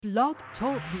Blog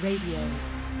Talk Radio.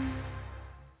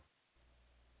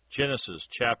 Genesis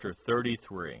chapter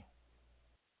 33.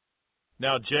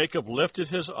 Now Jacob lifted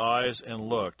his eyes and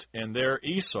looked, and there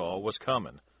Esau was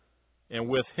coming, and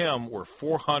with him were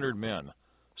 400 men.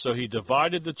 So he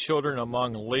divided the children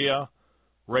among Leah,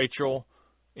 Rachel,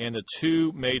 and the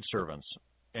two maidservants.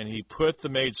 And he put the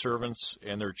maidservants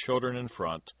and their children in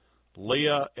front,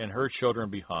 Leah and her children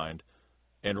behind,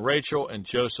 and Rachel and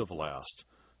Joseph last.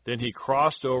 Then he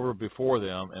crossed over before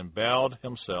them and bowed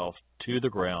himself to the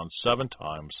ground 7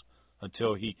 times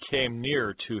until he came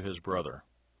near to his brother.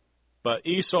 But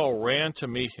Esau ran to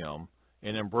meet him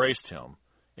and embraced him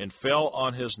and fell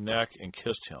on his neck and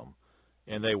kissed him,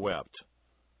 and they wept.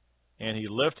 And he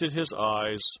lifted his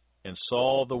eyes and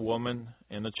saw the woman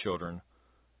and the children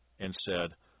and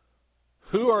said,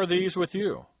 "Who are these with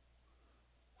you?"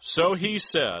 So he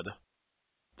said,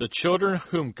 "The children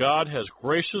whom God has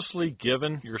graciously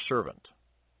given your servant."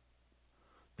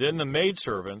 Then the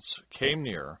maidservants came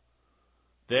near,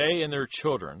 they and their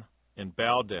children, and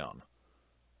bowed down.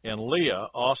 And Leah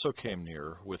also came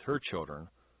near with her children,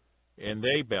 and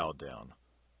they bowed down.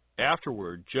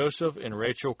 Afterward Joseph and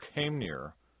Rachel came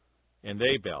near, and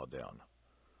they bowed down.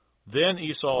 Then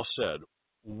Esau said,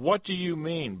 "What do you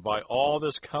mean by all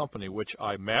this company which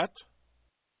I met?"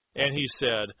 And he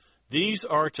said, "These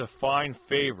are to find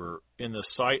favor in the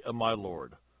sight of my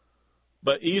Lord."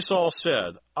 But Esau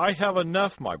said, "I have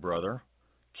enough, my brother.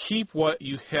 Keep what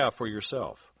you have for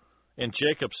yourself." And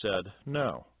Jacob said,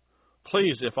 "No.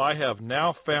 Please, if I have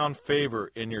now found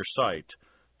favor in your sight,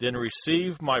 then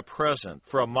receive my present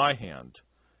from my hand,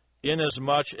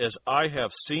 inasmuch as I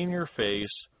have seen your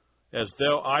face, as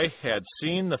though I had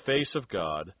seen the face of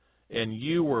God, and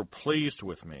you were pleased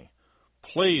with me.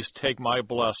 Please take my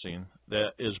blessing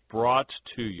that is brought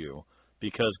to you,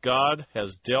 because God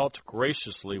has dealt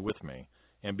graciously with me,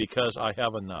 and because I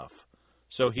have enough."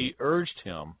 So he urged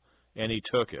him, and he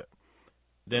took it.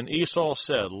 Then Esau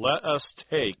said, "Let us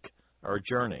take our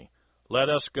journey. Let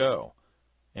us go,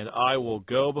 and I will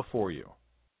go before you."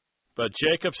 But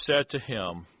Jacob said to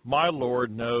him, "My Lord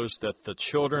knows that the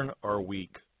children are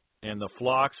weak, and the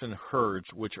flocks and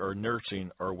herds which are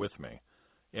nursing are with me.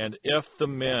 And if the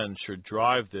men should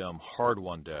drive them hard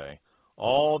one day,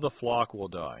 all the flock will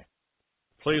die.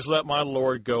 Please let my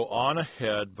Lord go on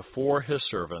ahead before his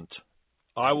servant.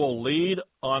 I will lead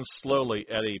on slowly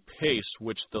at a pace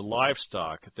which the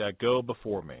livestock that go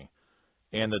before me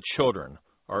and the children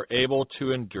are able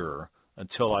to endure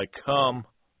until I come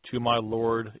to my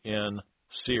Lord in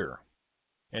Seir."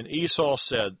 And Esau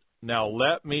said, "Now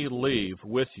let me leave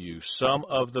with you some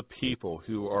of the people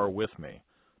who are with me."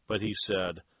 But he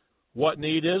said, "What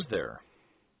need is there?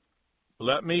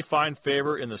 Let me find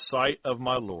favor in the sight of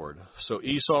my Lord." So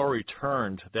Esau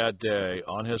returned that day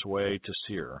on his way to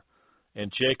Seir.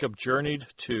 And Jacob journeyed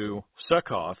to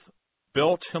Succoth,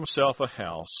 built himself a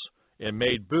house, and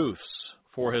made booths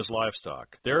for his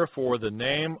livestock. Therefore the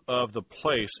name of the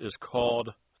place is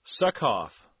called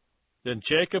Succoth. Then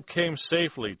Jacob came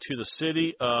safely to the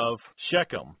city of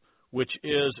Shechem, which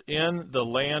is in the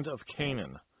land of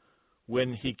Canaan,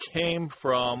 when he came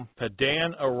from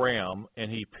Padan Aram,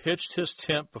 and he pitched his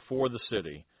tent before the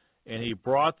city. And he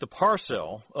brought the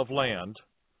parcel of land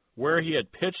where he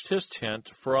had pitched his tent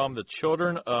from the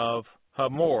children of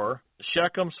Hamor,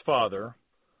 Shechem's father,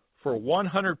 for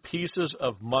 100 pieces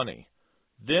of money.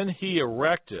 Then he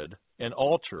erected an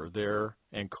altar there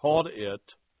and called it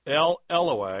El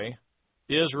Elohe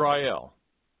Israel.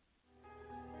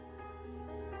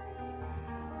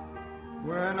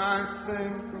 When I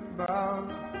think about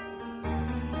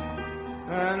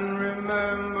and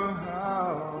remember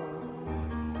how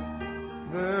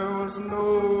there was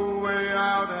no way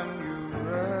out and you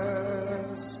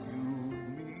rescued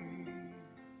me.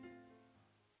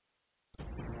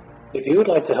 If you would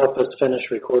like to help us finish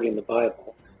recording the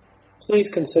Bible, please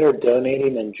consider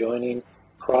donating and joining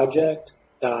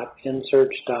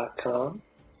project.nsearch.com.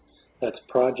 That's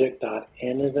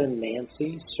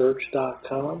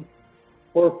project.nancysearch.com.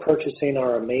 or purchasing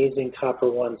our amazing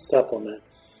Copper One supplement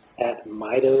at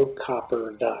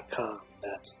mitocopper.com.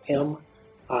 That's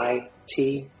MITO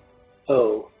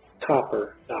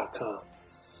copper.com.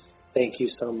 Thank you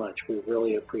so much. We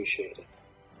really appreciate it.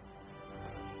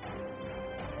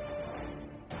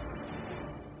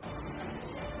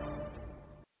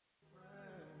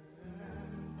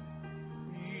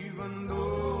 Even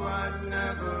though I'd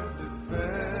never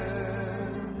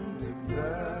defended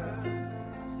that,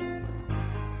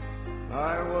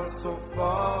 I was so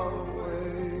far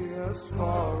away, as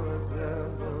far as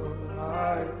ever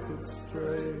I could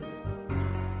stray,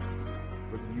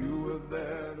 but you were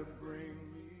there to bring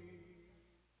me.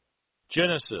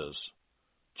 Genesis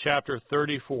chapter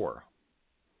 34.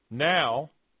 Now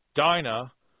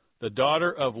Dinah, the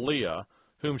daughter of Leah,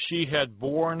 whom she had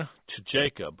borne to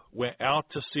Jacob, went out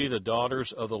to see the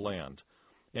daughters of the land.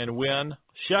 And when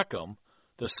Shechem,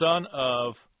 the son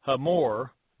of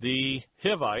Hamor the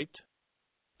Hivite,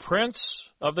 prince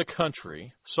of the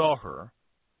country, saw her,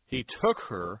 he took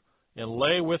her and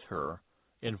lay with her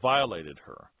and violated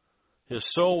her. His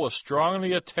soul was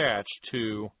strongly attached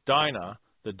to Dinah,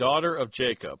 the daughter of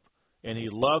Jacob, and he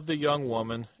loved the young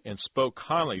woman and spoke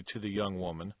kindly to the young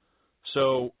woman.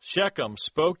 So Shechem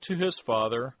spoke to his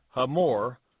father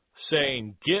Hamor,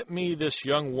 saying, "Get me this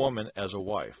young woman as a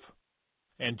wife."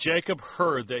 And Jacob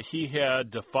heard that he had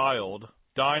defiled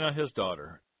Dinah his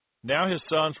daughter. Now his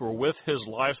sons were with his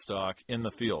livestock in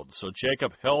the field, so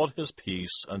Jacob held his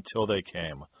peace until they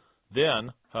came.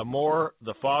 Then Hamor,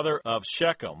 the father of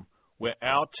Shechem, went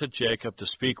out to Jacob to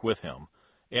speak with him.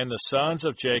 And the sons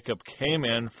of Jacob came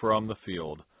in from the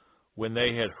field when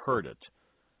they had heard it.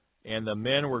 And the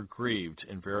men were grieved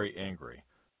and very angry,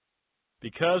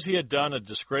 because he had done a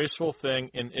disgraceful thing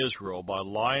in Israel by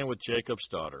lying with Jacob's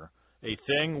daughter, a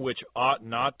thing which ought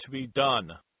not to be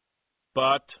done.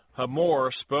 But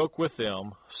Hamor spoke with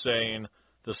them, saying,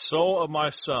 "The soul of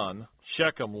my son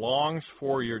Shechem longs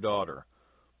for your daughter.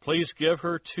 Please give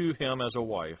her to him as a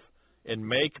wife, and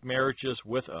make marriages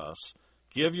with us.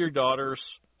 Give your daughters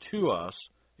to us,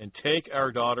 and take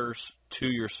our daughters to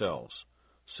yourselves.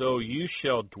 So you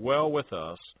shall dwell with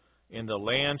us, and the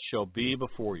land shall be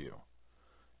before you.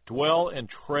 Dwell and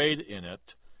trade in it,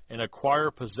 and acquire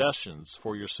possessions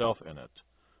for yourself in it."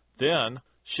 Then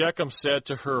Shechem said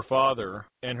to her father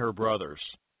and her brothers,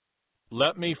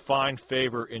 "Let me find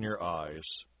favor in your eyes,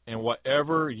 and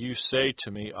whatever you say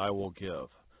to me I will give.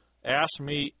 Ask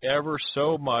me ever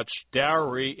so much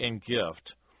dowry and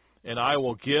gift, and I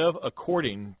will give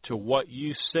according to what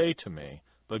you say to me,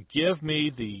 but give me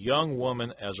the young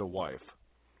woman as a wife."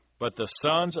 But the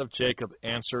sons of Jacob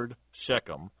answered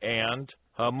Shechem and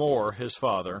Hamor his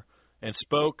father, and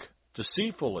spoke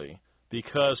deceitfully,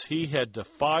 because he had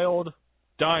defiled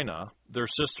Dinah their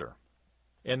sister.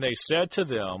 And they said to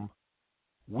them,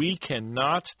 "We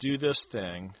cannot do this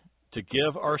thing, to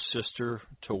give our sister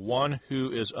to one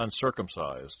who is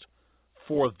uncircumcised,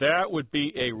 for that would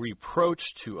be a reproach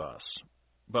to us.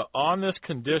 But on this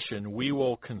condition we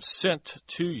will consent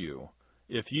to you,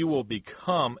 if you will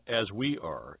become as we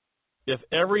are. If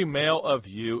every male of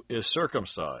you is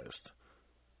circumcised,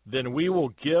 then we will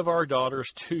give our daughters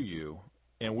to you,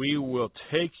 and we will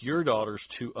take your daughters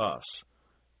to us,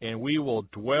 and we will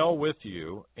dwell with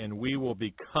you, and we will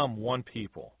become one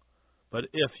people. But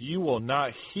if you will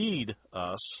not heed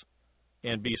us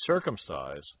and be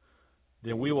circumcised,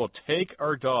 then we will take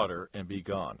our daughter and be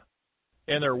gone."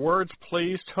 And their words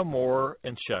pleased Hamor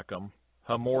and Shechem,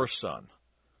 Hamor's son.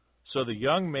 So the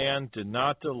young man did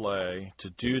not delay to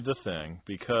do the thing,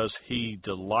 because he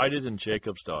delighted in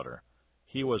Jacob's daughter.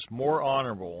 He was more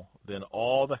honorable than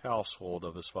all the household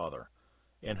of his father.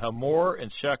 And Hamor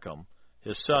and Shechem,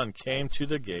 his son, came to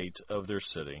the gate of their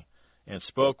city, and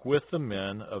spoke with the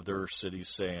men of their city,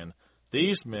 saying,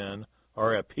 "These men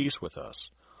are at peace with us.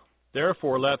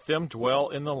 Therefore let them dwell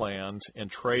in the land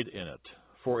and trade in it,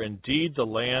 for indeed the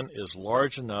land is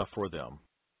large enough for them.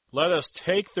 Let us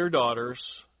take their daughters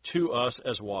to us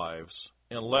as wives,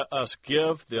 and let us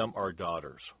give them our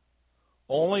daughters.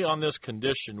 Only on this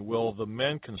condition will the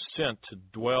men consent to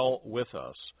dwell with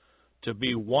us, to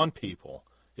be one people,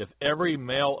 if every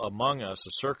male among us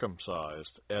is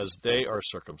circumcised as they are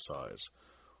circumcised.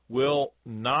 Will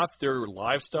not their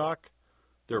livestock,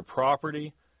 their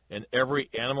property, and every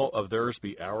animal of theirs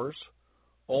be ours?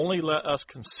 Only let us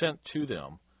consent to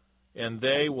them, and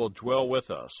they will dwell with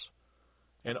us."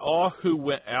 And all who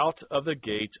went out of the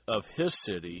gate of his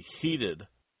city heeded.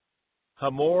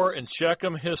 Hamor and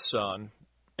Shechem his son,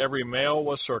 every male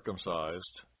was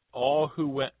circumcised, all who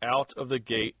went out of the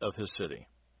gate of his city.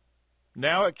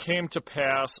 Now it came to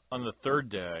pass on the third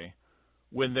day,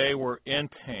 when they were in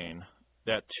pain,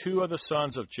 that two of the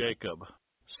sons of Jacob,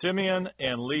 Simeon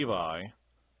and Levi,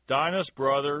 Dinah's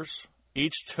brothers,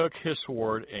 each took his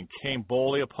sword and came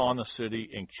boldly upon the city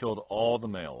and killed all the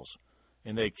males.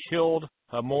 And they killed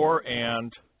Hamor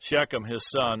and Shechem his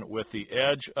son with the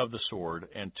edge of the sword,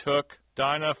 and took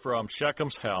Dinah from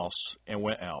Shechem's house and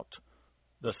went out.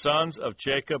 The sons of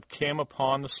Jacob came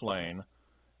upon the slain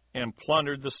and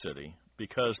plundered the city,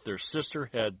 because their sister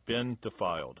had been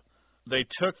defiled. They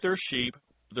took their sheep,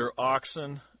 their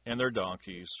oxen, and their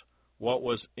donkeys, what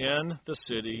was in the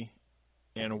city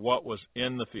and what was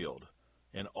in the field,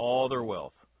 and all their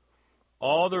wealth.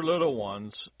 All their little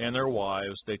ones and their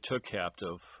wives they took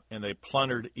captive, and they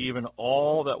plundered even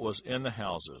all that was in the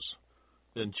houses.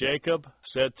 Then Jacob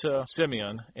said to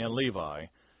Simeon and Levi,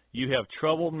 "You have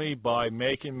troubled me by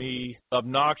making me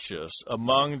obnoxious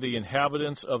among the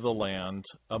inhabitants of the land,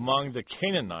 among the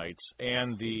Canaanites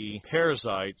and the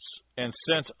Perizzites, and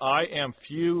since I am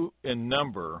few in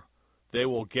number, they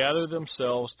will gather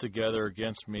themselves together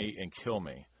against me and kill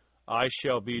me. I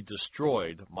shall be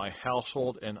destroyed, my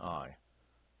household and I."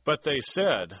 But they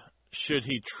said, "Should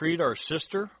he treat our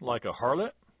sister like a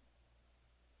harlot?"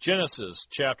 Genesis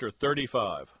chapter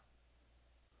 35.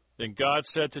 Then God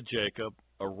said to Jacob,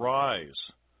 "Arise,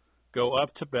 go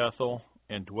up to Bethel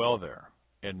and dwell there,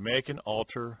 and make an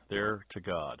altar there to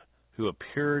God, who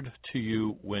appeared to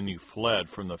you when you fled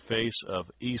from the face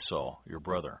of Esau, your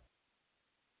brother."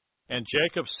 And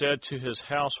Jacob said to his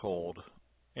household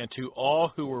and to all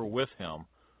who were with him,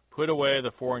 "Put away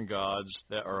the foreign gods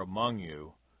that are among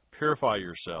you, purify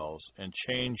yourselves, and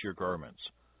change your garments.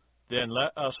 Then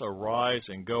let us arise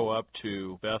and go up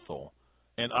to Bethel,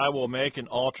 and I will make an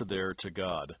altar there to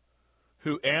God,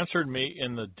 who answered me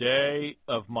in the day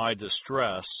of my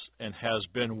distress, and has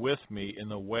been with me in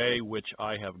the way which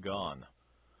I have gone."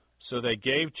 So they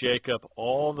gave Jacob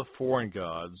all the foreign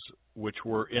gods which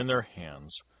were in their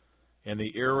hands, and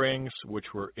the earrings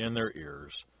which were in their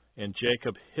ears, and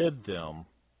Jacob hid them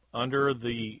under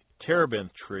the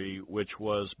terebinth tree which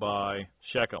was by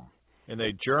Shechem. And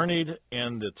they journeyed,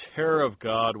 and the terror of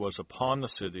God was upon the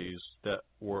cities that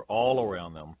were all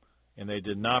around them, and they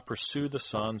did not pursue the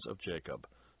sons of Jacob.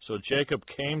 So Jacob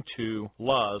came to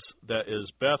Luz, that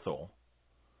is Bethel,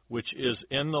 which is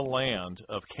in the land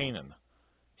of Canaan,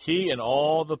 he and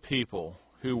all the people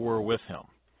who were with him.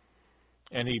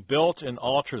 And he built an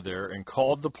altar there and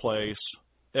called the place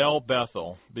El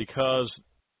Bethel, because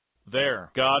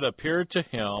there God appeared to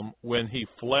him when he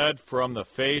fled from the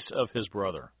face of his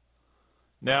brother.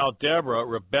 Now Deborah,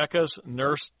 Rebekah's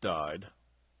nurse, died,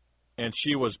 and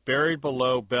she was buried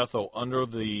below Bethel under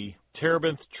the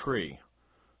terebinth tree.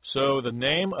 So the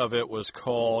name of it was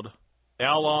called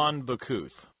Allon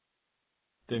Bakuth.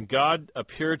 Then God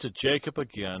appeared to Jacob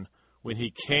again when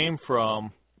he came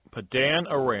from Padan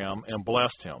Aram and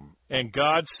blessed him. And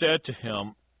God said to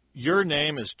him, "Your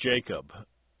name is Jacob.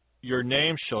 Your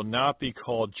name shall not be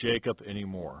called Jacob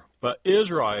anymore, but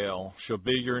Israel shall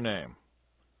be your name."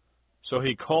 So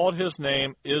he called his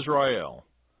name Israel.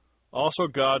 Also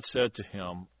God said to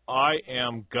him, "I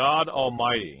am God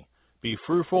Almighty. Be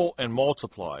fruitful and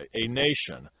multiply. A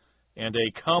nation and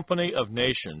a company of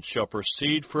nations shall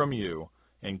proceed from you,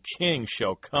 and kings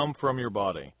shall come from your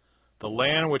body. The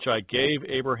land which I gave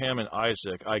Abraham and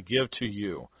Isaac I give to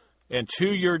you, and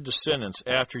to your descendants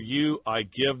after you I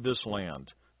give this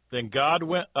land." Then God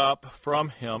went up from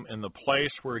him in the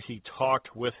place where he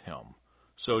talked with him.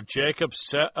 So Jacob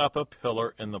set up a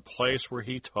pillar in the place where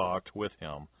he talked with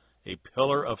him, a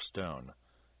pillar of stone.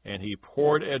 And he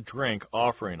poured a drink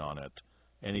offering on it,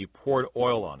 and he poured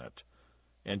oil on it.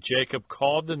 And Jacob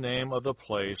called the name of the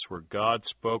place where God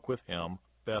spoke with him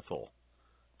Bethel.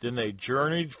 Then they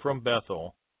journeyed from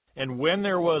Bethel, and when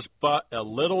there was but a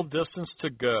little distance to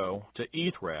go to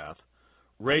Ephrath,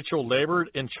 Rachel labored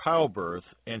in childbirth,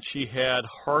 and she had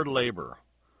hard labor.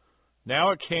 Now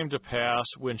it came to pass,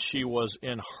 when she was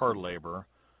in hard labor,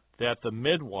 that the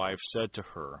midwife said to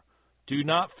her, "Do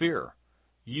not fear,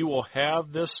 you will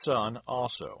have this son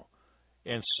also."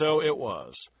 And so it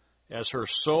was, as her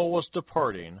soul was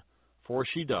departing, for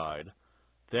she died,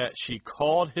 that she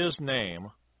called his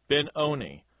name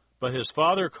Ben-Oni, but his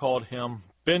father called him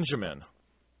Benjamin.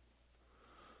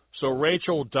 So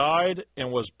Rachel died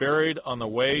and was buried on the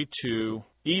way to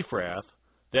Ephrath,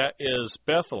 that is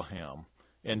Bethlehem.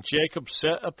 And Jacob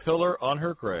set a pillar on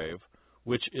her grave,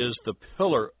 which is the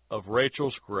pillar of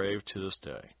Rachel's grave to this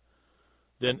day.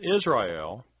 Then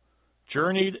Israel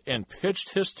journeyed and pitched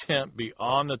his tent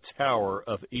beyond the tower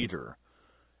of Eder.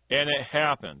 And it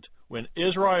happened, when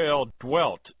Israel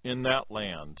dwelt in that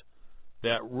land,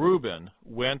 that Reuben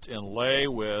went and lay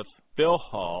with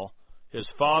Bilhah, his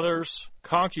father's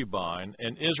concubine,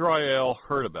 and Israel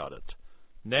heard about it.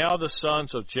 Now the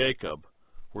sons of Jacob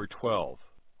were 12.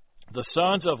 The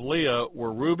sons of Leah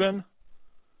were Reuben,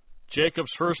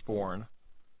 Jacob's firstborn,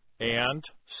 and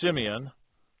Simeon,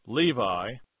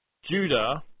 Levi,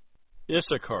 Judah,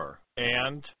 Issachar,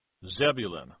 and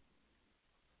Zebulun.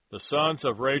 The sons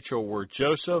of Rachel were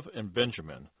Joseph and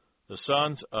Benjamin. The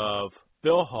sons of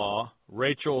Bilhah,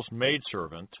 Rachel's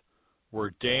maidservant,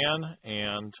 were Dan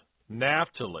and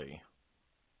Naphtali.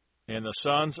 And the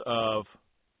sons of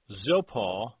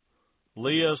Zilpah,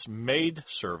 Leah's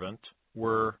maidservant,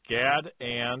 were Gad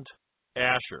and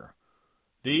Asher.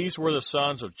 These were the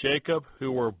sons of Jacob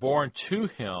who were born to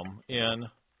him in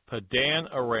Padan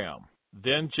Aram.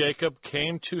 Then Jacob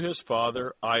came to his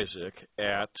father Isaac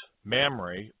at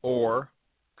Mamre, or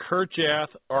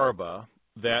Kirjath Arba,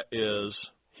 that is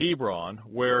Hebron,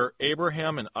 where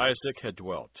Abraham and Isaac had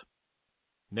dwelt.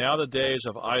 Now the days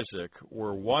of Isaac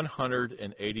were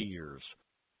 180 years.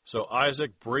 So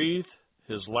Isaac breathed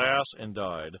his last and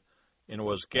died, and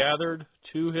was gathered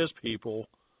to his people,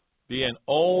 being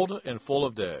old and full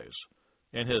of days.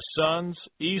 And his sons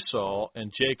Esau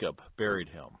and Jacob buried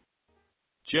him.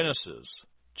 Genesis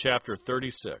chapter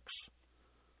 36.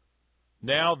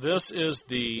 Now this is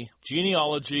the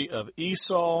genealogy of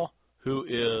Esau, who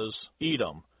is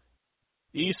Edom.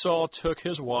 Esau took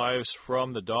his wives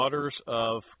from the daughters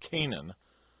of Canaan: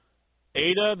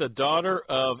 Adah, the daughter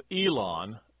of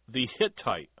Elon, the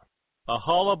Hittite;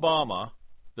 Aholibamah,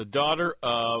 the daughter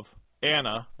of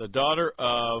Anna, the daughter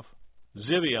of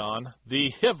Zibeon, the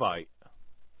Hivite;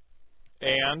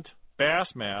 and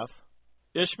Basmath,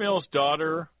 Ishmael's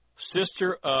daughter,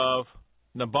 sister of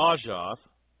Nebajoth.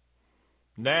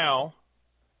 Now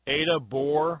Adah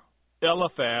bore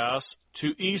Eliphaz to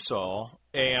Esau,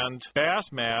 and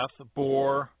Basmath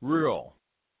bore Reuel,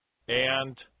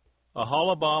 and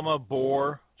Aholibamah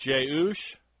bore Jeush,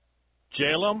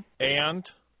 Jalem, and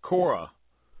Korah.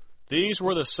 These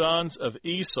were the sons of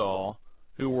Esau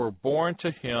who were born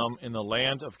to him in the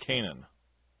land of Canaan.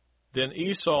 Then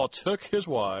Esau took his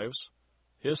wives,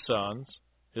 his sons,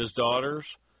 his daughters,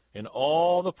 and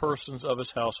all the persons of his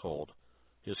household,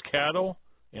 his cattle,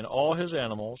 and all his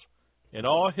animals, and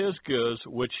all his goods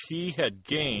which he had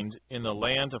gained in the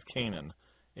land of Canaan,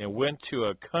 and went to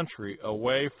a country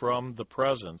away from the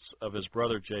presence of his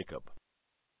brother Jacob.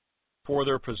 For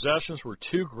their possessions were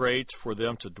too great for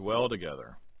them to dwell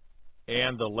together,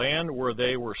 and the land where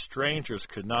they were strangers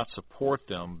could not support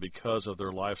them because of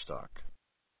their livestock.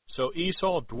 So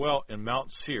Esau dwelt in Mount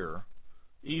Seir.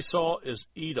 Esau is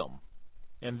Edom.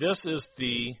 And this is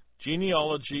the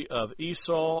genealogy of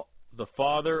Esau, the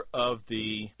father of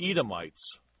the Edomites,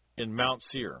 in Mount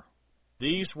Seir.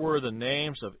 These were the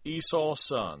names of Esau's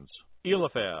sons: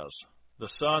 Eliphaz, the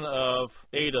son of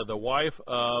Adah, the wife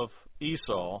of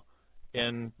Esau,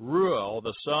 and Reuel,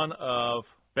 the son of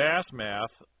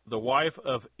Basmath, the wife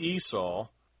of Esau.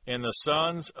 And the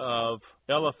sons of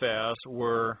Eliphaz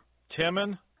were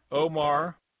Teman,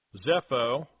 Omar,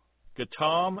 Zepho,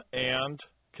 Gatam, and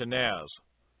Kenaz.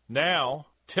 Now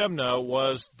Timnah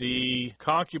was the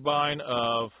concubine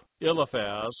of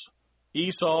Eliphaz,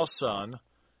 Esau's son,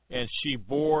 and she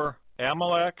bore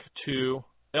Amalek to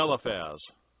Eliphaz.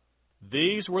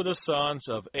 These were the sons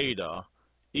of Adah,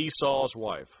 Esau's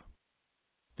wife.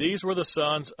 These were the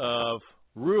sons of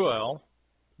Reuel,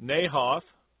 Nahath,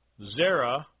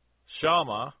 Zerah,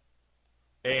 Shammah,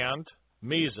 and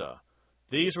Mizah.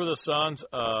 These were the sons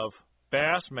of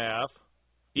Basmath,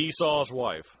 Esau's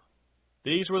wife.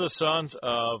 These were the sons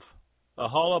of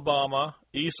Aholibamah,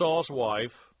 Esau's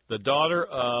wife, the daughter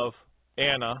of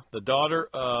Anna, the daughter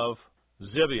of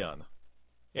Zibeon.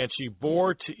 And she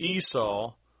bore to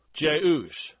Esau Jeush,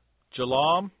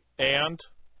 Jalem, and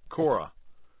Korah.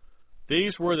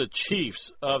 These were the chiefs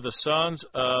of the sons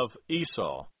of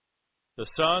Esau. The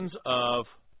sons of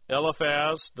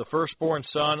Eliphaz, the firstborn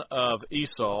son of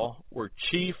Esau, were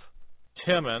Chief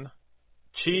Teman,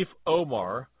 Chief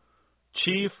Omar,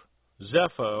 Chief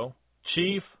Zepho,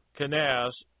 Chief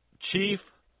Kenaz, Chief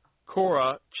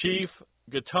Korah, Chief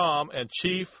Gatam, and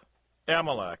Chief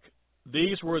Amalek.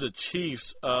 These were the chiefs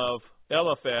of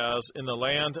Eliphaz in the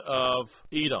land of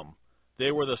Edom.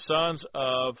 They were the sons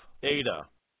of Adah.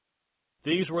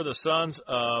 These were the sons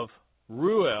of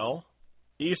Reuel,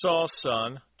 Esau's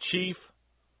son, Chief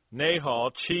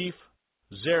Nahal, Chief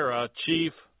Zerah,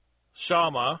 Chief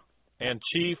Shammah, and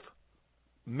Chief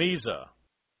Mizah.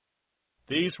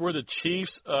 These were the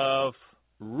chiefs of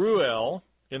Reuel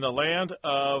in the land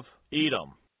of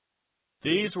Edom.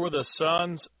 These were the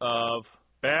sons of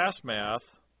Basmath,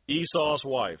 Esau's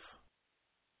wife.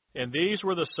 And these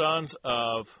were the sons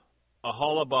of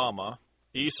Aholibamah,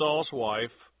 Esau's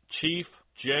wife, Chief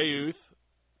Jeuth,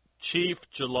 Chief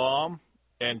Jalem,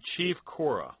 and Chief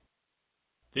Korah.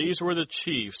 These were the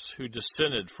chiefs who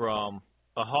descended from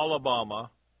Aholibamah,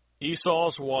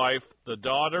 Esau's wife, the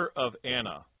daughter of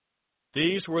Anna.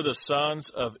 These were the sons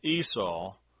of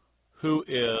Esau, who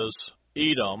is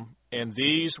Edom, and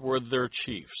these were their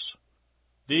chiefs.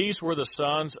 These were the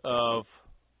sons of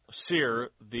Seir,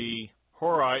 the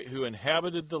Horite, who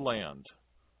inhabited the land: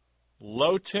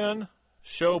 Lotan,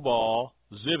 Shobal,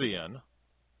 Zibeon,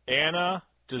 Anna,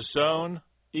 Dizon,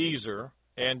 Ezer,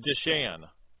 and Dishan.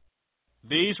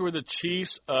 These were the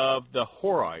chiefs of the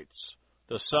Horites,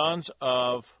 the sons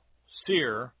of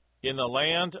Seir, in the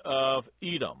land of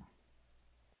Edom.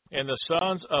 And the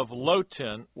sons of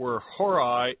Lotan were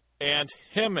Hori and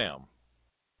Himam.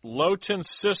 Lotan's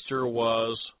sister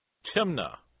was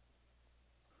Timnah.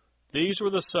 These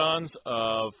were the sons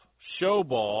of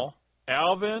Shobal,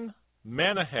 Alvin,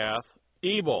 Manahath,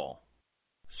 Ebal,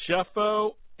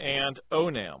 Shepho, and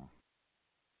Onam.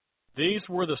 These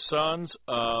were the sons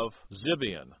of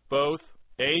Zibeon, both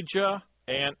Ajah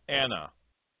and Anna.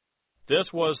 This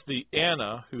was the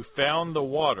Anna who found the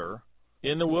water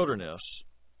in the wilderness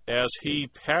as he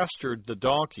pastured the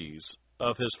donkeys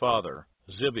of his father,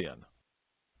 Zibeon.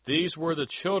 These were the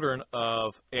children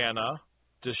of Anna,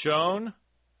 Dishon,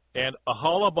 and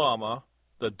Aholibamah,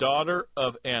 the daughter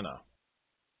of Anna.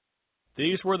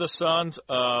 These were the sons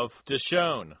of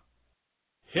Dishon,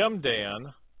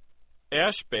 Hemdan,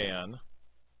 Eshban,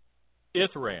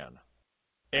 Ithran,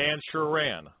 and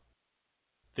Shuran.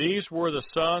 These were the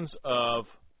sons of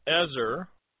Ezer,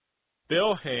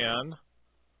 Bilhan,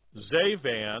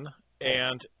 Zavan,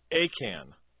 and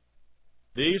Achan.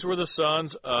 These were the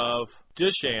sons of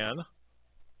Dishan,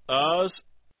 Uz,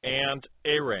 and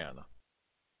Aran.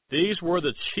 These were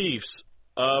the chiefs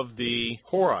of the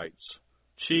Horites,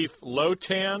 Chief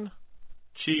Lotan,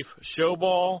 Chief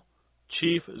Shobal,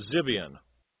 Chief Zibeon,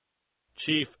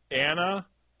 Chief Anna,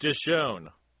 Dishon,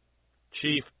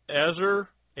 Chief Ezer,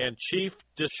 and Chief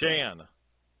Dishan.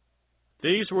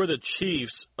 These were the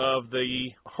chiefs of the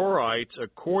Horites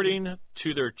according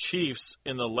to their chiefs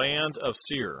in the land of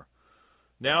Seir.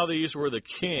 Now these were the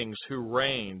kings who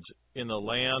reigned in the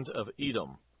land of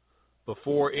Edom,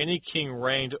 before any king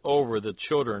reigned over the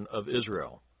children of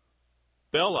Israel.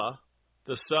 Bela,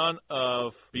 the son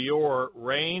of Beor,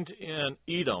 reigned in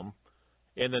Edom,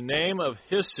 and the name of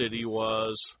his city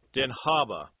was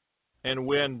Dinhaba. And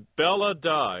when Bela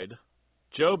died,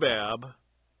 Jobab,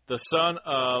 the son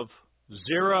of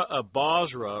Zerah of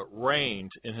Bozrah,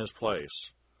 reigned in his place.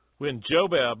 When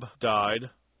Jobab died,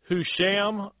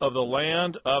 Husham of the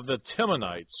land of the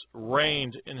Temanites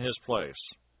reigned in his place.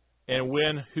 And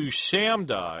when Husham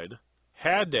died,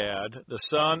 Hadad, the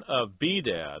son of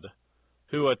Bedad,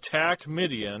 who attacked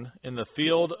Midian in the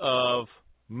field of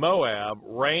Moab,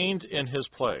 reigned in his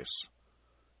place.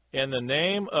 And the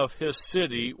name of his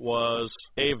city was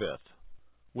Avith.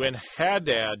 When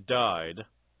Hadad died,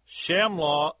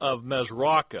 Shamlah of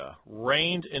Mezrakah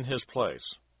reigned in his place.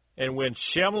 And when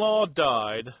Shamlah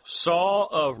died, Saul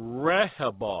of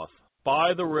Rehoboth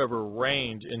by the river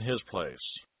reigned in his place.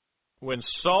 When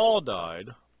Saul died,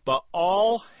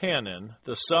 Baal-Hanan,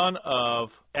 the son of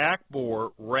Achbor,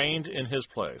 reigned in his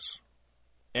place.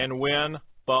 And when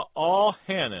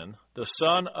Baal-Hanan, the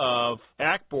son of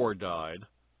Achbor, died,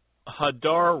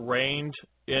 Hadar reigned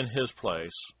in his place,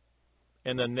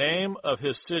 and the name of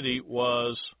his city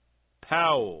was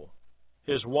Paul.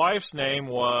 His wife's name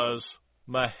was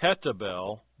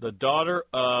Mehetabel, the daughter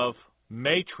of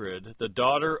Matred, the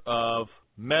daughter of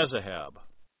Mezahab.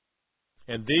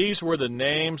 And these were the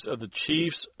names of the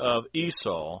chiefs of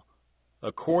Esau,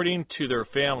 according to their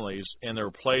families and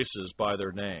their places by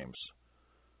their names: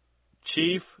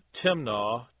 Chief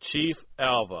Timnah, Chief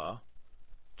Alva,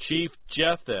 Chief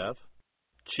Jetheth,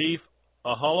 Chief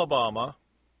Aholibamah,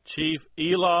 Chief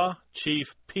Elah, Chief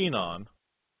Penon,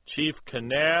 Chief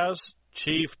Kenaz,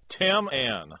 Chief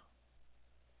Tim-An,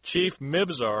 Chief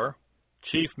Mibzar,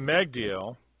 Chief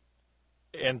Megdiel,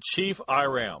 and Chief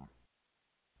Iram.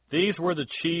 These were the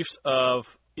chiefs of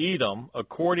Edom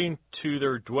according to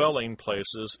their dwelling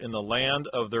places in the land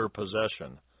of their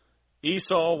possession.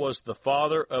 Esau was the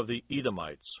father of the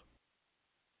Edomites.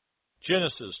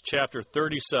 Genesis chapter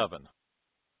 37.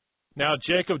 Now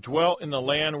Jacob dwelt in the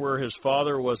land where his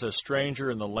father was a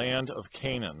stranger in the land of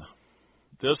Canaan.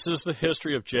 This is the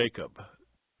history of Jacob.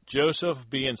 Joseph,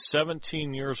 being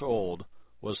 17 years old,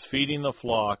 was feeding the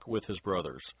flock with his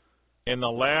brothers. And the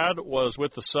lad was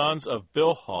with the sons of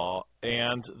Bilhah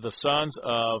and the sons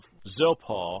of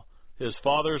Zilpah, his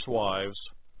father's wives,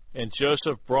 and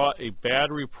Joseph brought a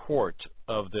bad report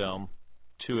of them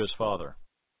to his father.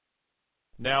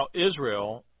 Now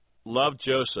Israel loved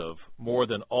Joseph more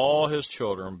than all his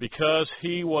children, because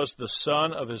he was the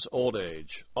son of his old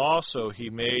age. Also he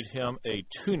made him a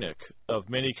tunic of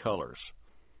many colors.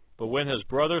 But when his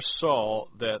brothers saw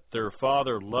that their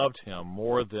father loved him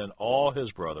more than all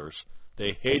his brothers,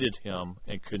 they hated him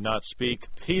and could not speak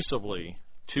peaceably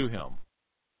to him.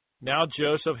 Now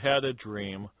Joseph had a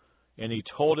dream, and he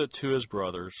told it to his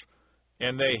brothers,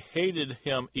 and they hated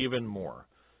him even more.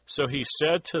 So he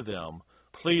said to them,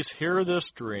 "Please hear this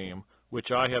dream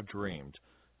which I have dreamed.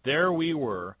 There we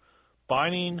were,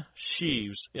 binding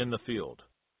sheaves in the field.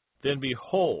 Then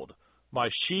behold, My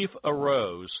sheaf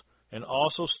arose and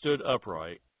also stood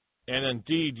upright, and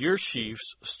indeed your sheaves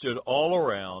stood all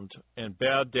around and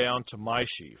bowed down to my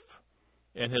sheaf.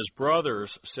 And his brothers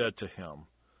said to him,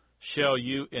 Shall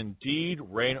you indeed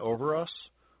reign over us?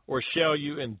 Or shall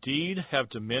you indeed have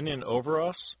dominion over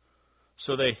us?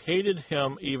 So they hated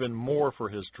him even more for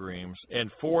his dreams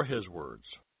and for his words.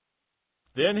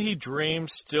 Then he dreamed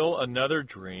still another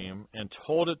dream and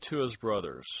told it to his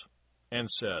brothers, and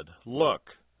said, Look,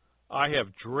 I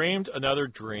have dreamed another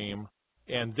dream,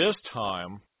 and this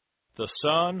time the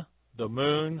sun, the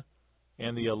moon,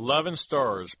 and the 11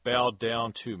 stars bowed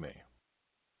down to me.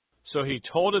 So he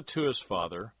told it to his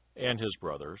father and his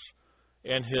brothers,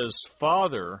 and his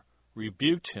father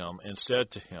rebuked him and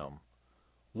said to him,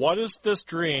 What is this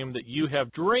dream that you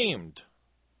have dreamed?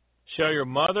 Shall your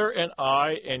mother and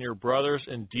I and your brothers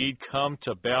indeed come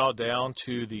to bow down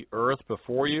to the earth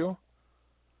before you?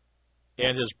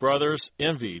 And his brothers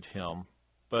envied him,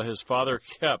 but his father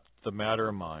kept the matter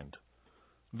in mind.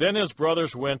 Then his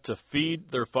brothers went to feed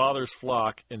their father's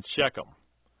flock in Shechem.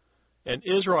 And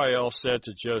Israel said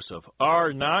to Joseph,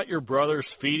 Are not your brothers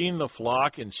feeding the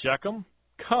flock in Shechem?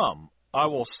 Come, I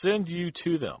will send you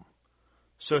to them.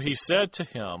 So he said to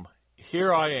him,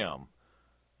 Here I am.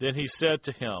 Then he said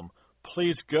to him,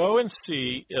 Please go and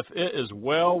see if it is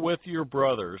well with your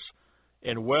brothers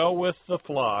and well with the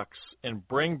flocks, and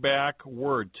bring back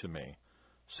word to me.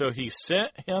 So he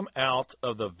sent him out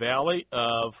of the valley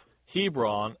of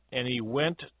Hebron, and he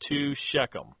went to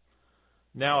Shechem.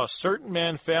 Now a certain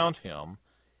man found him,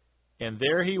 and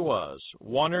there he was,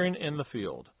 wandering in the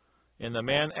field. And the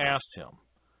man asked him,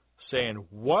 saying,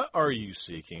 What are you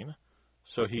seeking?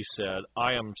 So he said,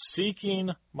 I am seeking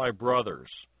my brothers.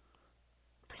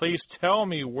 Please tell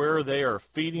me where they are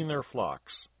feeding their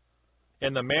flocks.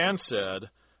 And the man said,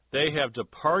 They have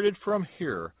departed from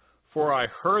here, for I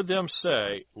heard them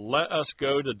say, Let us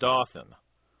go to Dothan.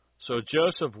 So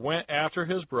Joseph went after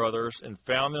his brothers and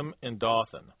found them in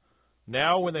Dothan.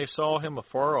 Now when they saw him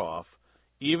afar off,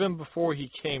 even before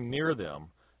he came near them,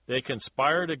 they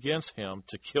conspired against him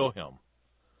to kill him.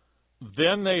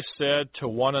 Then they said to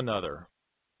one another,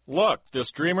 Look, this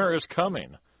dreamer is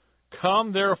coming.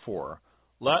 Come therefore,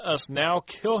 let us now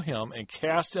kill him and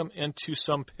cast him into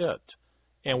some pit.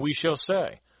 And we shall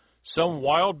say, Some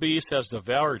wild beast has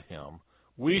devoured him.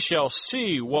 We shall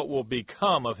see what will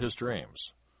become of his dreams.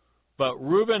 But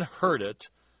Reuben heard it,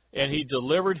 and he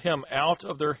delivered him out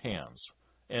of their hands,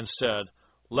 and said,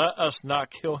 Let us not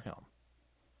kill him.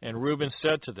 And Reuben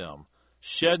said to them,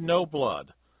 Shed no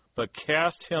blood, but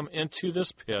cast him into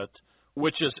this pit,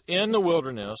 which is in the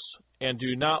wilderness, and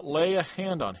do not lay a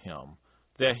hand on him,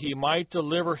 that he might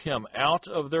deliver him out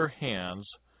of their hands,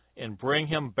 and bring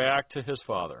him back to his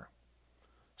father.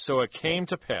 So it came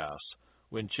to pass,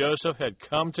 when Joseph had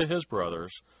come to his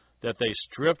brothers, that they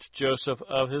stripped Joseph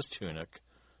of his tunic,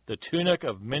 the tunic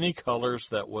of many colors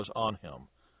that was on him.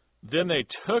 Then they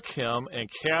took him and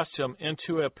cast him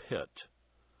into a pit.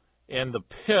 And the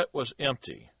pit was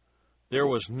empty. There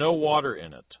was no water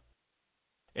in it.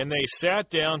 And they sat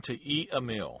down to eat a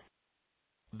meal.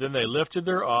 Then they lifted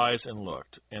their eyes and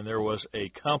looked, and there was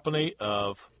a company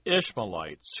of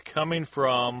Ishmaelites coming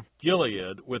from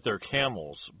Gilead with their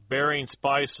camels, bearing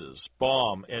spices,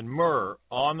 balm, and myrrh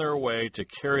on their way to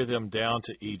carry them down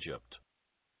to Egypt.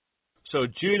 So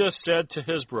Judah said to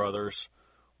his brothers,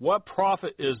 What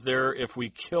profit is there if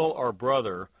we kill our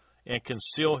brother and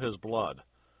conceal his blood?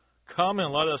 Come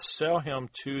and let us sell him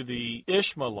to the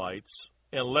Ishmaelites,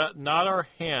 and let not our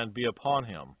hand be upon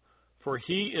him, for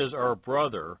he is our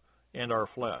brother and our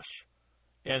flesh.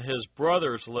 And his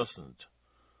brothers listened.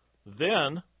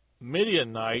 Then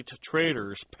Midianite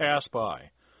traders passed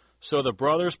by. So the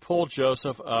brothers pulled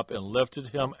Joseph up and lifted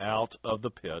him out of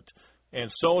the pit,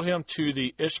 and sold him to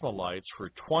the Ishmaelites for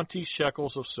 20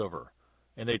 shekels of silver.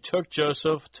 And they took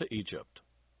Joseph to Egypt.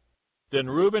 Then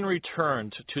Reuben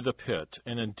returned to the pit,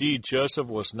 and indeed Joseph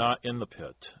was not in the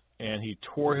pit, and he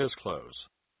tore his clothes.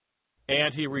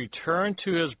 And he returned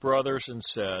to his brothers and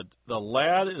said, The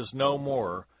lad is no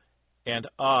more, and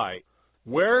I,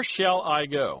 where shall I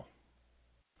go?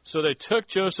 So they took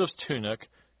Joseph's tunic,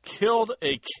 killed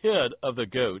a kid of the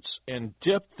goats, and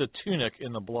dipped the tunic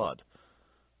in the blood.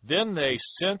 Then they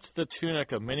sent the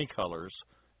tunic of many colors,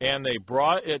 and they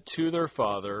brought it to their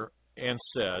father, and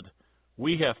said,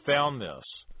 We have found this.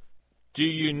 Do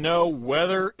you know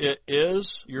whether it is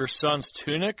your son's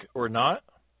tunic or not?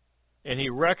 And he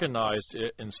recognized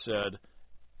it and said,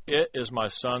 It is my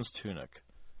son's tunic.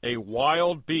 A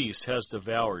wild beast has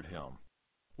devoured him.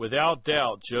 Without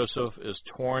doubt, Joseph is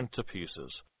torn to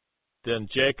pieces. Then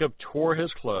Jacob tore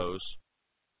his clothes,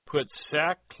 put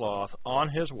sackcloth on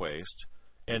his waist,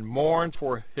 and mourned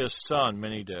for his son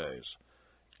many days.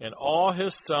 And all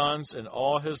his sons and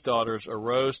all his daughters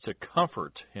arose to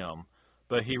comfort him,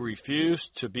 but he refused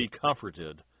to be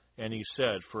comforted. And he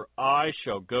said, For I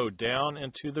shall go down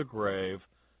into the grave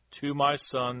to my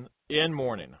son in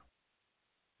mourning.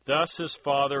 Thus his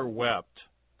father wept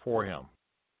for him.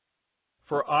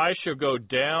 For I shall go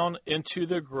down into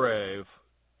the grave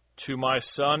to my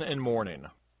son in mourning.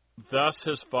 Thus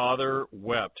his father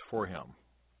wept for him.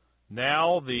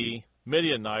 Now the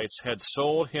Midianites had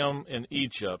sold him in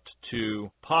Egypt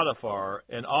to Potiphar,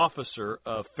 an officer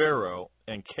of Pharaoh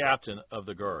and captain of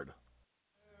the guard.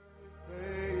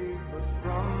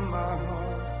 From my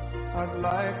heart, I'd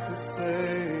like to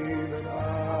say that I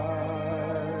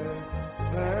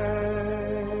thank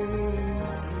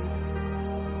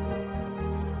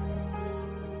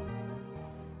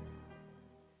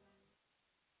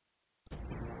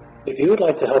If you would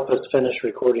like to help us finish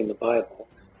recording the Bible,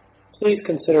 please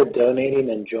consider donating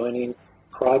and joining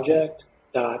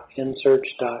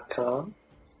project.nsearch.com.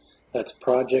 That's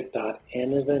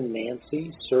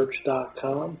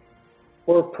project.nancysearch.com,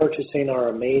 or purchasing our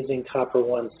amazing Copper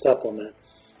One supplement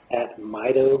at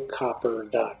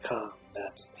mitocopper.com.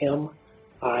 That's M-I-T-O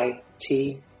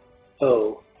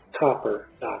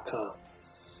copper.com.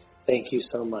 Thank you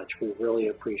so much. We really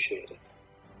appreciate it.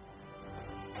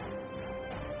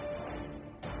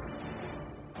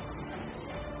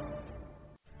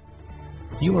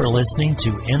 You are listening to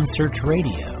nSearch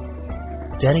Radio,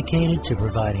 dedicated to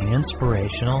providing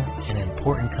inspirational and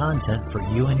important content for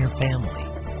you and your family.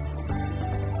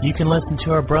 You can listen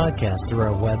to our broadcast through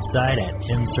our website at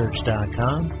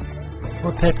nsearch.com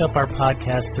or pick up our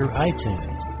podcast through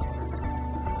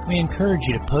iTunes. We encourage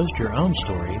you to post your own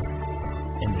stories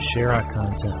and to share our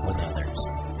content with others.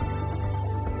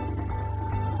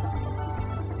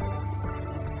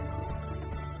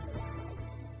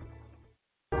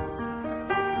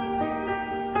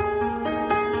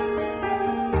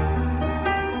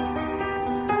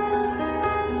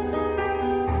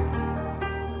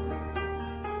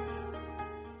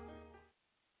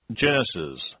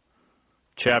 Genesis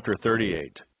chapter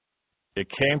 38. It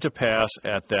came to pass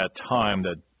at that time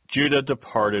that Judah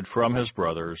departed from his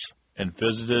brothers and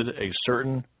visited a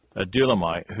certain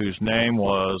Adulamite whose name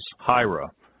was Hira.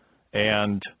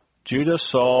 And Judah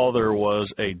saw there was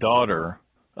a daughter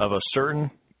of a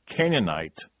certain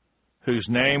Canaanite whose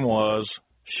name was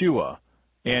Shua,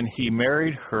 and he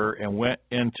married her and went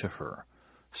into her.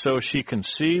 So she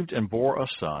conceived and bore a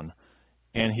son,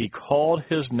 and he called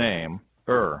his name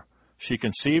She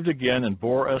conceived again and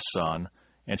bore a son,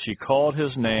 and she called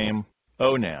his name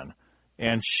Onan.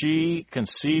 And she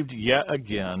conceived yet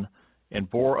again and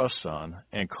bore a son,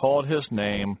 and called his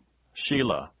name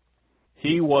Shelah.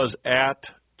 He was at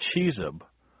Chezib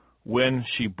when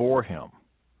she bore him.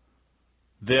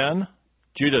 Then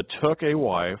Judah took a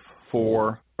wife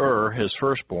for his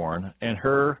firstborn, and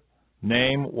her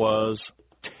name was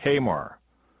Tamar.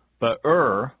 But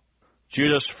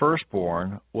Judah's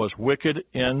firstborn, was wicked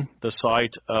in the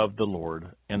sight of the Lord,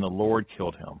 and the Lord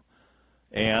killed him.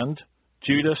 And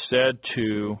Judah said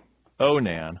to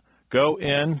Onan, Go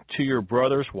in to your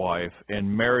brother's wife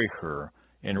and marry her,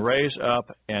 and raise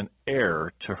up an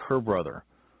heir to her brother.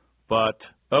 But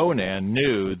Onan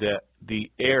knew that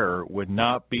the heir would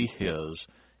not be his,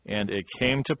 and it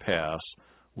came to pass,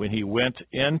 when he went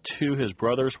into his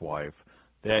brother's wife,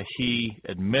 that he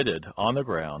admitted on the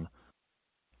ground,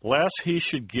 lest he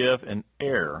should give an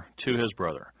heir to his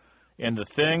brother. And the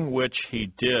thing which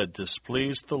he did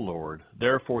displeased the Lord,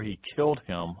 therefore he killed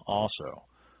him also.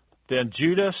 Then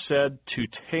Judah said to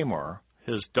Tamar,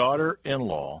 his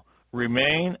daughter-in-law,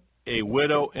 Remain a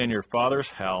widow in your father's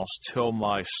house till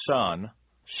my son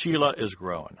Shelah is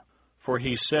grown. For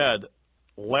he said,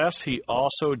 Lest he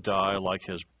also die like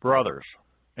his brothers.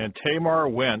 And Tamar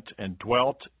went and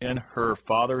dwelt in her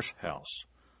father's house.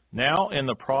 Now in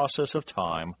the process of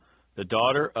time, the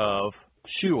daughter of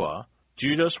Shua,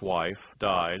 Judah's wife,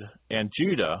 died, and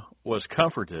Judah was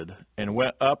comforted and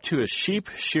went up to his sheep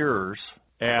shearers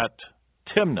at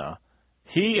Timnah,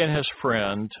 he and his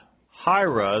friend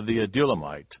Hira the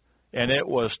Adulamite. And it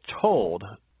was told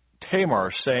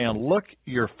Tamar, saying, Look,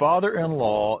 your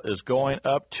father-in-law is going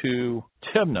up to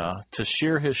Timnah to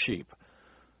shear his sheep.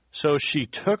 So she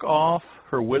took off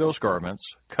her widow's garments,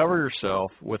 covered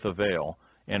herself with a veil,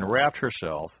 and wrapped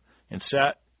herself, and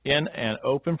sat in an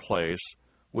open place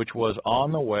which was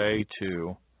on the way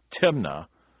to Timnah,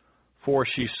 for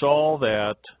she saw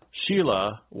that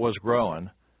Shelah was growing,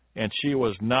 and she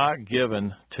was not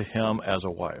given to him as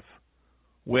a wife.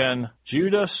 When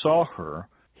Judah saw her,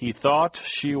 he thought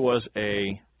she was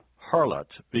a harlot,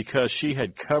 because she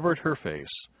had covered her face.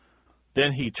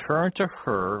 Then he turned to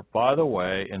her by the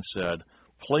way and said,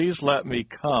 "Please let me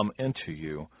come into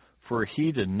you," for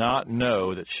he did not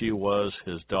know that she was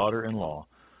his daughter-in-law.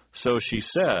 So she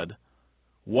said,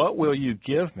 "What will you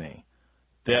give me,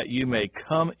 that you may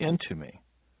come into me?"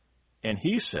 And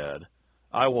he said,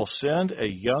 "I will send a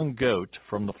young goat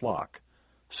from the flock."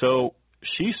 So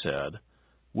she said,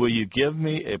 "Will you give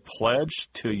me a pledge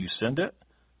till you send it?"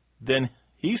 Then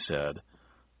he said,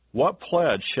 "What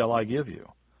pledge shall I give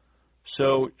you?"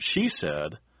 So she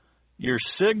said, "Your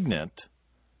signet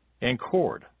and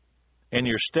cord, and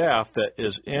your staff that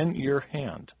is in your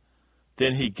hand."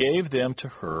 Then he gave them to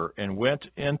her and went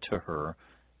into her,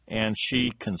 and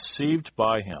she conceived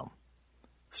by him.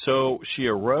 So she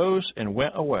arose and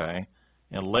went away,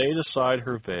 and laid aside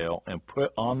her veil, and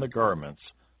put on the garments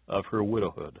of her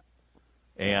widowhood.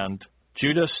 And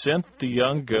Judah sent the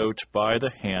young goat by the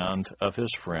hand of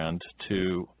his friend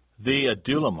to the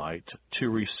Adullamite to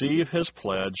receive his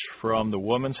pledge from the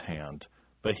woman's hand,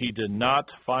 but he did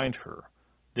not find her.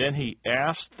 Then he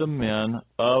asked the men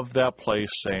of that place,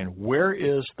 saying, "Where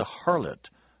is the harlot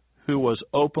who was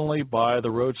openly by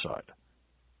the roadside?"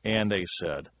 And they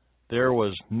said, "There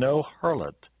was no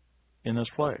harlot in this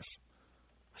place."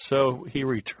 So he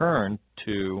returned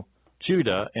to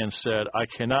Judah and said, "I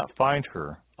cannot find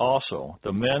her." Also,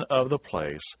 the men of the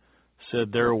place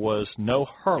said, "There was no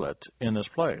harlot in this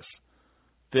place."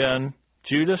 Then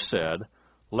Judah said,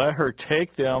 "Let her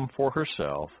take them for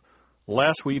herself,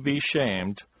 lest we be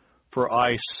shamed, for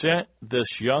I sent this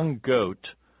young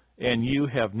goat, and you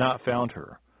have not found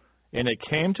her." And it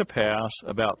came to pass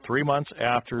about 3 months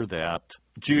after that,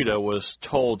 Judah was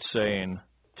told, saying,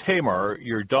 "Tamar,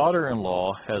 your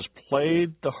daughter-in-law, has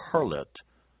played the harlot.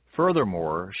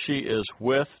 Furthermore, she is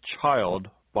with child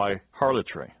by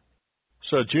harlotry."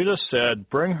 So Judah said,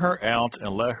 "Bring her out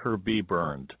and let her be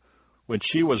burned." When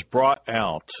she was brought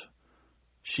out,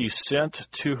 she sent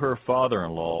to her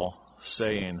father-in-law,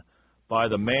 saying, "By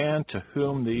the man to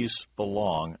whom these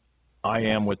belong, I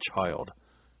am with child."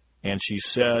 And she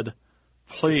said,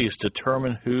 "Please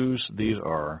determine whose these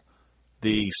are,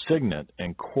 the signet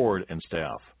and cord and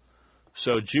staff."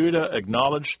 So Judah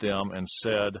acknowledged them and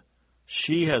said,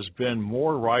 "She has been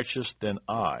more righteous than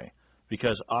I,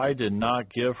 because I did not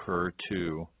give her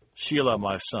to Shelah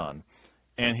my son."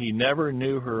 And he never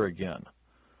knew her again.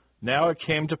 Now it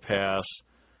came to pass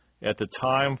at the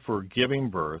time for giving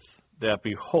birth, that,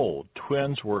 behold,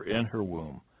 twins were in her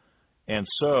womb. And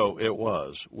so it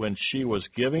was, when she was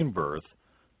giving birth,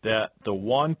 that the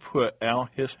one put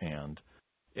out his hand,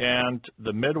 and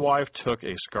the midwife took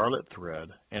a scarlet thread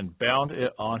and bound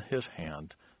it on his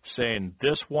hand, saying,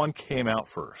 "This one came out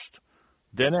first."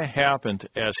 Then it happened,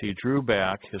 as he drew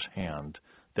back his hand,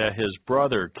 that his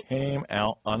brother came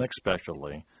out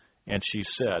unexpectedly, and she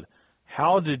said,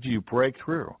 "How did you break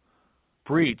through?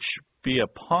 Breach be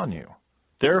upon you."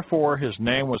 Therefore his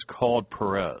name was called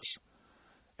Perez.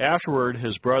 Afterward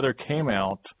his brother came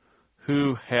out,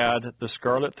 who had the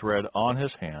scarlet thread on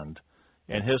his hand,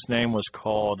 and his name was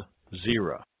called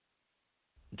Zerah.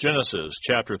 Genesis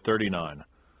chapter 39.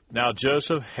 Now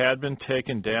Joseph had been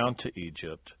taken down to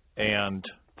Egypt, and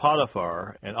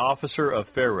Potiphar, an officer of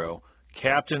Pharaoh,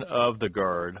 captain of the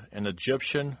guard, an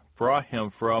Egyptian, brought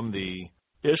him from the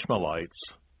Ishmaelites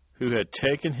who had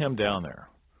taken him down there.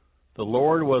 The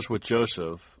Lord was with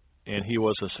Joseph, and he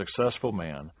was a successful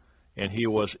man, and he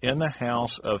was in the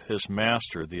house of his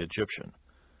master the Egyptian.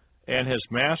 And his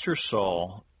master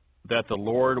saw that the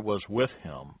Lord was with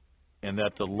him, and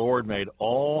that the Lord made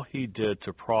all he did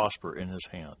to prosper in his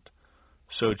hand.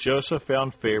 So Joseph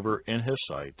found favor in his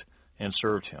sight, and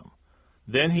served him.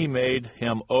 Then he made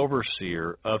him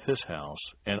overseer of his house,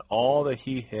 and all that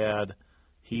he had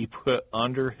he put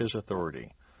under his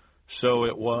authority. So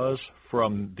it was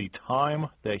from the time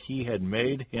that he had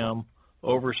made him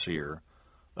overseer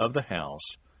of the house,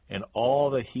 and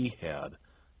all that he had,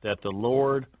 that the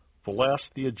Lord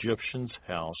blessed the Egyptian's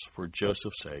house for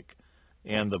Joseph's sake,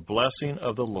 and the blessing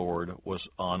of the Lord was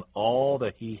on all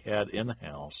that he had in the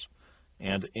house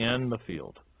and in the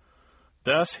field.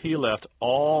 Thus he left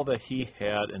all that he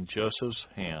had in Joseph's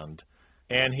hand,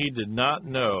 and he did not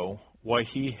know what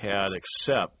he had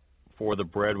except for the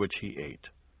bread which he ate.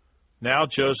 Now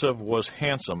Joseph was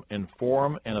handsome in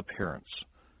form and appearance.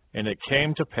 And it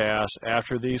came to pass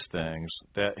after these things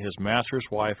that his master's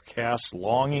wife cast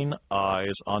longing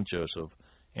eyes on Joseph,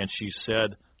 and she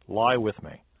said, "Lie with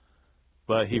me."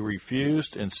 But he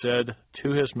refused and said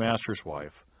to his master's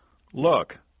wife,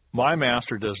 "Look, my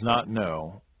master does not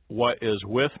know what is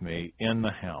with me in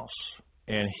the house,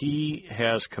 and he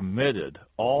has committed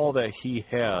all that he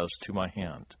has to my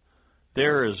hand.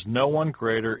 There is no one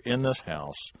greater in this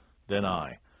house than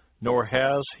I. nor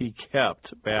has he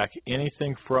kept back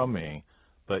anything from me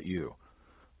but you,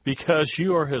 because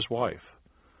you are his wife.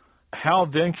 How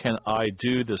then can I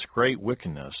do this great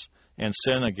wickedness and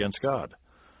sin against God?"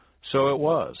 So it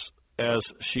was, as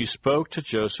she spoke to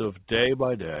Joseph day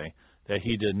by day, that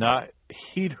he did not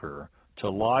heed her to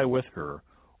lie with her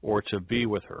or to be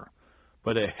with her.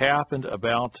 But it happened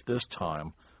about this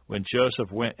time, when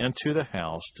Joseph went into the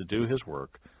house to do his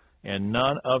work, and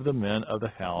none of the men of the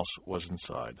house was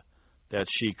inside, that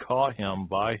she caught him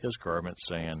by his garment,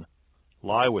 saying,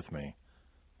 "Lie with me."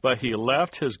 But he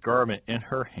left his garment in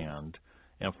her hand,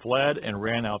 and fled and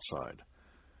ran outside.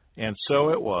 And so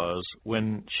it was,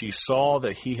 when she saw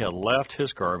that he had left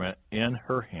his garment in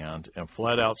her hand and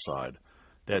fled outside,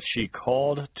 that she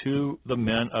called to the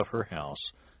men of her house,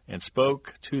 and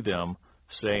spoke to them,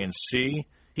 saying, "See,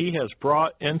 he has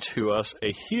brought into us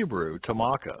a Hebrew to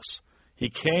mock us. He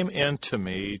came in to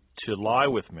me to lie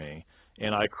with me,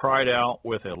 and I cried out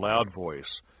with a loud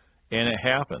voice. And it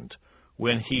happened,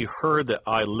 when he heard that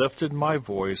I lifted my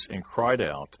voice and cried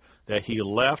out, that he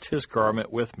left his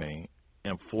garment with me,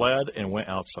 and fled and went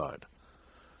outside."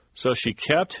 So she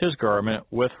kept his garment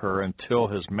with her until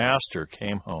his master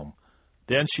came home.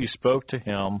 Then she spoke to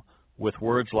him with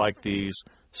words like these,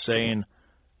 saying,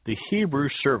 "The Hebrew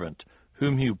servant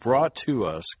whom you brought to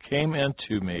us came in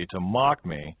to me to mock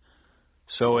me.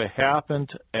 So it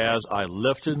happened, as I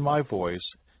lifted my voice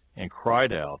and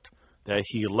cried out, that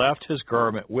he left his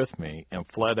garment with me and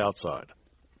fled outside."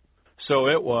 So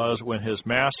it was, when his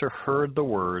master heard the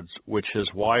words which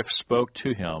his wife spoke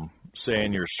to him,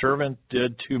 saying, "Your servant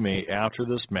did to me after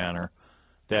this manner,"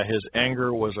 that his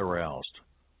anger was aroused.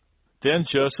 Then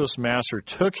Joseph's master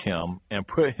took him and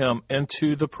put him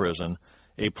into the prison,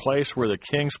 a place where the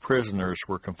king's prisoners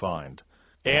were confined.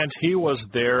 And he was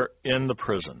there in the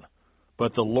prison.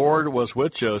 But the Lord was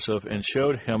with Joseph and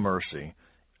showed him mercy,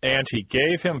 and he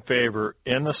gave him favor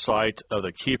in the sight of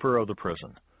the keeper of the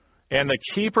prison. And the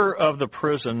keeper of the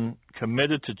prison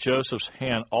committed to Joseph's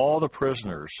hand all the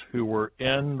prisoners who were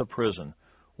in the prison.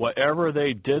 Whatever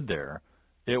they did there,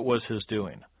 it was his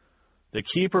doing. The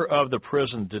keeper of the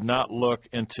prison did not look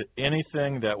into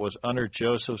anything that was under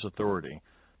Joseph's authority,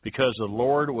 because the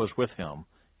Lord was with him,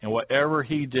 and whatever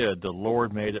he did, the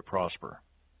Lord made it prosper.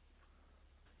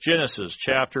 Genesis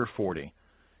chapter 40.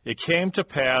 It came to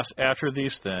pass after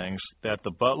these things that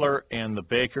the butler and the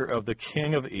baker of the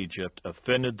king of Egypt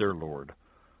offended their lord,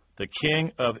 the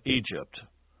king of Egypt.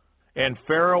 And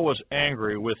Pharaoh was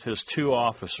angry with his two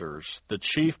officers, the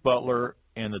chief butler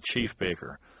and the chief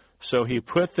baker. So he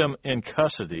put them in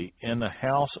custody in the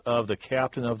house of the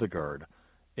captain of the guard,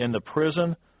 in the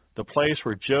prison, the place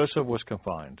where Joseph was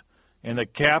confined. And the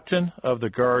captain of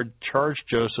the guard charged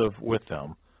Joseph with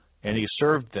them, and he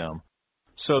served them.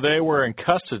 So they were in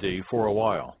custody for a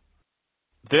while.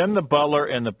 Then the butler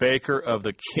and the baker of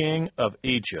the king of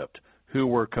Egypt, who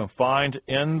were confined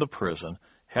in the prison,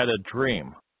 had a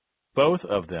dream, both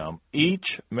of them, each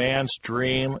man's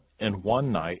dream in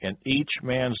one night, and each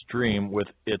man's dream with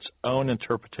its own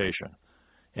interpretation.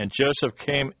 And Joseph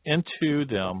came into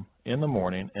them in the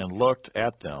morning and looked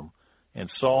at them and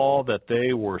saw that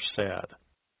they were sad.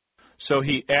 So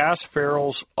he asked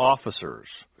Pharaoh's officers,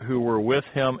 who were with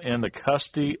him in the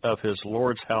custody of his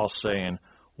lord's house, saying,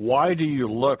 "Why do you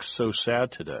look so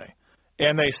sad today?"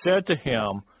 And they said to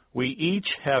him, "We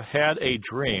each have had a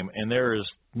dream, and there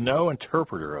is no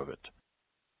interpreter of it."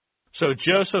 So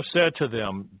Joseph said to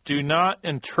them, "Do not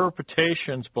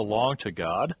interpretations belong to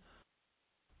God?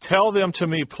 Tell them to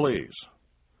me, please."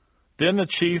 Then the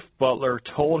chief butler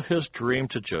told his dream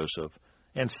to Joseph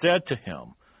and said to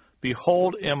him,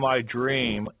 "Behold, in my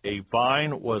dream a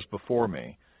vine was before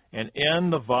me, and in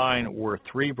the vine were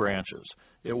 3 branches.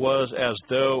 It was as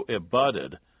though it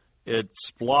budded,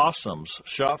 its blossoms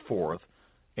shot forth,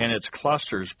 and its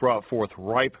clusters brought forth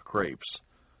ripe grapes.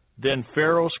 Then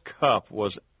Pharaoh's cup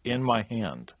was in my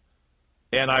hand.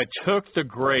 And I took the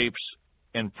grapes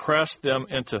and pressed them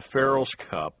into Pharaoh's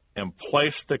cup, and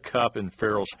placed the cup in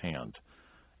Pharaoh's hand.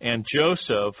 And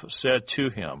Joseph said to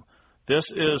him, This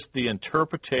is the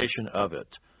interpretation of it.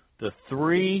 The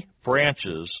 3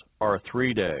 branches are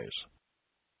 3 days.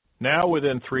 Now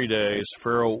within 3 days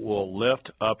Pharaoh will lift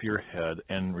up your head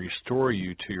and restore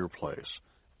you to your place.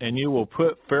 And you will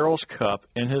put Pharaoh's cup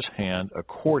in his hand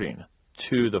according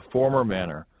to the former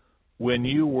manner when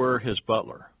you were his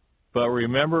butler. But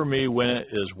remember me when it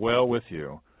is well with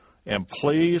you, and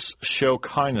please show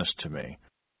kindness to me.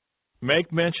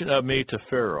 Make mention of me to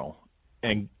Pharaoh,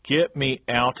 and get me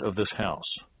out of this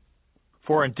house.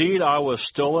 For indeed I was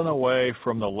stolen away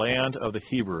from the land of the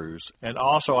Hebrews, and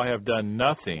also I have done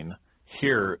nothing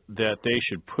here that they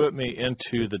should put me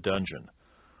into the dungeon.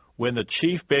 When the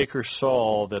chief baker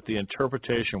saw that the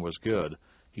interpretation was good,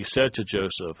 he said to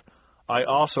Joseph, I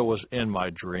also was in my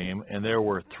dream, and there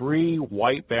were 3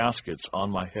 white baskets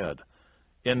on my head.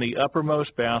 In the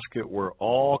uppermost basket were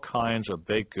all kinds of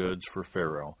baked goods for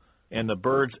Pharaoh, and the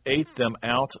birds ate them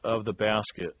out of the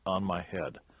basket on my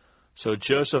head. So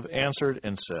Joseph answered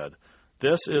and said,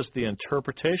 This is the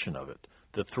interpretation of it.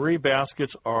 The 3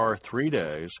 baskets are 3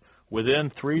 days. Within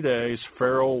 3 days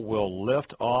Pharaoh will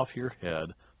lift off your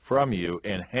head from you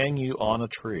and hang you on a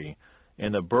tree,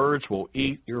 and the birds will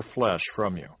eat your flesh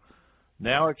from you.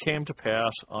 Now it came to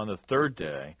pass on the 3rd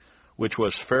day, which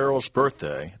was Pharaoh's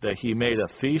birthday, that he made a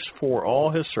feast for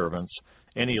all his servants,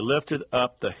 and he lifted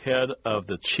up the head of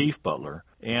the chief butler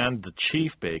and the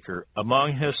chief baker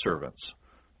among his servants.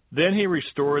 Then he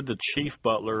restored the chief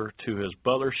butler to his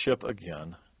butlership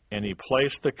again, and he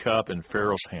placed the cup in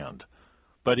Pharaoh's hand.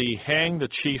 But he hanged the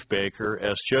chief baker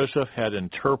as Joseph had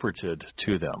interpreted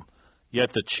to them.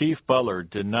 Yet the chief butler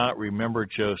did not remember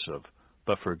Joseph,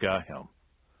 but forgot him.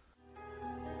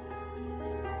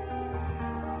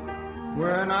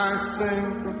 When I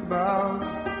think about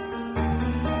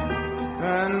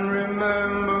and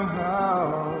remember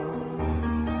how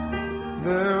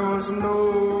there was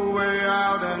no way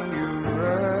out and you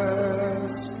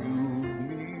rescued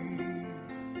me.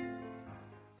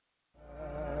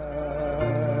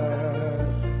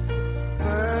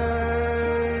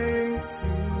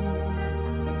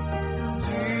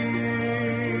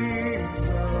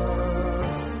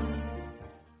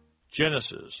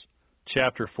 Genesis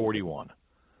chapter 41.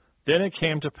 Then it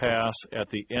came to pass at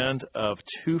the end of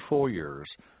 2 full years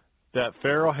that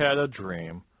Pharaoh had a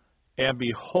dream, and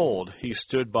behold, he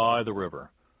stood by the river.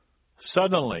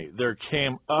 Suddenly there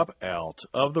came up out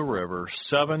of the river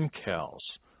 7 cows,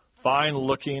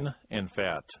 fine-looking and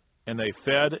fat, and they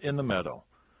fed in the meadow.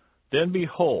 Then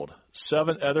behold,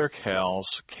 7 other cows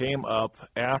came up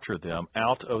after them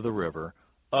out of the river,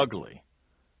 ugly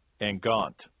and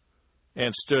gaunt,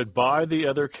 and stood by the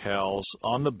other cows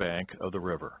on the bank of the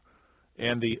river.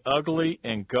 And the ugly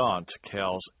and gaunt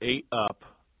cows ate up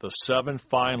the 7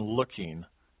 fine-looking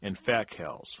and fat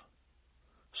cows.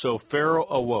 So Pharaoh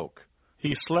awoke.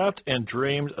 He slept and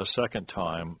dreamed a second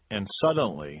time, and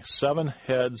suddenly 7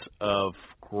 heads of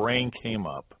grain came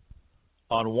up,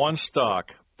 on one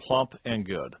stalk, plump and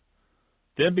good.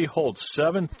 Then behold,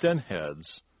 7 thin heads,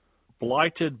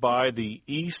 blighted by the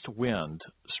east wind,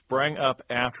 sprang up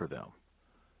after them.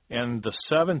 And the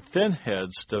 7 thin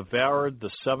heads devoured the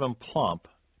 7 plump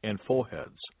and full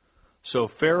heads. So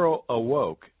Pharaoh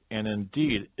awoke, and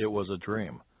indeed it was a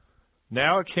dream.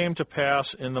 Now it came to pass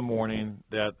in the morning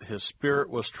that his spirit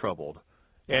was troubled,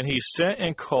 and he sent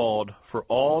and called for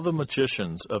all the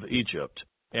magicians of Egypt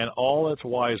and all its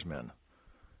wise men.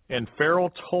 And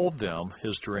Pharaoh told them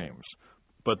his dreams,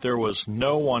 but there was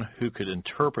no one who could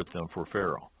interpret them for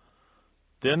Pharaoh.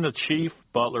 Then the chief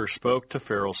butler spoke to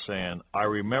Pharaoh, saying, I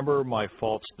remember my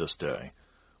faults this day,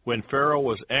 when Pharaoh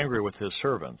was angry with his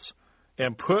servants,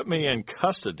 and put me in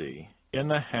custody in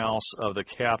the house of the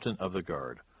captain of the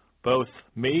guard, both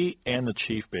me and the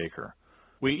chief baker.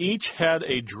 We each had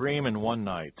a dream in one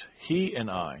night, he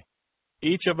and I.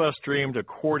 Each of us dreamed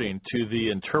according to the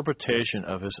interpretation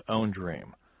of his own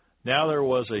dream. Now there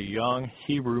was a young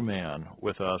Hebrew man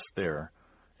with us there,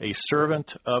 a servant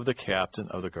of the captain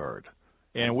of the guard.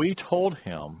 And we told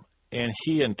him, and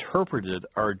he interpreted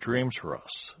our dreams for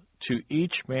us. To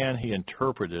each man he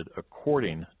interpreted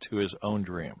according to his own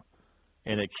dream.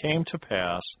 And it came to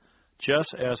pass,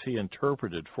 just as he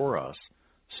interpreted for us,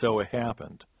 so it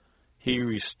happened. He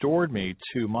restored me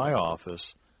to my office,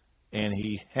 and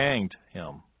he hanged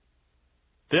him.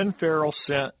 Then Pharaoh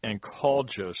sent and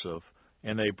called Joseph,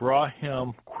 and they brought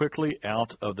him quickly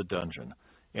out of the dungeon.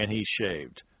 And he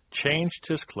shaved, changed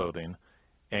his clothing,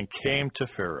 and came to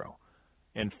Pharaoh.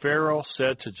 And Pharaoh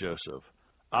said to Joseph,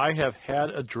 I have had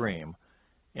a dream,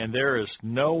 and there is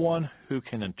no one who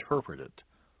can interpret it.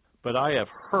 But I have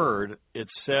heard it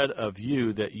said of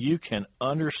you that you can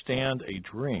understand a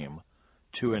dream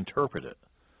to interpret it.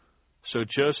 So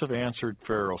Joseph answered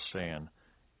Pharaoh, saying,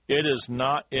 It is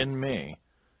not in me.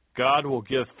 God will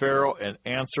give Pharaoh an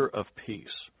answer of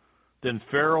peace. Then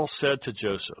Pharaoh said to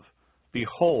Joseph,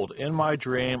 Behold, in my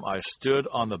dream I stood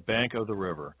on the bank of the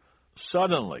river.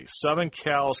 Suddenly 7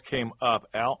 cows came up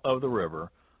out of the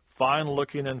river,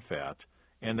 fine-looking and fat,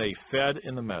 and they fed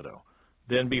in the meadow.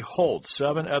 Then behold,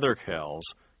 7 other cows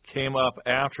came up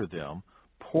after them,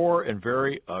 poor and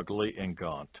very ugly and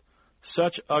gaunt,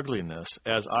 such ugliness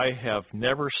as I have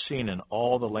never seen in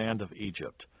all the land of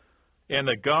Egypt. And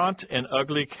the gaunt and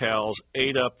ugly cows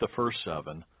ate up the first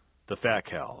 7, the fat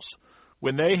cows.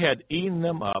 When they had eaten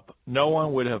them up, no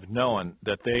one would have known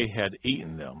that they had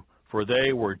eaten them, for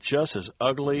they were just as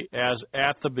ugly as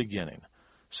at the beginning.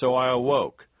 So I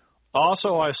awoke.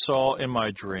 Also I saw in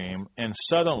my dream, and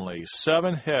suddenly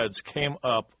 7 heads came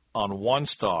up on one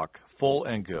stalk, full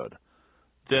and good.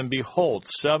 Then behold,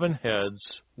 7 heads,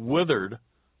 withered,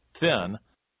 thin,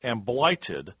 and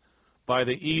blighted by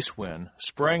the east wind,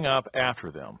 sprang up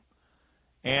after them.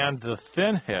 And the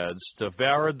thin heads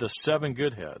devoured the 7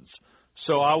 good heads.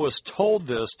 So I was told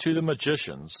this to the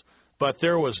magicians, but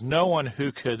there was no one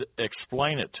who could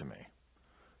explain it to me.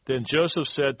 Then Joseph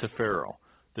said to Pharaoh,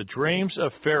 "The dreams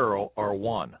of Pharaoh are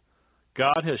one.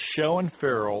 God has shown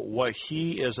Pharaoh what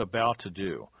he is about to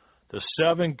do. The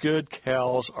 7 good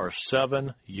cows are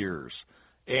 7 years,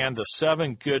 and the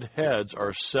 7 good heads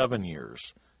are 7 years,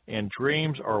 and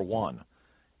dreams are one.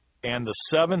 And the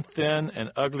 7 thin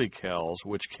and ugly cows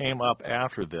which came up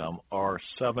after them are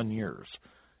 7 years,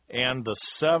 and the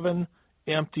 7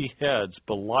 empty heads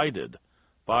blighted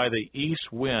by the east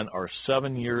wind are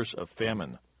 7 years of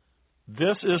famine.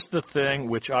 This is the thing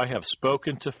which I have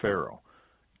spoken to Pharaoh.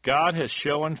 God has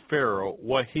shown Pharaoh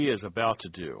what he is about to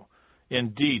do.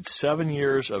 Indeed, 7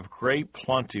 years of great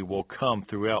plenty will come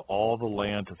throughout all the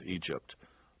land of Egypt.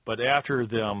 But after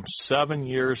them 7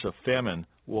 years of famine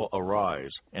will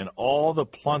arise, and all the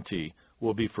plenty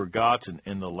will be forgotten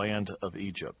in the land of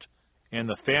Egypt, and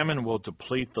the famine will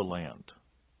deplete the land.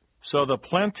 So the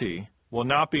plenty will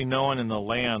not be known in the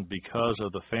land because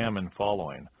of the famine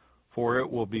following, for it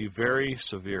will be very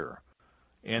severe.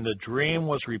 And the dream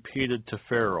was repeated to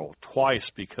Pharaoh twice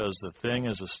because the thing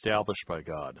is established by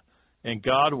God, and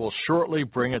God will shortly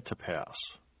bring it to pass.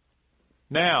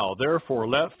 Now, therefore,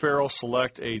 let Pharaoh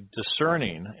select a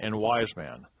discerning and wise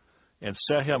man, and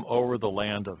set him over the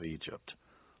land of Egypt.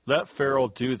 Let Pharaoh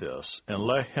do this, and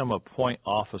let him appoint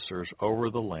officers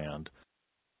over the land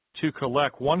to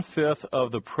collect 1/5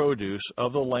 of the produce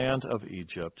of the land of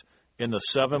Egypt in the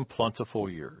 7 plentiful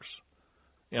years.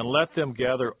 And let them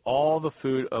gather all the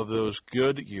food of those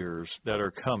good years that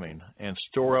are coming, and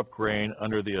store up grain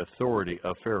under the authority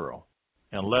of Pharaoh,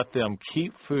 and let them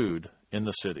keep food in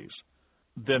the cities.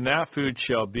 Then that food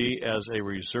shall be as a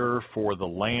reserve for the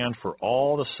land for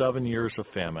all the 7 years of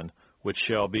famine, which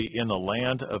shall be in the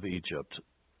land of Egypt,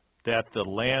 that the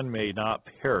land may not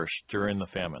perish during the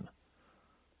famine.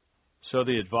 So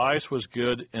the advice was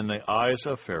good in the eyes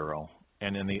of Pharaoh,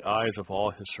 and in the eyes of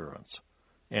all his servants.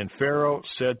 And Pharaoh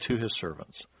said to his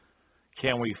servants,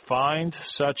 "Can we find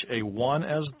such a one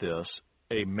as this,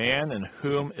 a man in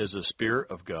whom is the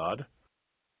Spirit of God?"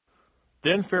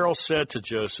 Then Pharaoh said to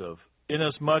Joseph,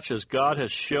 "Inasmuch as God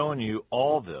has shown you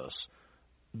all this,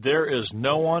 there is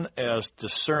no one as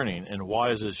discerning and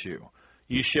wise as you.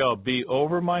 You shall be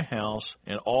over my house,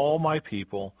 and all my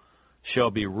people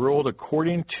shall be ruled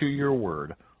according to your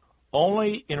word.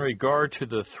 Only in regard to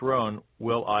the throne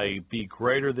will I be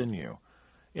greater than you."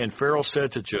 And Pharaoh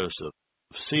said to Joseph,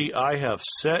 "See, I have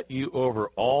set you over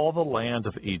all the land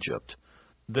of Egypt."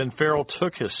 Then Pharaoh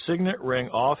took his signet ring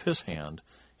off his hand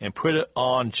and put it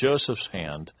on Joseph's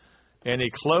hand, and he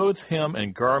clothed him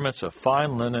in garments of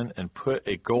fine linen and put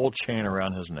a gold chain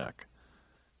around his neck.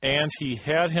 And he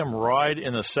had him ride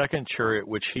in the 2nd chariot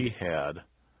which he had,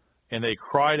 and they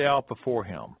cried out before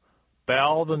him,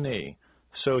 "Bow the knee."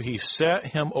 So he set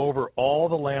him over all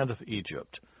the land of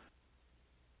Egypt.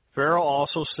 Pharaoh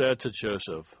also said to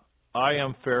Joseph, "I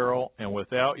am Pharaoh, and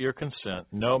without your consent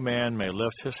no man may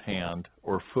lift his hand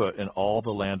or foot in all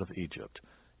the land of Egypt."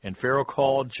 And Pharaoh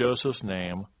called Joseph's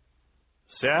name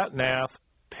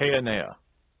Zat-Nath-Paaneah,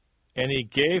 and he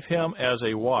gave him as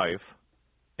a wife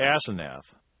Asenath,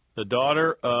 the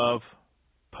daughter of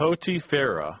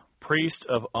Potipharah, priest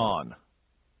of On.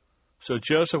 So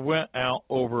Joseph went out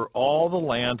over all the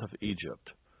land of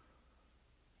Egypt.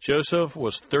 Joseph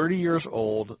was 30 years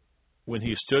old when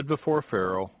he stood before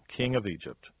Pharaoh, king of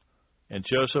Egypt. And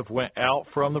Joseph went out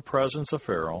from the presence of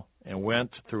Pharaoh and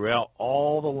went throughout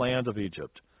all the land of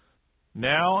Egypt.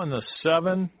 Now in the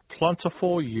 7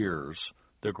 plentiful years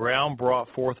the ground brought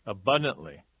forth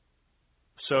abundantly.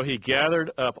 So he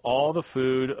gathered up all the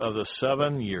food of the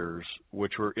 7 years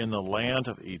which were in the land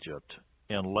of Egypt,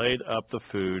 and laid up the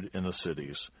food in the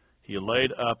cities. He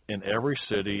laid up in every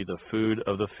city the food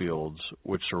of the fields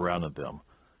which surrounded them.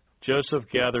 Joseph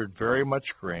gathered very much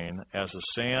grain, as the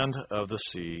sand of the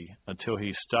sea, until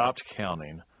he stopped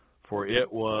counting, for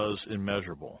it was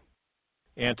immeasurable.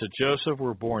 And to Joseph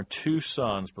were born 2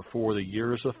 sons before the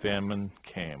years of famine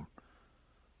came,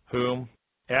 whom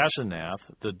Asenath,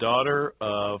 the daughter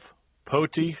of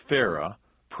Potipharah,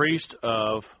 priest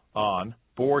of On,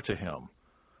 bore to him.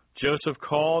 Joseph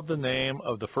called the name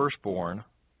of the firstborn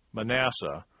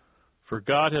Manasseh, For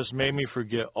God has made me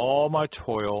forget all my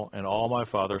toil and all my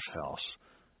father's house.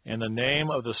 And the name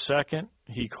of the second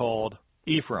he called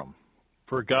Ephraim.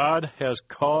 For God has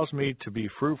caused me to be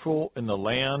fruitful in the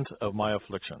land of my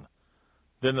affliction.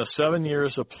 Then the 7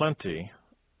 years of plenty,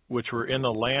 which were in the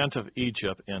land of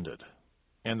Egypt, ended.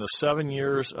 And the 7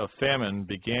 years of famine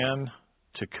began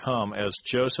to come, as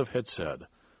Joseph had said.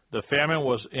 The famine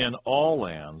was in all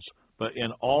lands, but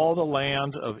in all the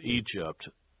land of Egypt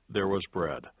there was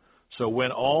bread. So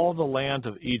when all the land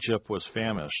of Egypt was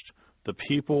famished, the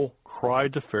people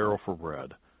cried to Pharaoh for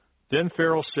bread. Then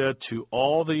Pharaoh said to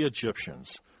all the Egyptians,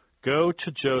 Go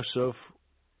to Joseph,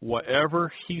 whatever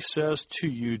he says to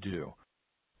you do.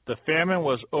 The famine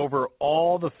was over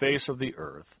all the face of the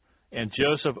earth, and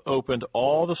Joseph opened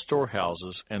all the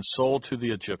storehouses and sold to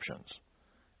the Egyptians.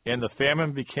 And the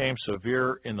famine became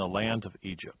severe in the land of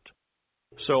Egypt.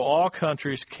 So all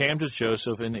countries came to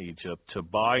Joseph in Egypt to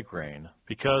buy grain,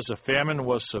 because the famine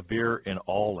was severe in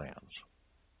all lands.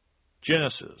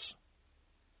 Genesis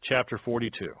chapter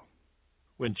 42.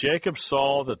 When Jacob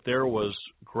saw that there was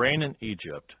grain in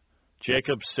Egypt,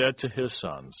 Jacob said to his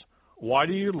sons, Why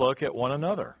do you look at one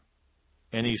another?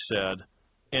 And he said,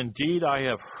 Indeed, I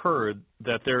have heard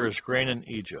that there is grain in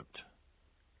Egypt.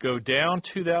 Go down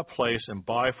to that place and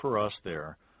buy for us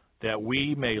there, that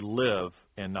we may live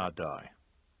and not die.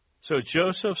 So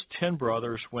Joseph's 10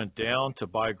 brothers went down to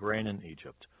buy grain in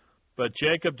Egypt. But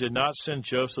Jacob did not send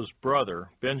Joseph's brother,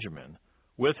 Benjamin,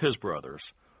 with his brothers,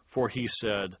 for he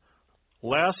said,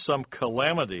 Lest some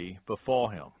calamity befall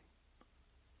him.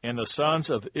 And the sons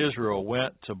of Israel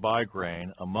went to buy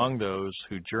grain among those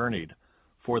who journeyed,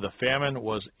 for the famine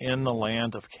was in the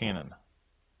land of Canaan.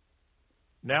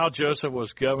 Now Joseph was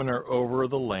governor over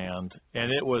the land,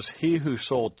 and it was he who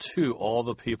sold to all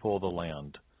the people of the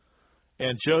land.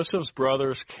 And Joseph's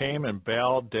brothers came and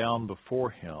bowed down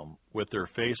before him with their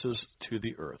faces to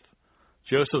the earth.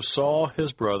 Joseph saw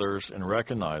his brothers and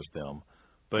recognized them,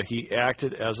 but he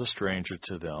acted as a stranger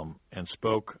to them and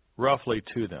spoke roughly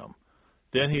to them.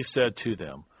 Then he said to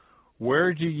them,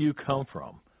 Where do you come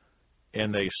from?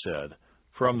 And they said,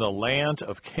 From the land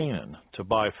of Canaan, to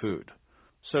buy food.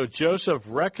 So Joseph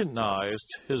recognized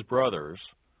his brothers,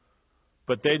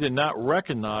 but they did not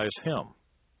recognize him.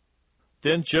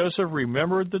 Then Joseph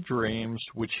remembered the dreams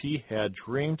which he had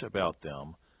dreamed about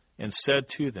them, and said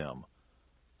to them,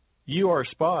 You are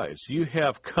spies. You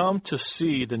have come to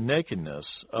see the nakedness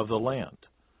of the land.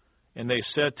 And they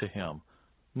said to him,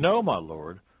 No, my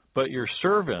lord, but your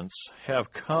servants have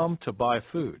come to buy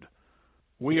food.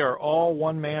 We are all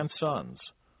one man's sons.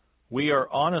 We are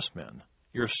honest men.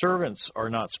 Your servants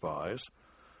are not spies.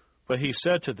 But he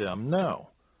said to them, No,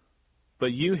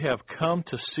 but you have come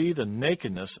to see the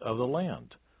nakedness of the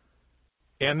land.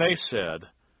 And they said,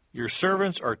 Your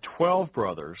servants are 12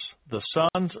 brothers, the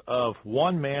sons of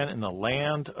one man in the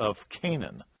land of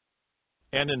Canaan.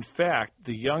 And in fact,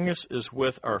 the youngest is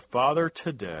with our father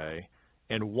today,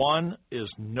 and one is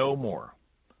no more.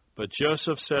 But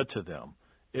Joseph said to them,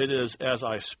 It is as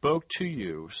I spoke to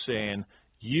you, saying,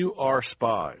 You are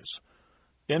spies.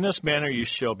 In this manner you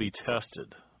shall be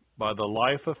tested. By the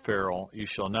life of Pharaoh you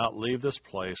shall not leave this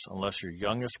place unless your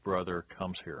youngest brother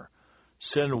comes here.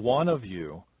 Send one of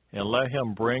you, and let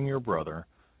him bring your brother,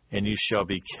 and you shall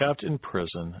be kept in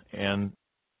prison, and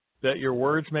that your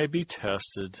words may be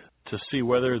tested to see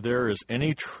whether there is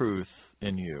any truth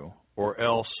in you, or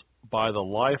else by the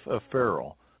life of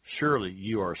Pharaoh surely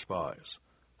you are spies.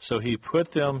 So he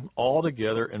put them all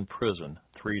together in prison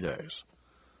 3 days.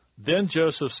 Then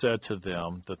Joseph said to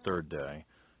them the third day,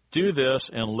 Do this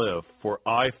and live, for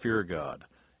I fear God.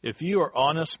 If you are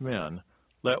honest men,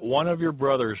 let one of your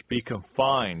brothers be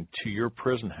confined to your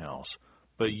prison house,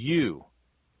 but you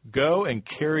go and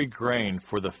carry grain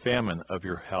for the famine of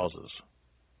your houses.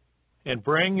 And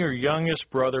bring your youngest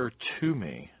brother to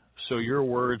me, so your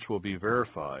words will be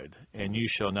verified, and you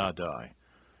shall not die.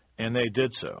 And they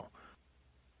did so.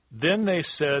 Then they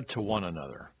said to one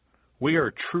another, We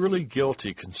are truly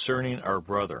guilty concerning our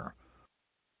brother.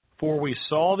 For we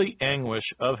saw the anguish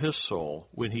of his soul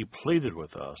when he pleaded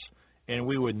with us, and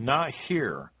we would not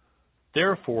hear.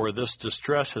 Therefore this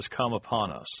distress has come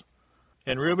upon us.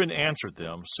 And Reuben answered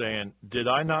them, saying, Did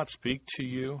I not speak to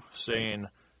you, saying,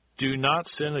 Do not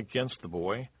sin against the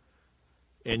boy?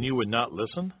 And you would not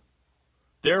listen?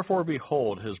 Therefore,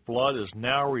 behold, his blood is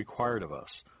now required of us.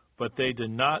 But they did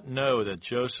not know that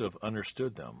Joseph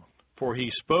understood them, for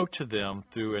he spoke to them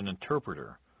through an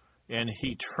interpreter. And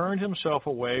he turned himself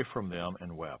away from them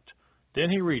and wept. Then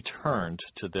he returned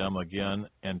to them again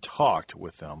and talked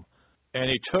with them. And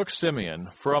he took Simeon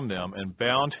from them and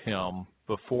bound him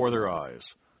before their eyes.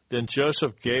 Then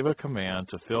Joseph gave a command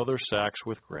to fill their sacks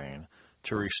with grain,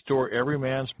 to restore every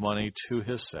man's money to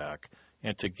his sack,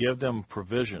 and to give them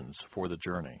provisions for the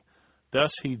journey.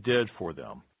 Thus he did for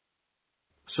them.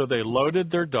 So they loaded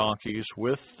their donkeys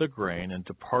with the grain and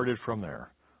departed from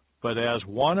there. But as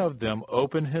one of them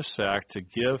opened his sack to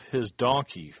give his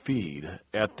donkey feed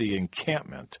at the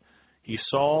encampment, he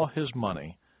saw his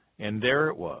money, and there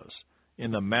it was,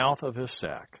 in the mouth of his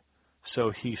sack.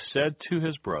 So he said to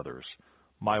his brothers,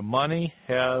 "My money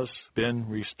has been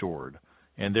restored,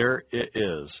 and there it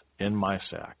is in my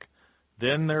sack."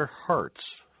 Then their hearts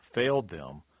failed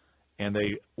them, and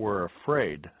they were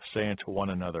afraid, saying to one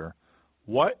another,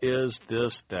 "What is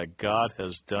this that God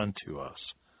has done to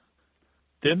us?"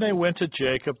 Then they went to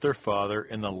Jacob their father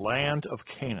in the land of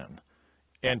Canaan,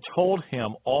 and told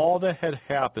him all that had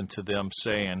happened to them,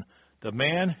 saying, "The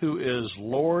man who is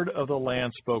Lord of the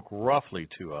land spoke roughly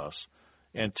to us,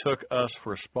 and took us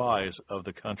for spies of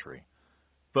the country.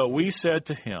 But we said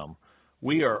to him,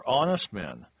 'We are honest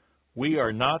men, we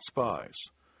are not spies.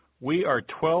 We are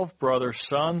 12 brothers,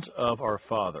 sons of our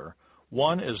father.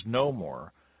 One is no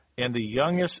more, and the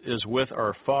youngest is with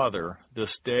our father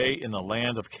this day in the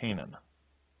land of Canaan.'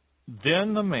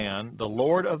 Then the man, the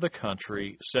Lord of the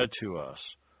country, said to us,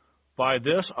 'By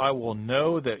this I will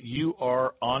know that you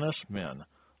are honest men.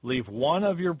 Leave one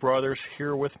of your brothers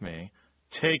here with me.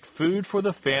 Take food for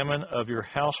the famine of your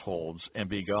households, and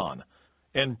be gone.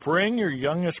 And bring your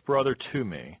youngest brother to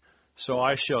me, so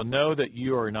I shall know that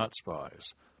you are not spies,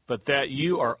 but that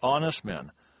you are honest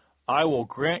men. I will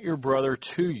grant your brother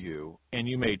to you, and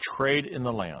you may trade in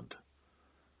the land.'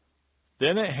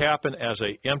 Then it happened as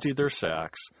they emptied their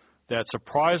sacks, that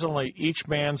surprisingly each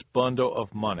man's bundle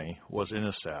of money was in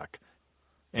his sack.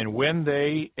 And when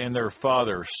they and their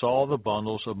father saw the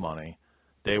bundles of money,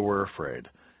 they were afraid.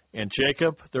 And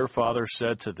Jacob their father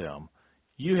said to them,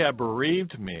 'You have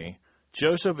bereaved me.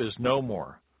 Joseph is no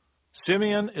more.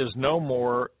 Simeon is no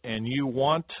more, and you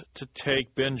want to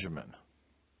take Benjamin.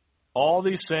 All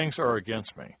these things are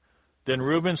against me.' Then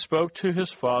Reuben spoke to his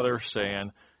father,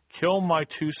 saying, 'Kill my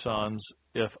 2 sons,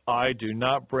 if I do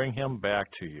not bring him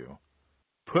back to you.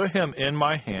 Put him in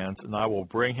my hands, and I will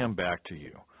bring him back to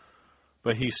you.'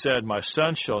 But he said, 'My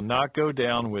son shall not go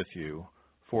down with you,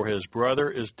 for his brother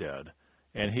is dead,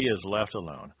 and he is left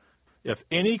alone. If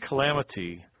any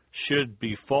calamity should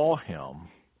befall him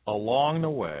along the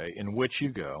way in which you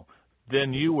go,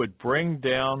 then you would bring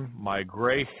down my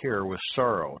gray hair with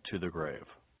sorrow to the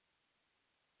grave.'"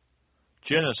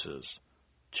 Genesis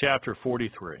chapter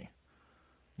 43.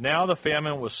 Now the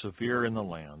famine was severe in the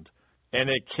land. And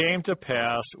it came to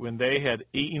pass, when they had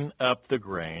eaten up the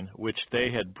grain which they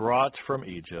had brought from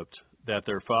Egypt, that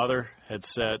their father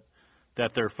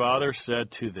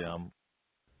said to them,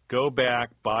 "Go back,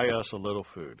 buy us a little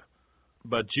food."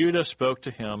 But Judah spoke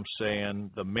to him,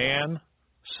 saying, "The man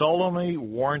solemnly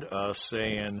warned us,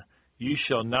 saying, 'You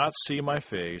shall not see my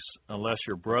face unless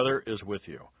your brother is with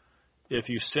you. If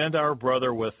you send our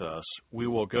brother with us, we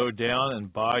will go down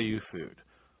and buy you food.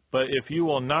 But if you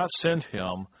will not send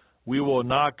him, we will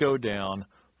not go down,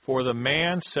 for the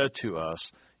man said to us,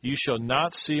 You shall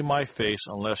not see my face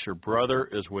unless your brother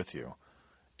is with you.'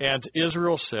 And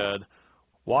Israel said,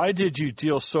 Why did you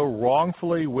deal so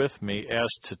wrongfully with me as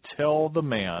to tell the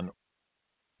man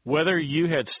whether you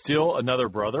had still another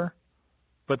brother?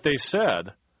 But they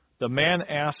said, The man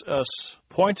asked us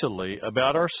pointedly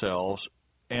about ourselves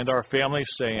and our family,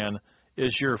 saying,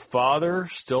 Is your father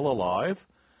still alive?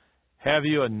 Have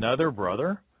you another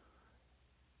brother?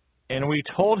 And we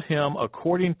told him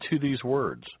according to these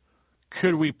words.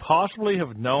 Could we possibly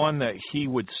have known that he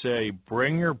would say,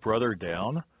 Bring your brother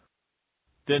down?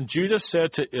 Then Judah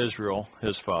said to Israel,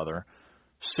 his father,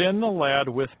 Send the lad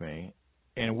with me,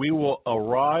 and we will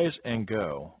arise and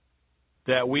go,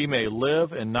 that we may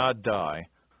live and not die,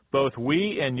 both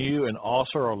we and you and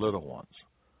also our little ones.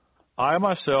 I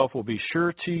myself will be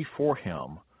surety for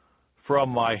him. From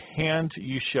my hand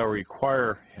you shall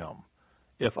require him.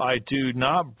 If I do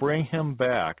not bring him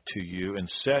back to you and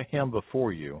set him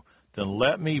before you, then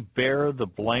let me bear the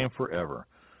blame forever.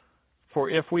 For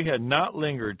if we had not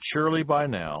lingered, surely by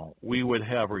now we would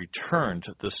have returned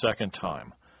the second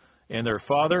time. And their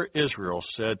father Israel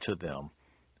said to them,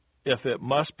 If it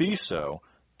must be so,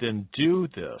 then do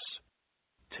this.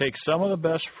 Take some of the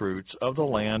best fruits of the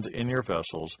land in your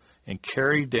vessels, and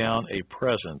carry down a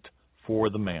present for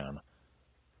the man.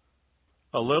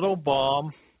 A little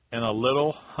balm and a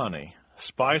little honey,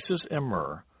 spices and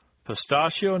myrrh,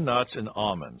 pistachio nuts and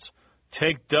almonds.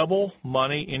 Take double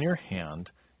money in your hand,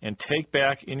 and take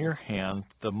back in your hand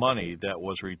the money that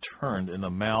was returned in the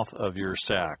mouth of your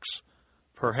sacks.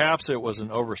 Perhaps it was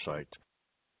an oversight.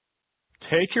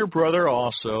 Take your brother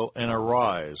also, and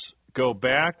arise, go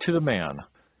back to the man,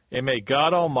 and may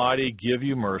God Almighty give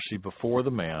you mercy before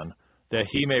the man, that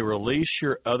he may release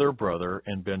your other brother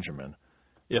and Benjamin.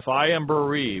 If I am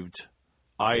bereaved,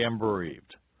 I am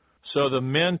bereaved. So the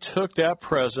men took that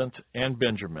present and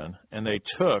Benjamin, and they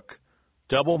took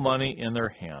double money in their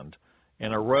hand,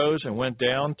 and arose and went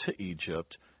down to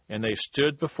Egypt, and they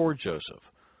stood before Joseph.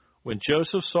 When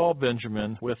Joseph saw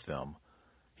Benjamin with them,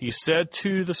 he said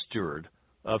to the steward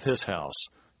of his house,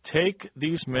 Take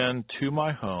these men to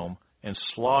my home, and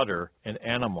slaughter an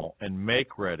animal, and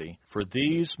make ready, for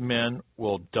these men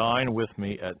will dine with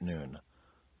me at noon.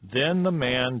 Then the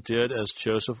man did as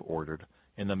Joseph ordered,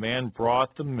 and the man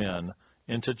brought the men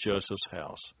into Joseph's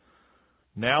house.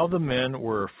 Now the men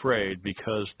were afraid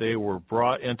because they were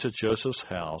brought into Joseph's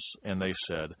house, and they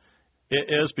said, It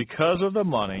is because of the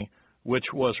money which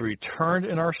was returned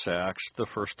in our sacks the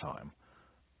first time,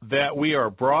 that we are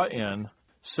brought in,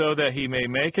 so that he may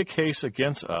make a case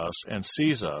against us and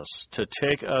seize us, to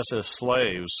take us as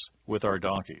slaves with our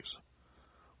donkeys.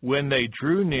 When they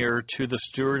drew near to the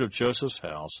steward of Joseph's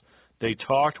house, they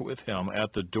talked with him at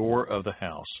the door of the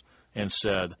house, and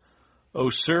said, O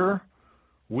sir,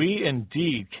 we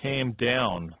indeed came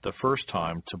down the first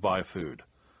time to buy food.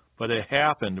 But it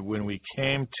happened when we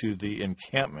came to the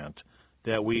encampment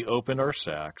that we opened our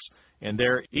sacks, and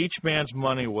there each man's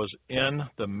money was in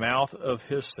the mouth of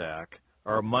his sack,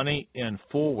 our money in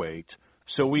full weight,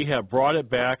 so we have brought it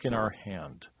back in our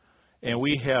hand. And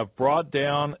we have brought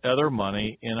down other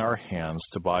money in our hands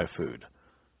to buy food.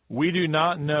 We do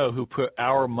not know who put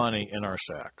our money in our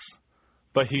sacks.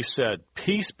 But he said,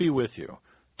 Peace be with you.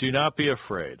 Do not be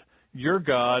afraid. Your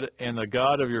God and the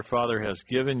God of your father has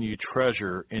given you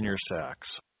treasure in your sacks.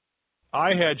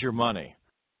 I had your money.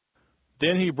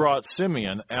 Then he brought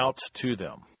Simeon out to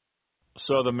them.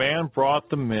 So the man brought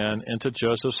the men into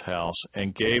Joseph's house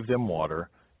and gave them water,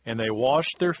 and they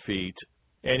washed their feet,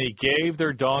 and he gave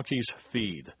their donkeys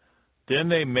feed. Then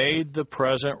they made the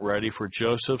present ready for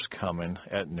Joseph's coming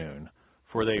at noon,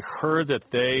 for they heard that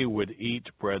they would eat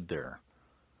bread there.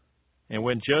 And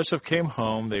when Joseph came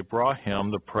home, they brought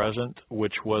him the present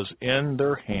which was in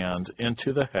their hand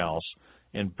into the house,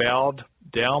 and bowed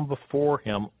down before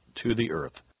him to the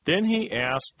earth. Then he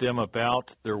asked them about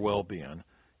their well-being,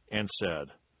 and said,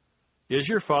 Is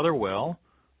your father well,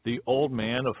 the old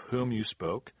man of whom you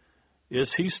spoke? Is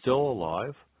he still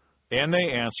alive? And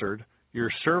they answered, Your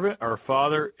servant, our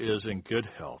father, is in good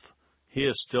health. He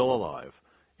is still alive.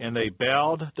 And they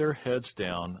bowed their heads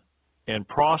down and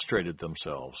prostrated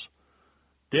themselves.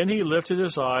 Then he lifted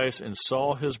his eyes and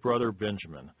saw his brother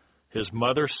Benjamin, his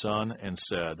mother's son, and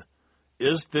said,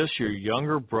 Is this your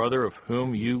younger brother of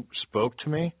whom you spoke to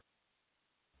me?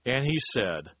 And he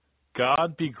said,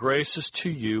 God be gracious to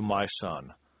you, my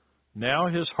son. Now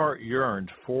his heart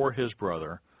yearned for his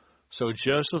brother. So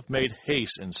Joseph made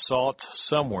haste and sought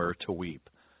somewhere to weep.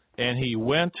 And he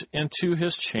went into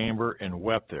his chamber and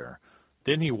wept there.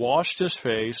 Then he washed his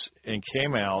face and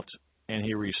came out, and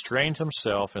he restrained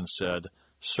himself and said,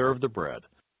 Serve the bread.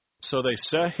 So they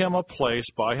set him a place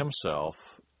by himself,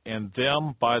 and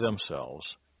them by themselves,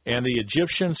 and the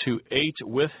Egyptians who ate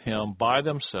with him by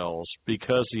themselves,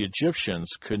 because the Egyptians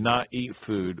could not eat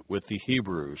food with the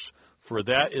Hebrews, for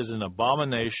that is an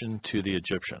abomination to the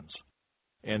Egyptians.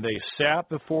 And they sat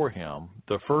before him,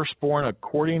 the firstborn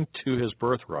according to his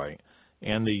birthright,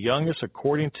 and the youngest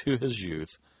according to his youth,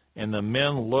 and the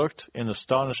men looked in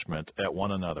astonishment at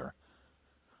one another.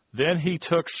 Then he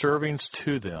took servings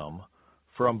to them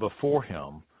from before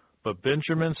him, but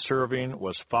Benjamin's serving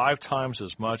was 5 times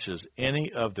as much as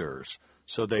any of theirs.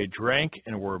 So they drank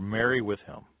and were merry with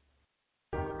him.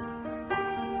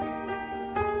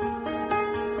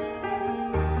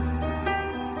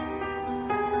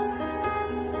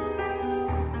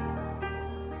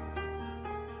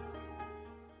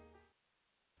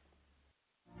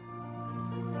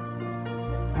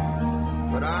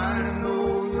 But I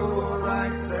know you're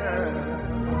right there,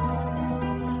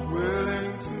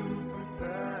 willing to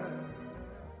prepare.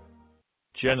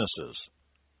 Genesis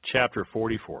chapter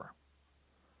 44.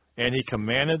 And he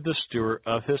commanded the steward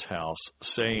of his house,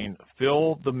 saying,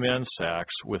 Fill the men's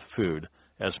sacks with food,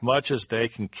 as much as they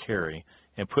can carry,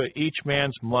 and put each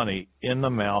man's money in the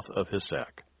mouth of his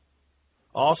sack.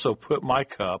 Also put my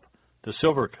cup, the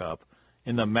silver cup,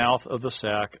 in the mouth of the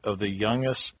sack of the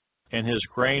youngest, and his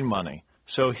grain money.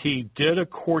 So he did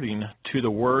according to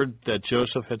the word that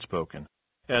Joseph had spoken.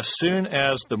 As soon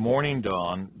as the morning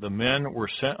dawned, the men were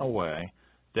sent away,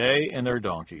 they and their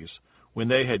donkeys. When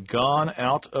they had gone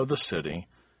out of the city,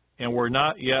 and were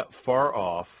not yet far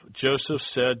off, Joseph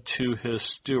said to his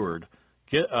steward,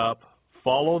 Get up,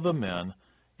 follow the men,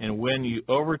 And when you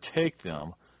overtake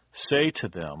them, say to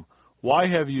them, Why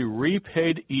have you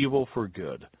repaid evil for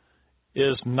good?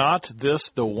 Is not this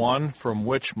the one from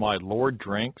which my Lord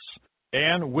drinks,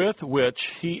 and with which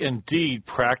he indeed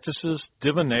practices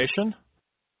divination?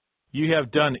 You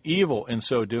have done evil in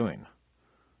so doing.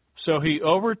 So he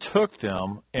overtook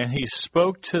them, and he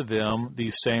spoke to them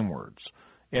these same words.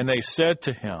 And they said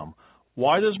to him,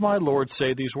 Why does my Lord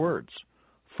say these words?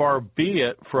 Far be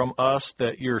it from us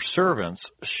that your servants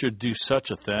should do such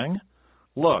a thing.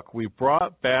 Look, we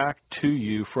brought back to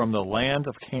you from the land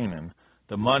of Canaan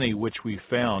the money which we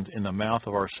found in the mouth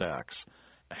of our sacks.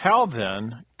 How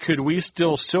then could we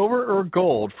steal silver or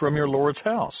gold from your Lord's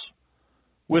house?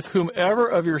 With whomever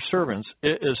of your servants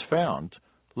it is found,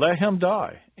 let him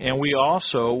die, and we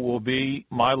also will be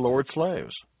my Lord's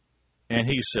slaves. And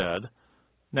he said,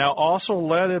 Now also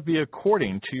let it be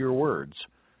according to your words.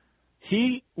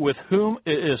 He with whom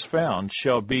it is found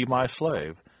shall be my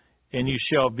slave, and you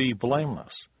shall be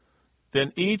blameless.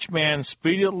 Then each man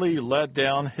speedily let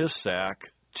down his sack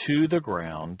to the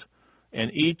ground,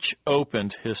 and each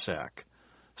opened his sack.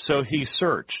 So he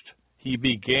searched. He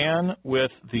began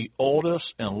with the oldest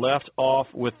and left off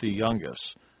with the youngest,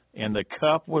 and the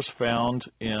cup was found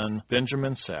in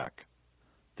Benjamin's sack.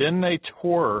 Then they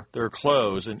tore their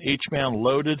clothes, and each man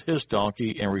loaded his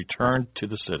donkey and returned to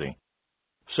the city.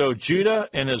 So Judah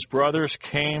and his brothers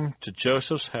came to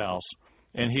Joseph's house,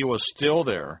 and he was still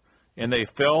there, and they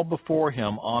fell before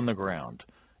him on the ground.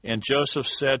 And Joseph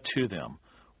said to them,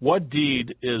 What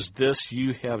deed is this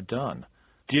you have done?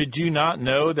 Did you not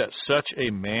know that such a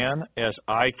man as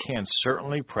I can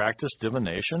certainly practice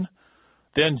divination?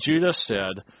 Then Judah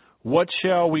said, What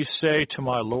shall we say to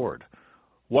my Lord?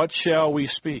 What shall we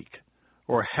speak?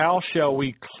 Or how shall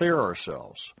we clear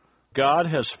ourselves? God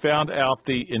has found out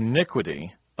the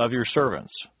iniquity of your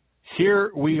servants.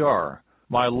 Here we are,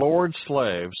 my Lord's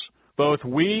slaves, both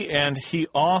we and he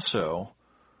also,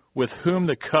 with whom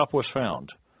the cup was found.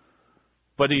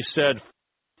 But he said,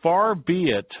 Far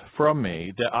be it from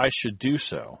me that I should do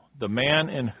so. The man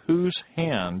in whose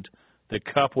hand the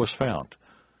cup was found,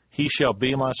 he shall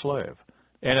be my slave.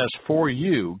 And as for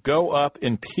you, go up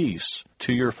in peace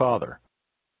to your father.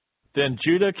 Then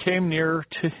Judah came near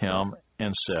to him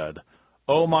and said,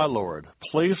 O my Lord,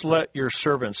 please let your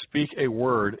servant speak a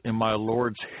word in my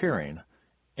Lord's hearing,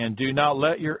 and do not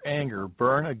let your anger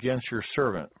burn against your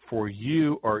servant, for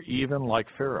you are even like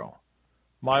Pharaoh.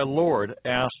 My Lord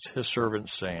asked his servant,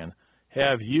 saying,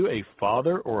 Have you a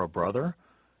father or a brother?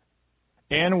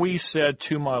 And we said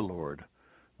to my Lord,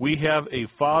 We have a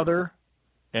father,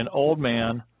 an old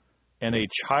man, and a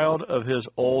child of his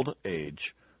old age,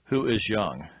 who is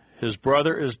young. His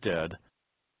brother is dead,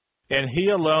 and he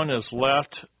alone is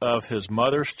left of his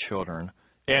mother's children,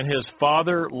 and his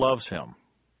father loves him.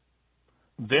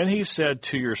 Then he said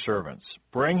to your servants,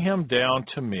 Bring him down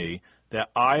to me, that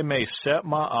I may set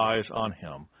my eyes on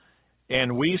him.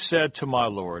 And we said to my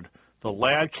Lord, The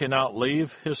lad cannot leave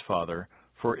his father,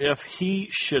 for if he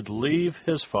should leave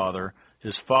his father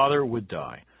would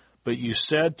die. But you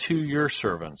said to your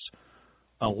servants,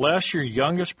 Unless your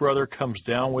youngest brother comes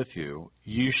down with you,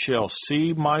 you shall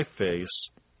see my face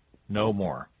no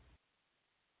more.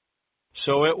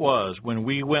 So it was, when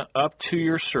we went up to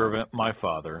your servant my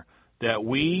father, that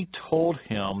we told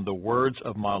him the words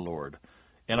of my Lord.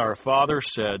 And our father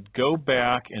said, Go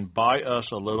back and buy us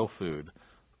a little food.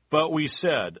 But we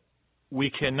said, We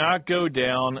cannot go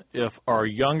down if our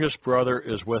youngest brother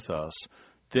is with us.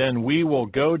 Then we will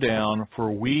go down,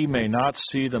 for we may not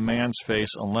see the man's face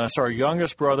unless our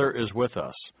youngest brother is with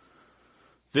us.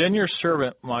 Then your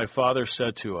servant my father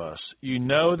said to us, You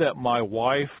know that my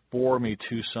wife bore me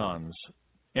 2 sons,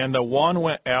 and the one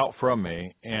went out from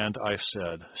me, and I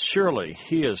said, Surely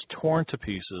he is torn to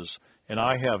pieces, and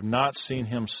I have not seen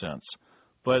him since.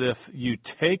 But if you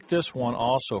take this one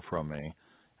also from me,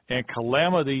 and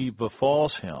calamity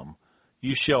befalls him,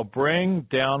 you shall bring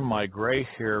down my gray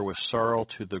hair with sorrow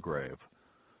to the grave.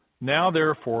 Now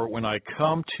therefore, when I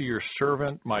come to your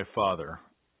servant my father,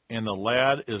 and the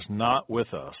lad is not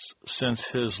with us, since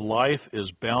his life is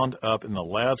bound up in the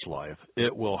lad's life,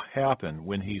 it will happen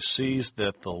when he sees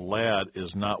that the lad is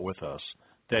not with us,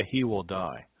 that he will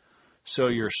die. So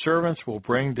your servants will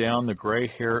bring down the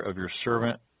gray hair of your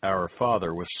servant our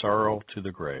father with sorrow to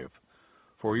the grave.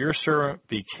 For your servant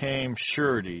became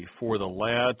surety for the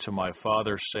lad to my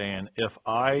father, saying, If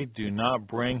I do not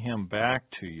bring him back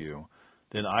to you,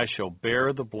 then I shall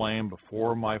bear the blame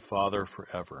before my father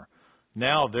forever.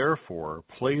 Now, therefore,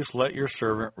 please let your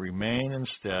servant remain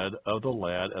instead of the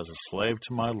lad as a slave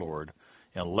to my Lord,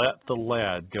 and let the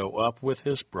lad go up with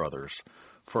his brothers.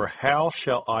 For how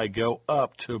shall I go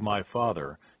up to my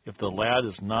father if the lad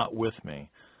is not with me,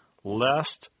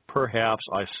 lest perhaps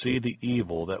I see the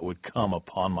evil that would come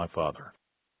upon my father.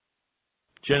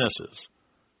 Genesis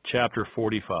chapter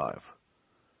 45.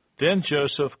 Then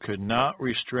Joseph could not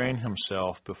restrain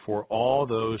himself before all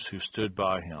those who stood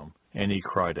by him, and he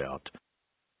cried out,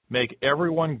 "Make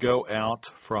everyone go out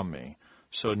from me."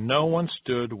 So no one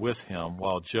stood with him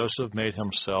while Joseph made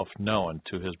himself known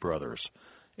to his brothers.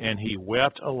 And he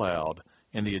wept aloud,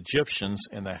 and the Egyptians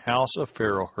in the house of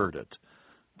Pharaoh heard it.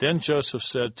 Then Joseph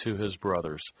said to his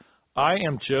brothers, "I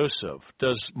am Joseph.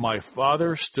 Does my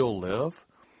father still live?"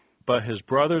 But his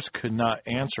brothers could not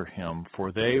answer him,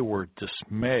 for they were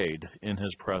dismayed in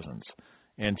his presence.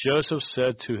 And Joseph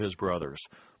said to his brothers,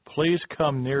 "Please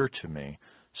come near to me."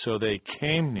 So they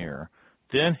came near.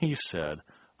 Then he said,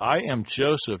 "I am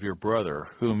Joseph, your brother,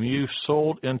 whom you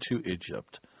sold into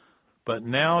Egypt. But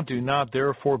now do not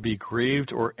therefore be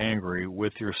grieved or angry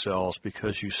with yourselves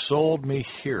because you sold me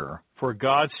here, for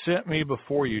God sent me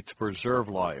before you to preserve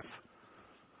life.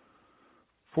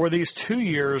 For these 2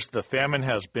 years the famine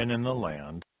has been in the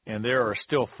land, and there are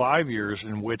still 5 years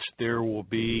in which there will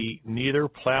be neither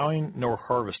plowing nor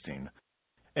harvesting.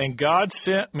 And God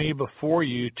sent me before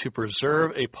you to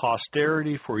preserve a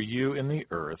posterity for you in the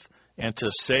earth, and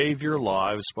to save your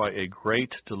lives by a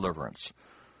great deliverance.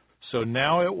 So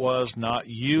now it was not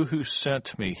you who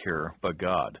sent me here, but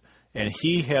God, and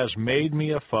he has made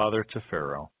me a father to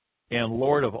Pharaoh, and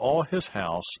lord of all his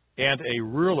house, and a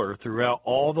ruler throughout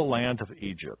all the land of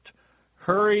Egypt.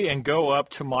 Hurry and go up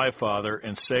to my father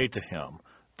and say to him,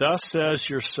 'Thus says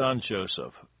your son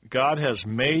Joseph, God has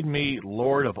made me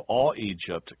lord of all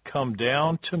Egypt. Come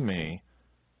down to me.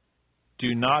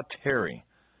 Do not tarry.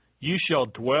 You shall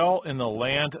dwell in the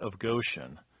land of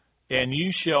Goshen, and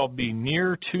you shall be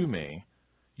near to me,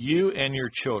 you and your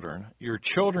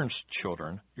children's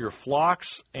children, your flocks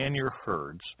and your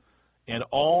herds, and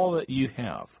all that you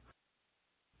have.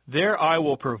 There I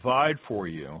will provide for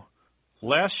you,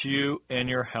 lest you and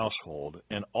your household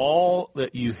and all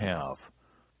that you have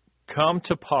come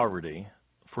to poverty,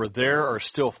 for there are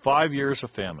still 5 years of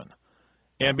famine.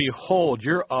 And behold,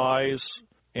 your eyes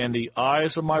and the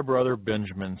eyes of my brother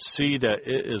Benjamin see that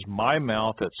it is my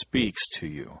mouth that speaks to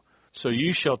you. So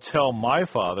you shall tell my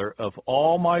father of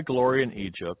all my glory in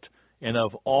Egypt, and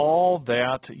of all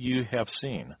that you have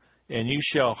seen, and you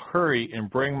shall hurry and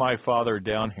bring my father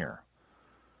down here."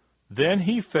 Then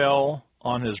he fell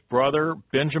on his brother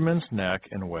Benjamin's neck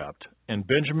and wept, and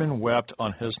Benjamin wept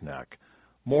on his neck.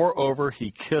 Moreover,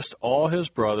 he kissed all his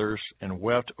brothers and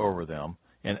wept over them,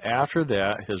 and after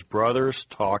that his brothers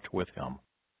talked with him.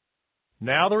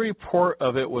 Now the report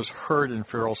of it was heard in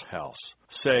Pharaoh's house,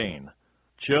 saying,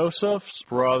 "Joseph's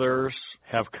brothers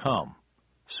have come."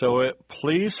 So it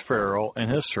pleased Pharaoh and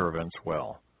his servants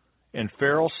well. And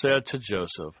Pharaoh said to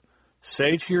Joseph,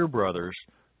 "Say to your brothers,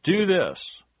 do this,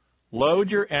 load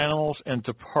your animals and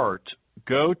depart,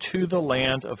 go to the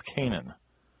land of Canaan.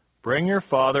 Bring your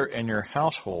father and your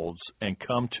households and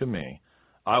come to me.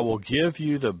 I will give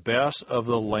you the best of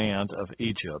the land of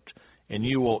Egypt, and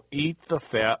you will eat the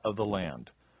fat of the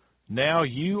land. Now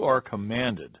you are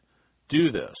commanded,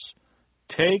 do this.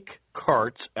 Take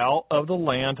carts out of the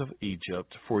land of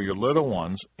Egypt for your little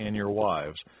ones and your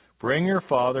wives. Bring your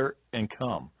father and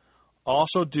come.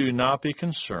 Also do not be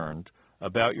concerned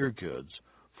about your goods,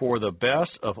 for the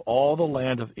best of all the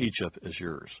land of Egypt is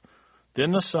yours."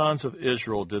 Then the sons of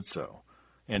Israel did so,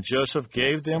 and Joseph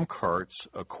gave them carts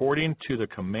according to the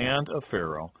command of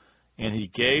Pharaoh, and he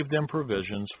gave them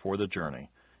provisions for the journey.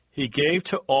 He gave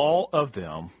to all of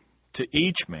them, to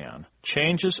each man,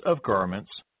 changes of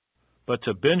garments, but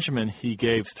to Benjamin he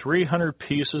gave 300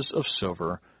 pieces of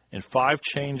silver and 5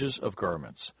 changes of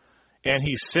garments. And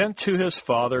he sent to his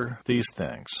father these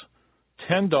things: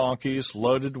 10 donkeys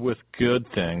loaded with good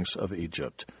things of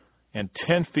Egypt, and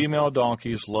 10 female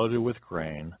donkeys loaded with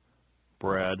grain,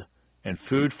 bread, and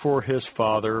food for his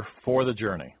father for the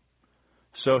journey.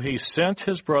 So he sent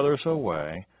his brothers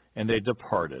away, and they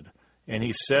departed. And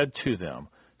he said to them,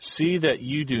 "See that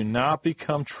you do not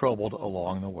become troubled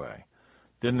along the way."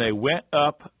 Then they went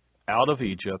up out of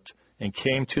Egypt and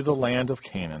came to the land of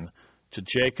Canaan, to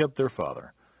Jacob their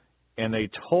father. And they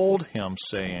told him,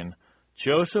 saying,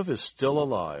 "Joseph is still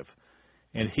alive,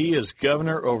 and he is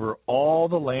governor over all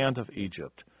the land of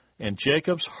Egypt." And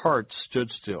Jacob's heart stood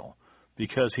still,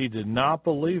 because he did not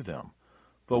believe them.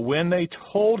 But when they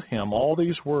told him all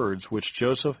these words which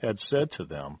Joseph had said to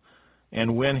them,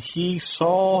 and when he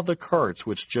saw the carts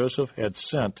which Joseph had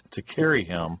sent to carry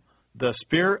him, the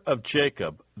spirit of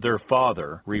Jacob, their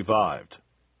father, revived.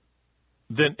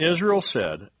 Then Israel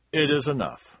said, "It is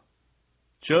enough.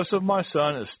 Joseph my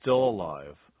son is still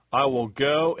alive. I will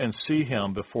go and see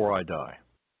him before I die.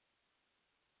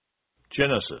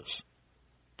 Genesis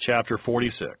chapter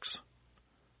 46.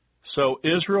 So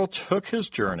Israel took his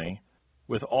journey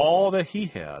with all that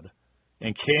he had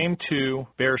and came to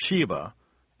Beersheba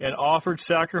and offered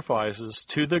sacrifices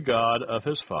to the God of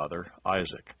his father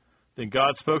Isaac. Then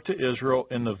God spoke to Israel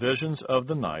in the visions of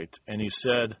the night, and he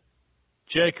said,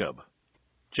 Jacob,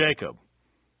 Jacob.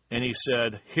 And he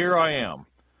said, Here I am.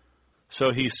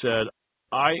 So he said,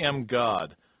 I am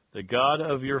God, the God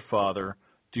of your father.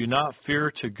 Do not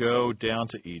fear to go down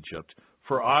to Egypt,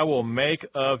 for I will make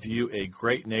of you a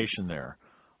great nation there.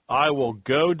 I will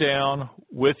go down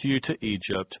with you to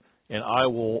Egypt, and I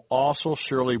will also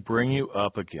surely bring you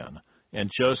up again,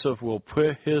 and Joseph will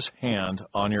put his hand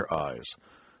on your eyes.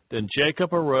 Then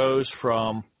Jacob arose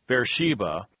from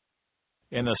Beersheba,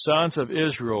 and the sons of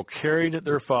Israel carried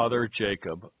their father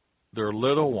Jacob, their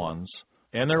little ones,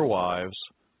 and their wives,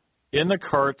 in the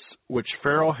carts which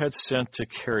Pharaoh had sent to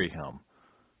carry him.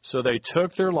 So they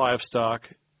took their livestock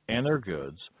and their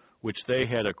goods, which they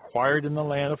had acquired in the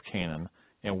land of Canaan,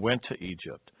 and went to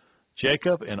Egypt.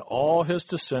 Jacob and all his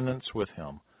descendants with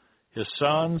him, his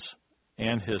sons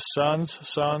and his sons'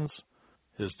 sons,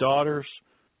 his daughters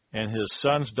and his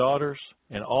sons' daughters,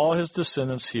 and all his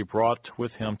descendants he brought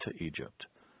with him to Egypt.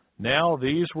 Now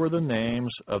these were the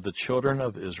names of the children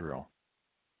of Israel: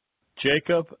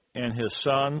 Jacob and his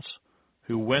sons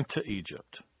who went to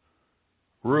Egypt.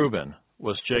 Reuben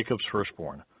was Jacob's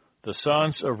firstborn. The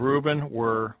sons of Reuben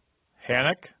were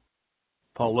Hanok,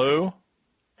 Palu,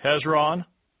 Hezron,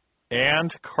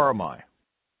 and Carmi.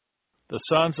 The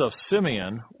sons of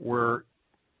Simeon were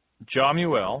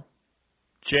Jamuel,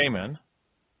 Jamin,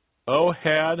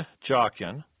 Ohad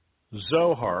Jachin,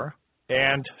 Zohar,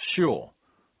 and Shuel,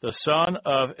 the son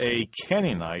of a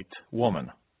Canaanite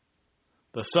woman.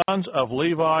 The sons of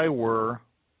Levi were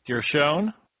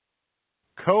Gershon,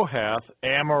 Kohath,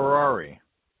 and Merari.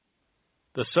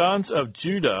 The sons of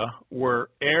Judah were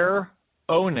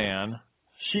Onan,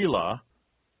 Shelah,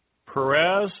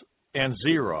 Perez, and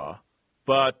Zerah,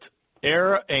 but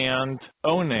and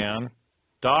Onan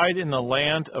died in the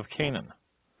land of Canaan.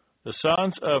 The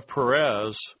sons of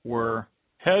Perez were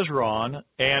Hezron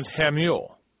and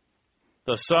Hamuel.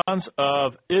 The sons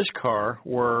of Ishkar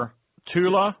were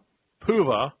Tula,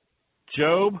 Puvah,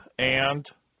 Job, and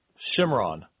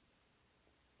Shimron.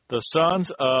 The sons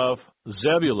of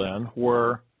Zebulun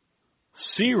were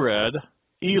Sered,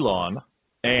 Elon,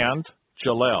 and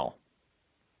Jalel.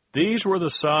 These were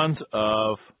the sons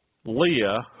of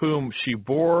Leah, whom she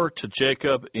bore to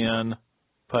Jacob in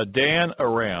Padan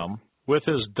Aram with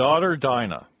his daughter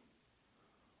Dinah.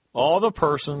 All the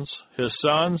persons, his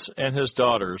sons and his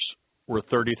daughters, were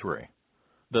 33.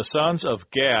 The sons of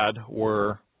Gad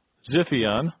were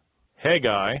Ziphion,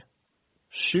 Haggai,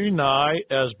 Shunai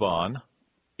Esbon,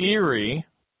 Eri,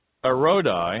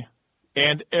 Arodai,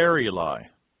 and Areli.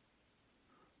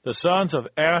 The sons of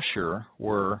Asher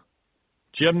were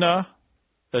Jimnah,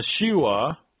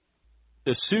 Eshua,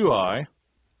 Isui,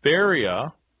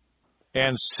 Beriah,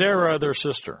 and Sarah their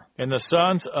sister. And the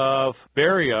sons of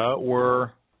Beriah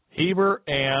were Heber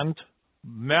and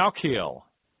Malchiel.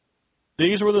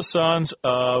 These were the sons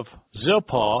of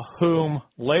Zilpah, whom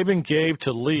Laban gave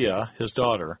to Leah, his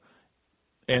daughter,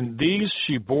 and these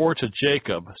she bore to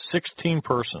Jacob, 16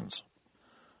 persons.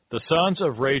 The sons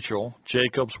of Rachel,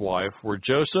 Jacob's wife, were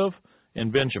Joseph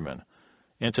and Benjamin.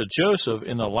 And to Joseph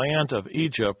in the land of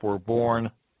Egypt were born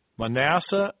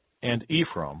Manasseh and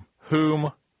Ephraim,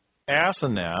 whom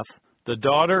Asenath, the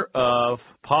daughter of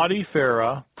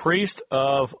Potipharah, priest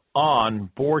of On,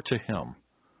 bore to him.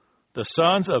 The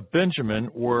sons of Benjamin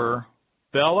were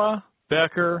Bela,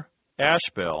 Becher,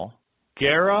 Ashbel,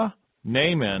 Gera,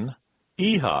 Naaman,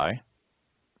 Ehi,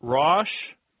 Rosh,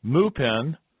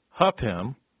 Mupin,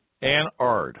 Huppim, and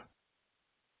Ard.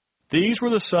 These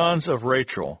were the sons of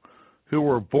Rachel, who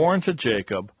were born to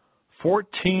Jacob,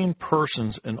 14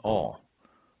 persons in all.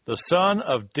 The son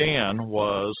of Dan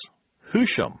was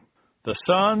Husham. The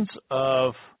sons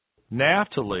of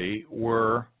Naphtali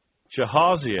were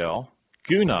Jehaziel,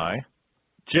 Guni,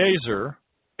 Jazer,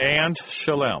 and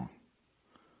Shalem.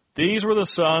 These were the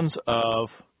sons of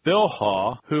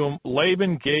Bilhah, whom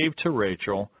Laban gave to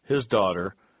Rachel, his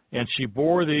daughter, and she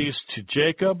bore these to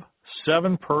Jacob,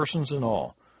 7 persons in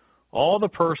all. All the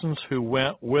persons who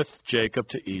went with Jacob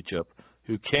to Egypt,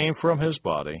 who came from his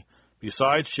body,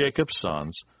 besides Jacob's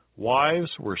sons, wives,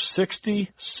 were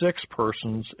 66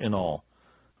 persons in all.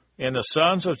 And the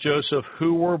sons of Joseph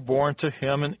who were born to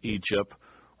him in Egypt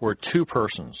were 2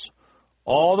 persons.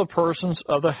 All the persons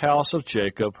of the house of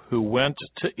Jacob who went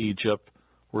to Egypt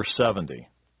were 70.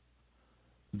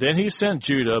 Then he sent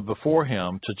Judah before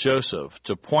him to Joseph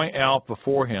to point out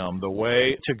before him the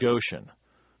way to Goshen.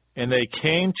 And they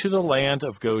came to the land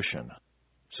of Goshen.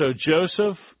 So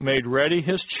Joseph made ready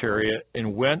his chariot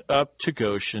and went up to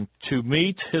Goshen to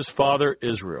meet his father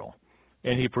Israel.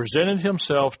 And he presented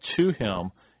himself to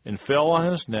him and fell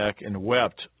on his neck and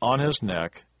wept on his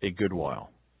neck a good while.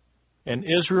 And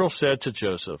Israel said to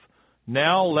Joseph,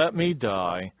 Now let me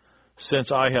die,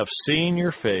 since I have seen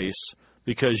your face,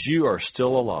 because you are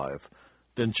still alive.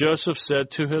 Then Joseph said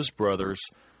to his brothers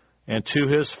and to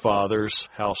his father's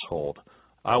household,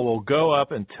 I will go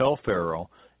up and tell Pharaoh,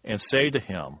 and say to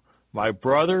him, My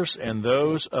brothers and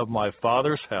those of my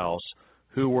father's house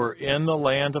who were in the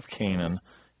land of Canaan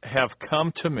have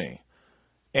come to me,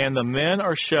 and the men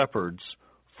are shepherds,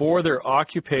 for their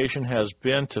occupation has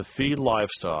been to feed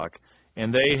livestock,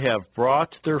 and they have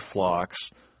brought their flocks,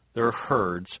 their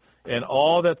herds, and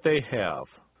all that they have.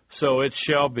 So it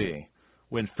shall be,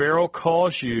 when Pharaoh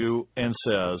calls you and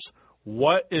says,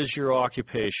 What is your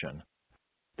occupation?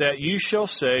 That you shall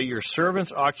say, Your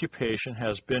servant's occupation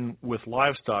has been with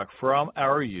livestock from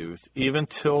our youth, even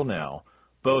till now,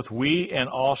 both we and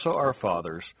also our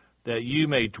fathers, that you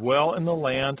may dwell in the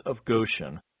land of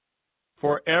Goshen.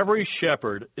 For every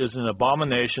shepherd is an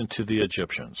abomination to the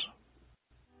Egyptians.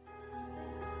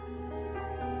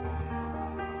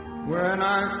 When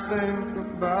I think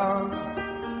about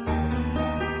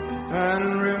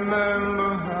and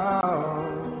remember how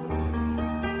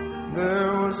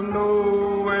there was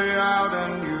no way out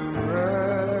and you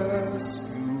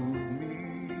rescued me.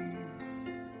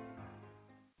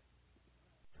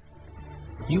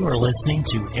 You are listening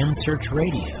to InSearch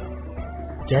Radio,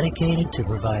 dedicated to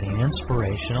providing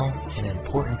inspirational and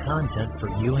important content for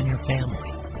you and your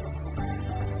family.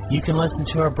 You can listen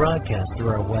to our broadcast through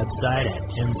our website at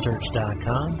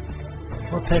InSearch.com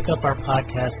or pick up our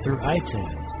podcast through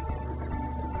iTunes.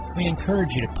 We encourage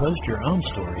you to post your own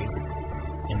stories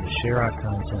and to share our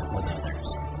content with others.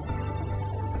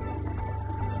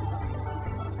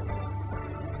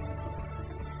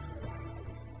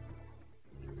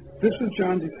 This is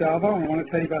John DeSalvo, and I want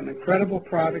to tell you about an incredible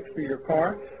product for your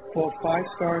car called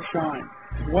 5-Star Shine.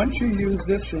 Once you use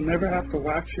this, you'll never have to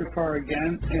wax your car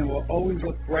again, and it will always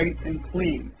look bright and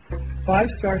clean.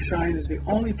 5-Star Shine is the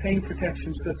only paint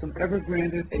protection system ever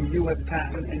granted a U.S.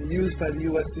 patent and used by the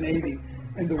U.S. Navy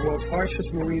in the world's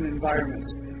harshest marine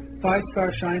environments.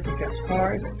 5-Star Shine protects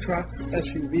cars, trucks,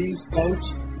 SUVs, boats,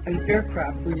 and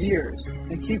aircraft for years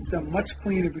and keeps them much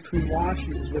cleaner between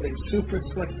washes with a super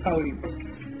slick coating.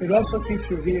 It also keeps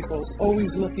your vehicles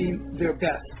always looking their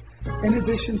best. In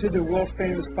addition to the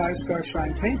world-famous 5-Star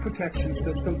Shine paint protection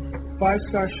system,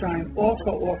 5-Star Shine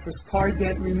also offers car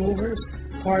dent removers,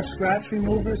 car scratch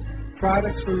removers,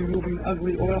 products for removing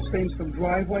ugly oil stains from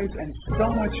driveways, and so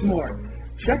much more.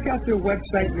 Check out their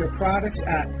website and your products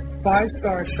at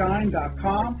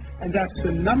 5starshine.com, and that's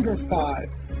the number 5,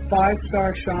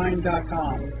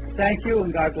 5starshine.com. Thank you,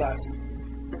 and God bless.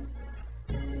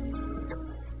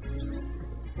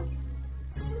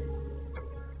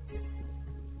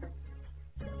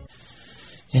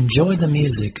 Enjoy the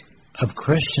music of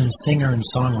Christian singer and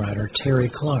songwriter Terry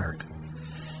Clark.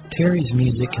 Terry's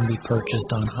music can be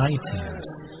purchased on iTunes.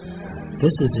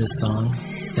 This is his song,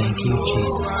 Thank You,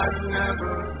 Jesus.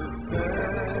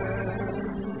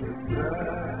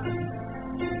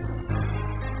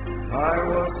 I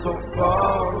was so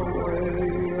far away,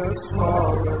 as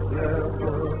far as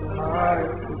ever I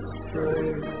could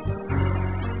stray,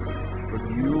 but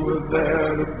you were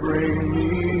there to bring me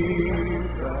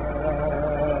back.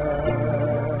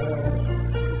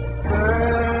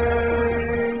 Thank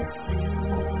you,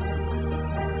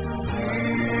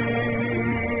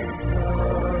 Jesus,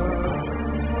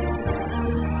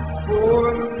 for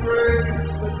the grace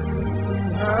that you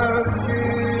have given.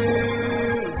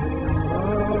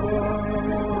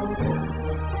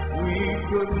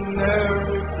 Could never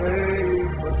repay,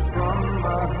 but from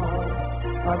my heart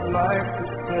I'd like to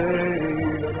say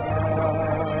that I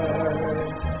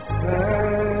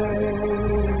thank you.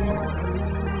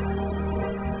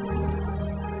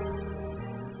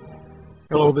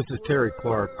 Hello, this is Terry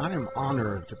Clark. I am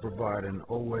honored to provide an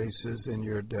oasis in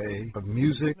your day of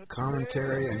music,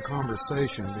 commentary, and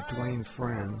conversation between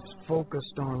friends,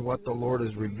 focused on what the Lord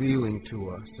is revealing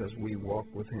to us as we walk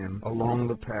with Him along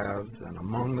the paths and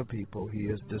among the people He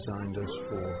has designed us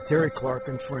for. Terry Clark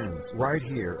and Friends, right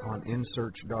here on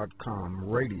InSearch.com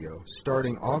radio,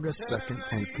 starting August 2nd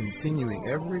and continuing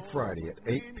every Friday at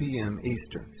 8 p.m.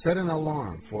 Eastern. Set an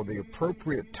alarm for the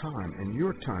appropriate time in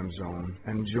your time zone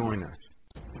and join us.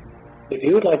 If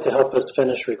you would like to help us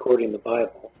finish recording the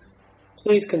Bible,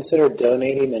 please consider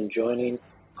donating and joining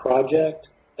Project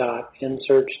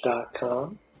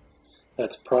project.nsearch.com.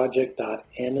 That's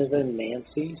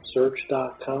project.n-as-in-Nancy,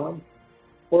 search.com,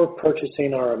 or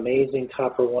purchasing our amazing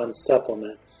Copper One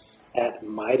supplement at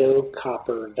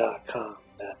mitocopper.com.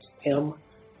 That's M-I-T-O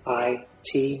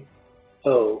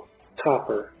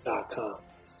copper.com.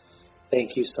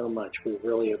 Thank you so much. We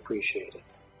really appreciate it.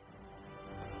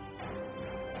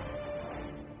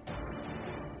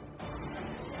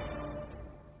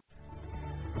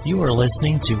 You are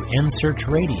listening to InSearch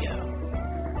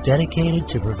Radio, dedicated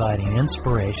to providing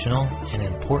inspirational and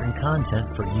important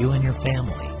content for you and your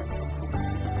family.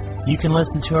 You can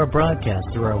listen to our broadcast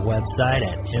through our website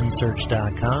at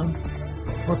insearch.com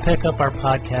or pick up our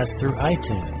podcast through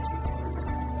iTunes.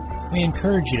 We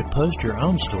encourage you to post your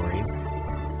own stories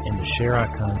and to share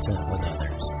our content with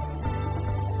others.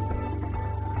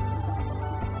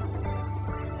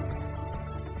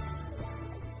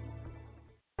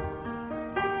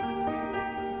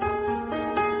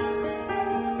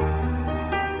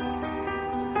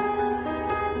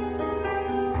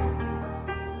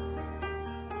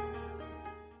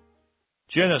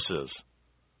 Genesis,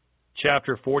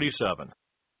 chapter 47.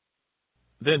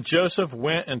 Then Joseph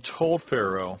went and told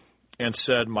Pharaoh and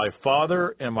said, My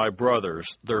father and my brothers,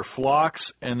 their flocks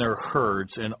and their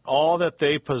herds, and all that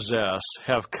they possess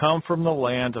have come from the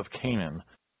land of Canaan,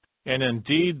 and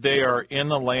indeed they are in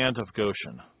the land of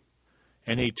Goshen.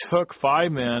 And he took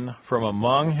 5 men from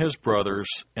among his brothers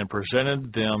and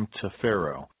presented them to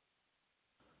Pharaoh.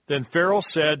 Then Pharaoh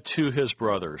said to his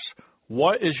brothers,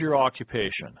 What is your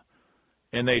occupation?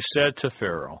 And they said to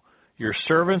Pharaoh, Your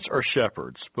servants are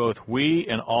shepherds, both we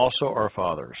and also our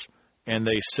fathers. And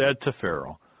they said to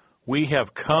Pharaoh, We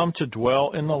have come to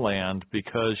dwell in the land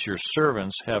because your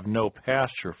servants have no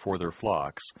pasture for their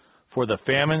flocks, for the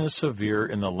famine is severe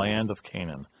in the land of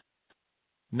Canaan.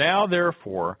 Now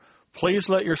therefore, please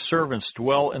let your servants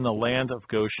dwell in the land of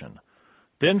Goshen.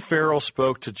 Then Pharaoh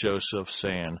spoke to Joseph,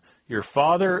 saying, Your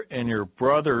father and your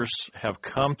brothers have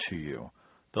come to you.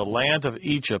 The land of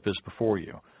Egypt is before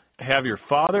you. Have your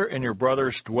father and your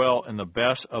brothers dwell in the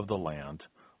best of the land.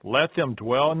 Let them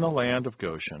dwell in the land of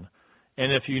Goshen.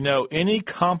 And if you know any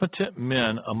competent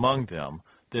men among them,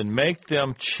 then make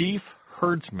them chief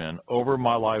herdsmen over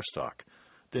my livestock.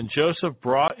 Then Joseph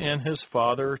brought in his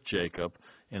father Jacob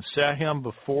and set him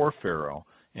before Pharaoh,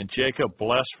 and Jacob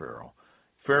blessed Pharaoh.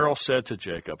 Pharaoh said to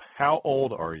Jacob, How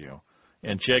old are you?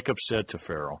 And Jacob said to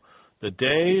Pharaoh, The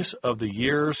days of the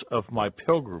years of my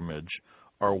pilgrimage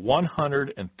are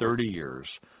 130 years.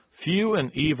 Few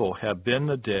and evil have been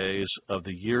the days of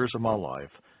the years of my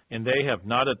life, and they have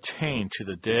not attained to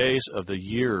the days of the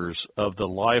years of the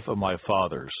life of my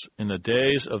fathers, in the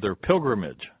days of their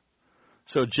pilgrimage.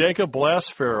 So Jacob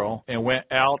blessed Pharaoh and went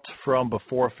out from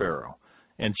before Pharaoh.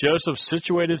 And Joseph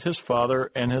situated his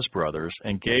father and his brothers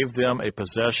and gave them a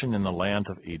possession in the land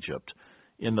of Egypt,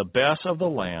 in the best of the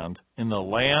land, in the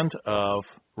land of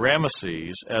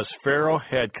Ramesses, as Pharaoh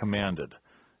had commanded.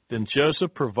 Then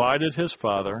Joseph provided his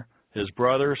father, his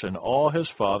brothers, and all his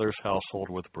father's household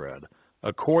with bread,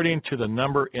 according to the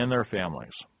number in their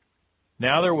families.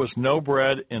 Now there was no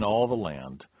bread in all the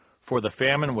land, for the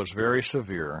famine was very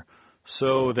severe,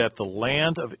 so that the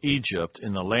land of Egypt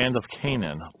and the land of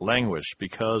Canaan languished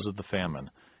because of the famine.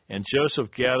 And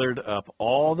Joseph gathered up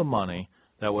all the money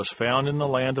that was found in the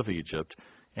land of Egypt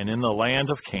and in the land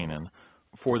of Canaan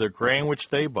for the grain which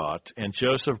they bought, and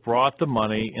Joseph brought the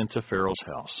money into Pharaoh's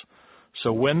house.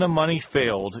 So when the money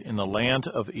failed in the land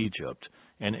of Egypt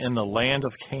and in the land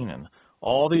of Canaan,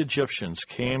 all the Egyptians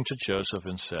came to Joseph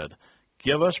and said,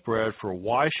 Give us bread, for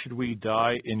why should we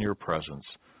die in your presence?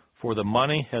 For the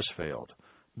money has failed.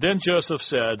 Then Joseph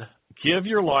said, Give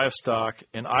your livestock,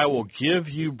 and I will give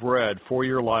you bread for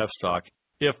your livestock,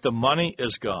 if the money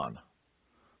is gone.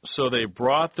 So they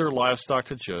brought their livestock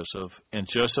to Joseph, and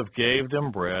Joseph gave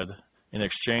them bread in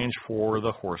exchange for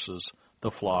the horses,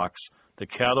 the flocks, the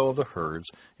cattle of the herds,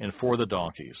 and for the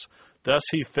donkeys. Thus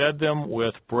he fed them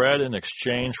with bread in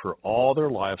exchange for all their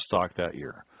livestock that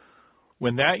year.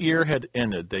 When that year had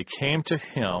ended, they came to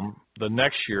him the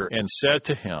next year and said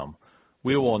to him,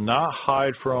 We will not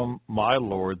hide from my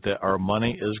lord that our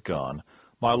money is gone.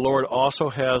 My lord also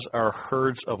has our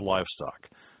herds of livestock.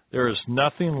 There is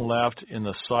nothing left in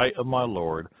the sight of my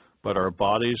lord but our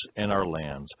bodies and our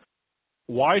lands.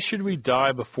 Why should we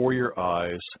die before your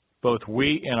eyes, both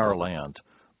we and our land?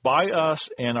 Buy us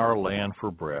and our land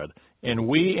for bread, and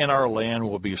we and our land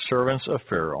will be servants of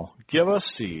Pharaoh. Give us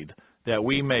seed, that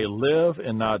we may live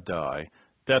and not die,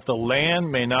 that the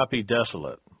land may not be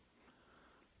desolate.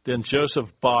 Then Joseph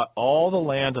bought all the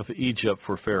land of Egypt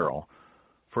for Pharaoh.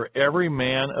 For every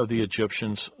man of the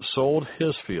Egyptians sold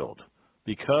his field,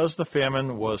 because the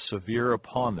famine was severe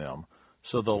upon them,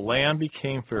 so the land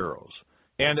became Pharaoh's.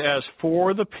 And as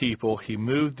for the people, he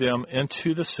moved them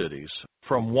into the cities,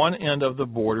 from one end of the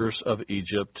borders of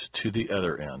Egypt to the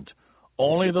other end.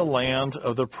 Only the land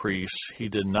of the priests he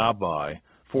did not buy,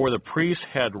 for the priests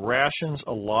had rations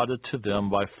allotted to them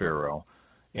by Pharaoh,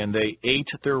 and they ate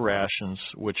their rations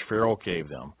which Pharaoh gave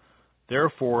them.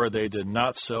 Therefore they did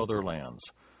not sell their lands.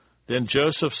 Then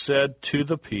Joseph said to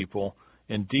the people,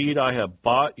 Indeed, I have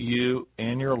bought you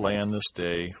and your land this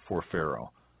day for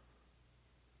Pharaoh.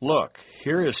 Look,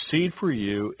 here is seed for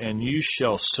you, and you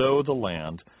shall sow the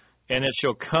land, and it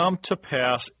shall come to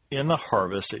pass in the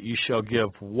harvest that you shall give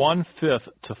 1/5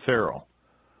 to Pharaoh.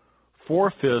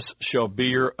 4/5 shall be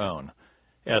your own,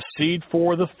 as seed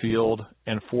for the field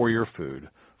and for your food,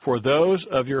 for those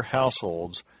of your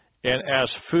households, and as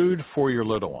food for your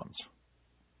little ones.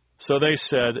 So they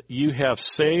said, You have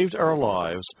saved our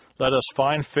lives. Let us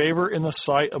find favor in the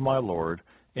sight of my Lord,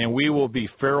 and we will be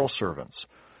Pharaoh's servants.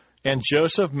 And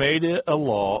Joseph made it a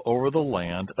law over the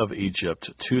land of Egypt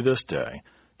to this day,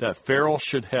 that Pharaoh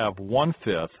should have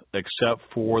 1/5, except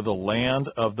for the land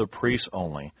of the priests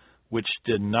only, which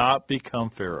did not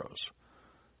become Pharaoh's.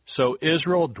 So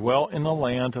Israel dwelt in the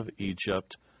land of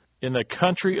Egypt, in the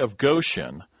country of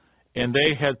Goshen, and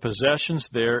they had possessions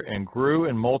there, and grew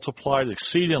and multiplied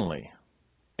exceedingly.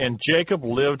 And Jacob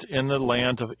lived in the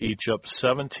land of Egypt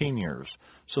 17 years.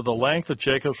 So the length of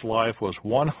Jacob's life was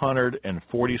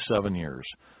 147 years.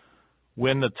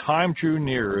 When the time drew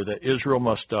near that Israel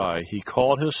must die, he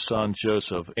called his son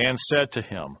Joseph and said to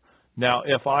him, Now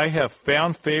if I have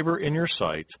found favor in your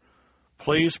sight,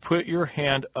 please put your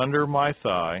hand under my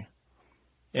thigh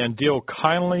and deal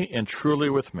kindly and truly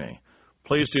with me.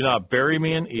 Please do not bury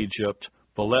me in Egypt,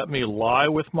 but let me lie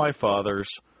with my fathers.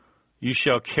 You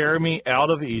shall carry me out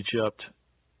of Egypt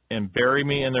and bury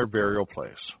me in their burial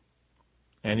place.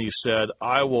 And he said,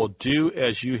 I will do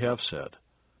as you have said.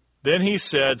 Then he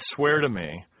said, Swear to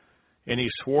me. And he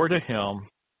swore to him.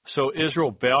 So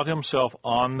Israel bowed himself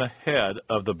on the head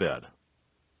of the bed.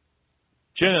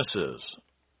 Genesis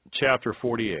chapter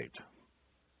 48.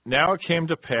 Now it came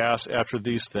to pass after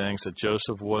these things that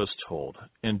Joseph was told,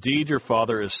 Indeed, your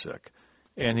father is sick.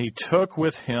 And he took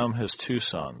with him his 2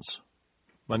 sons,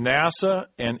 Manasseh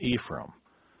and Ephraim.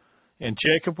 And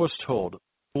Jacob was told,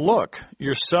 Look,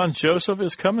 your son Joseph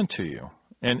is coming to you.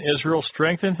 And Israel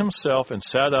strengthened himself and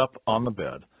sat up on the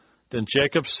bed. Then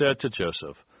Jacob said to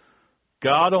Joseph,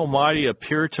 God Almighty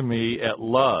appeared to me at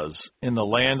Luz in the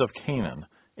land of Canaan,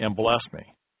 and blessed me,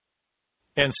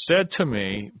 and said to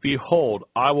me, Behold,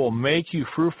 I will make you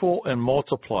fruitful and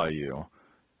multiply you,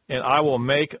 and I will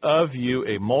make of you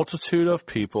a multitude of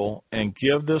people, and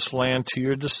give this land to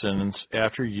your descendants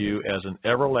after you as an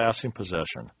everlasting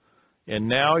possession. And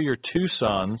now your 2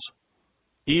 sons,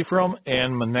 Ephraim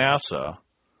and Manasseh,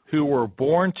 who were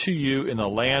born to you in the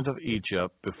land of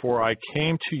Egypt before I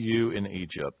came to you in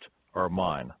Egypt, are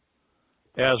mine.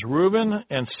 As Reuben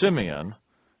and Simeon,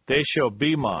 they shall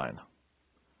be mine.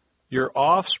 Your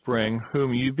offspring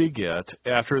whom you beget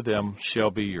after them shall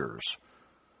be yours.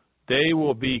 They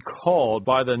will be called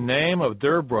by the name of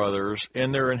their brothers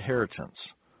in their inheritance.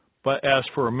 But as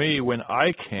for me, when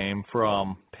I came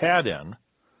from Paddan,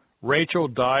 Rachel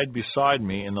died beside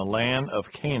me in the land of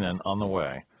Canaan on the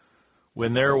way,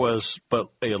 when there was but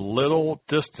a little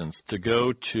distance to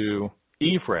go to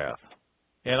Ephrath.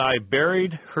 And I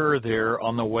buried her there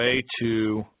on the way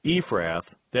to Ephrath,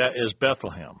 that is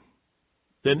Bethlehem.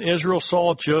 Then Israel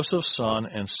saw Joseph's son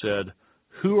and said,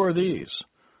 Who are these?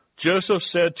 Joseph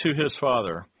said to his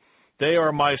father, They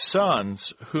are my sons,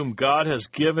 whom God has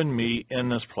given me in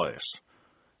this place.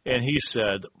 And he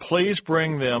said, Please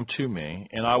bring them to me,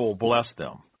 and I will bless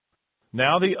them.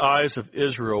 Now the eyes of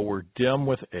Israel were dim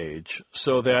with age,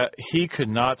 so that he could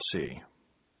not see.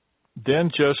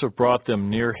 Then Joseph brought them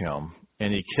near him,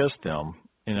 and he kissed them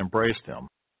and embraced them.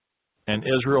 And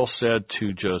Israel said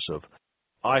to Joseph,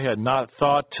 I had not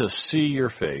thought to see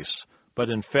your face, but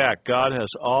in fact God has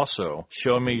also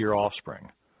shown me your offspring.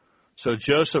 So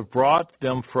Joseph brought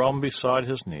them from beside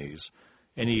his knees,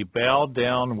 and he bowed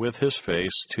down with his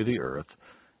face to the earth.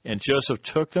 And Joseph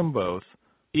took them both,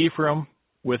 Ephraim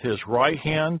with his right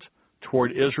hand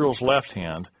toward Israel's left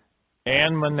hand,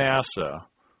 and Manasseh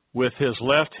with his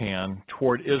left hand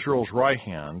toward Israel's right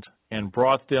hand, and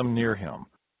brought them near him.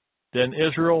 Then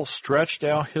Israel stretched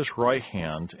out his right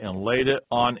hand and laid it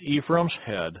on Ephraim's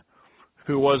head,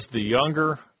 who was the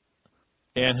younger,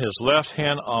 and his left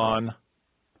hand on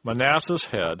Manasseh's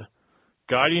head,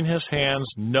 guiding his hands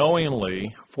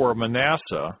knowingly, for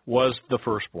Manasseh was the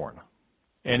firstborn.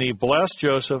 And he blessed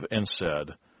Joseph and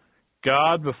said,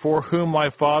 God, before whom my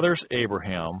fathers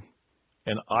Abraham,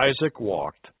 and Isaac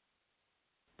walked.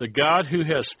 The God who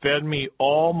has fed me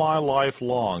all my life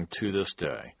long to this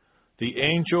day, the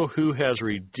angel who has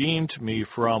redeemed me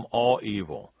from all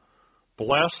evil.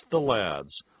 Bless the lads,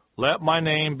 let my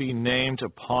name be named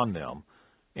upon them,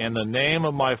 and the name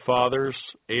of my fathers,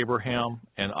 Abraham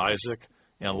and Isaac,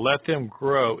 and let them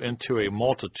grow into a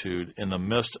multitude in the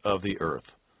midst of the earth.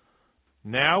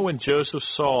 Now when Joseph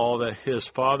saw that his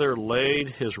father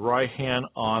laid his right hand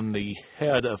on the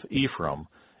head of Ephraim,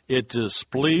 it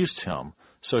displeased him,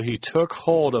 so he took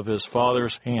hold of his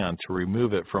father's hand to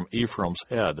remove it from Ephraim's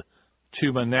head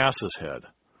to Manasseh's head.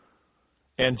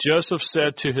 And Joseph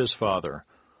said to his father,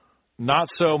 Not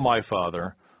so, my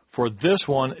father, for this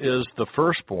one is the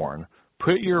firstborn.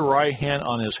 Put your right hand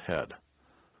on his head.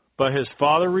 But his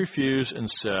father refused and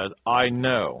said, I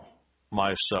know,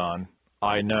 my son,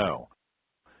 I know.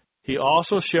 He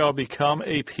also shall become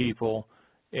a people,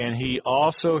 and he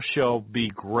also shall be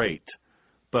great.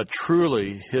 But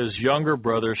truly his younger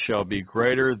brother shall be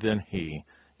greater than he,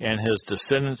 and his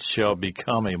descendants shall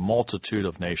become a multitude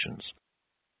of nations.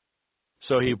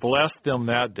 So he blessed them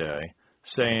that day,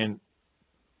 saying,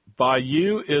 By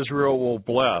you Israel will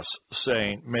bless,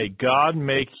 saying, May God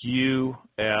make you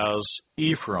as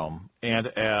Ephraim and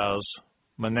as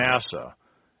Manasseh.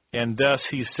 And thus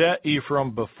he set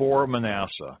Ephraim before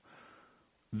Manasseh.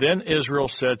 Then Israel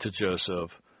said to Joseph,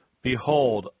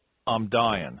 Behold, I'm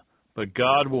dying, but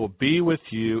God will be with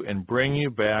you and bring you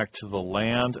back to the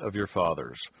land of your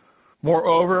fathers.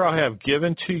 Moreover, I have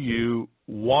given to you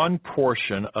one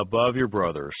portion above your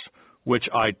brothers, which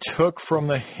I took from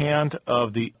the hand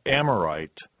of the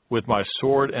Amorite with my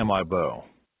sword and my bow.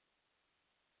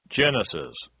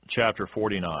 Genesis chapter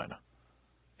 49.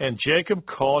 And Jacob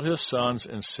called his sons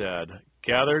and said,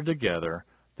 Gather together,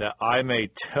 that I may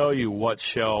tell you what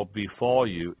shall befall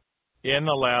you in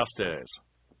the last days.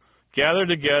 Gather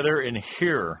together and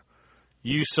hear,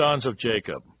 you sons of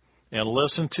Jacob, and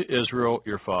listen to Israel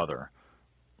your father.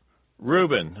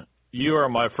 Reuben, you are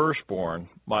my firstborn,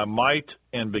 my might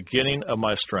and beginning of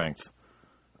my strength,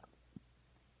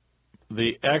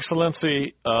 the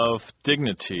excellency of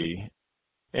dignity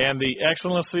and the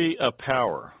excellency of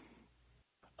power.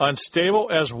 Unstable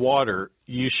as water,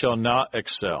 you shall not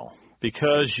excel,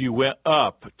 because you went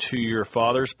up to your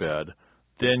father's bed,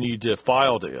 then you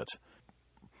defiled it.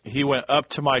 He went up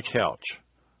to my couch.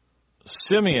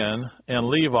 Simeon and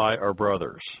Levi are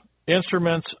brothers.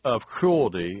 Instruments of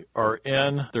cruelty are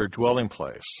in their dwelling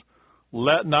place.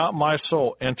 Let not my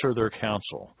soul enter their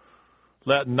council.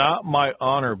 Let not my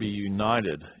honor be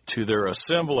united to their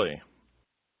assembly.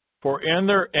 For in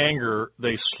their anger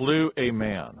they slew a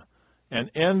man,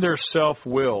 and in their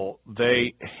self-will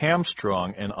they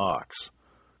hamstrung an ox.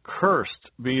 Cursed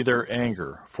be their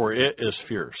anger, for it is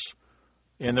fierce,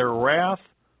 and their wrath,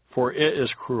 for it is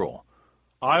cruel.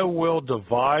 I will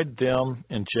divide them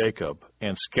in Jacob,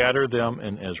 and scatter them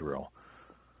in Israel.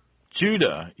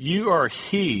 Judah, you are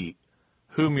he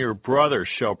whom your brothers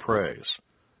shall praise.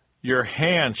 Your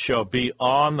hand shall be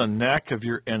on the neck of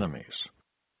your enemies.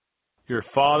 Your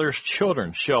father's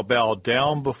children shall bow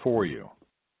down before you.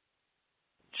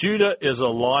 Judah is a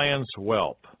lion's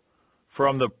whelp.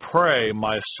 From the prey,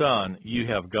 my son, you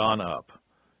have gone up.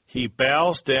 He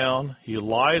bows down, he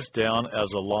lies down as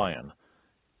a lion.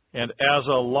 And as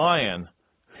a lion,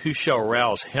 who shall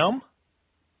rouse him?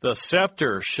 The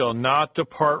scepter shall not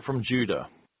depart from Judah,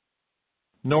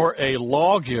 nor a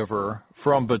lawgiver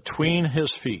from between his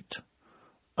feet,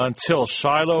 until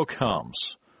Shiloh comes,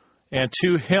 and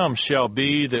to him shall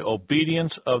be the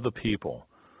obedience of the people,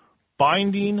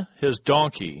 binding his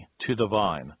donkey to the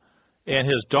vine, and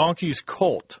his donkey's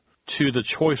colt to the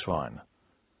choice vine.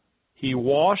 He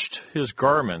washed his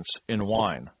garments in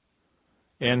wine,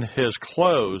 and his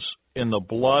clothes in the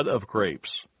blood of grapes.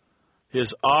 His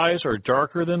eyes are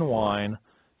darker than wine,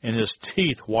 and his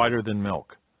teeth whiter than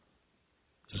milk.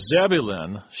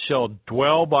 Zebulun shall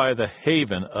dwell by the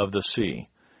haven of the sea.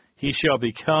 He shall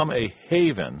become a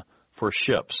haven for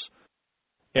ships,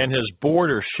 and his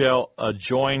border shall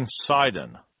adjoin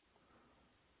Sidon.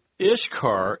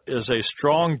 Ishkar is a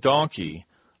strong donkey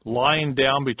lying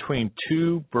down between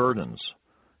two burdens.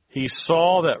 He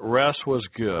saw that rest was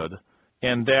good,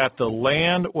 and that the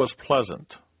land was pleasant.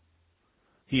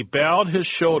 He bowed his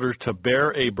shoulders to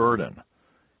bear a burden,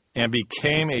 and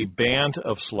became a band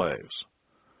of slaves.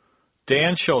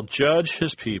 Dan shall judge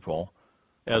his people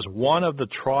as one of the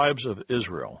tribes of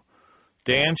Israel.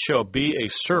 Dan shall be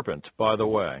a serpent by the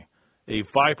way, a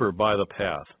viper by the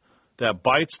path, that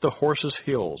bites the horse's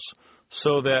heels,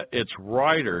 so that its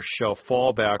rider shall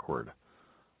fall backward.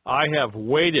 I have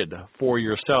waited for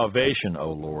your salvation,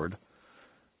 O Lord.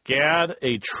 Gad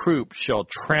a troop shall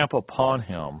tramp upon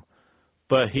him,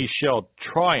 but he shall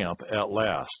triumph at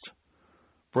last.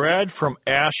 Bread from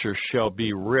Asher shall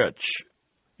be rich,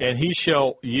 and he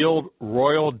shall yield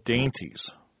royal dainties.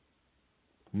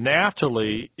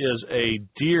 Naphtali is a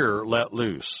deer let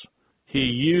loose. He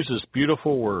uses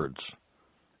beautiful words.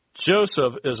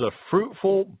 Joseph is a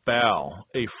fruitful bough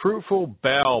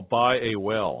by a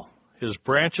well. His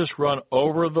branches run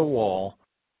over the wall.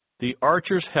 The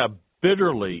archers have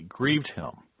bitterly grieved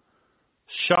him,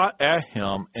 shot at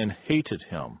him and hated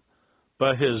him.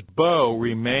 But his bow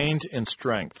remained in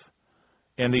strength,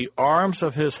 and the arms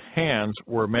of his hands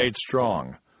were made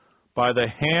strong by the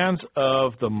hands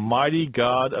of the mighty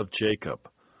God of Jacob.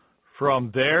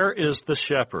 From there is the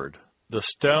shepherd, the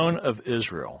stone of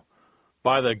Israel,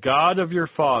 by the God of your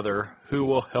father who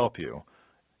will help you,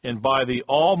 and by the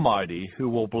Almighty who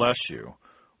will bless you,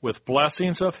 with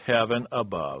blessings of heaven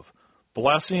above,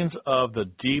 blessings of the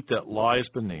deep that lies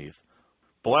beneath,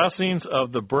 blessings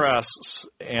of the breasts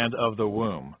and of the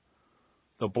womb.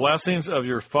 The blessings of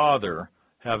your father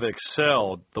have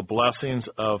excelled the blessings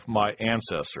of my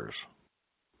ancestors.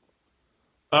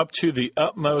 Up to the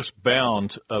utmost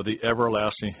bound of the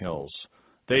everlasting hills,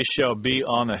 they shall be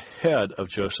on the head of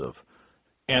Joseph,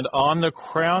 and on the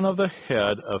crown of the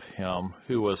head of him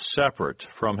who was separate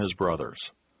from his brothers.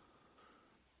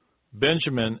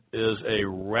 Benjamin is a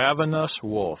ravenous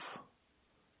wolf.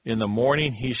 In the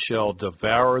morning he shall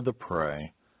devour the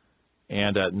prey,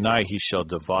 and at night he shall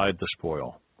divide the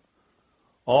spoil.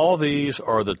 All these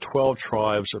are the 12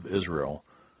 tribes of Israel,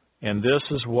 and this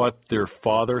is what their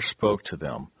father spoke to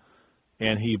them.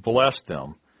 And he blessed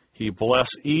them. He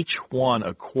blessed each one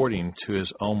according to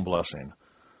his own blessing.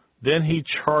 Then he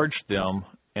charged them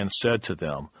and said to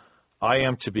them, I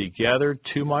am to be gathered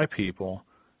to my people.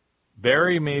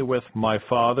 Bury me with my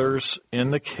fathers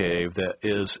in the cave that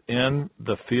is in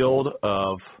the field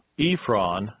of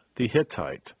Ephron the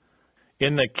Hittite,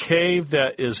 in the cave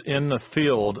that is in the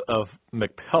field of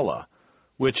Machpelah,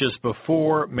 which is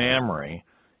before Mamre,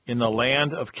 in the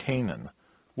land of Canaan,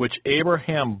 which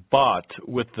Abraham bought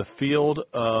with the field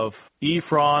of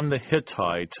Ephron the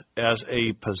Hittite as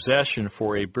a possession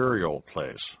for a burial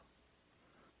place.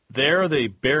 There they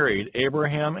buried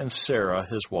Abraham and Sarah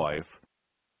his wife.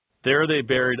 There they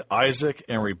buried Isaac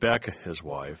and Rebekah his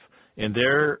wife, and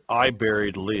there I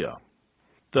buried Leah.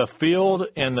 The field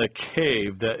and the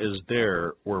cave that is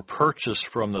there were purchased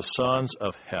from the sons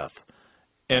of Heth.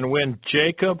 And when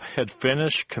Jacob had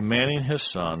finished commanding his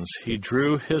sons, he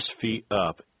drew his feet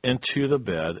up into the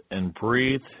bed and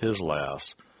breathed his last,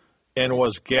 and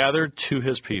was gathered to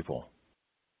his people.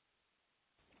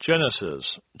 Genesis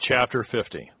chapter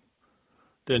 50.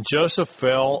 Then Joseph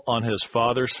fell on his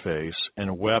father's face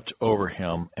and wept over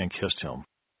him and kissed him.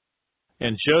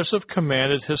 And Joseph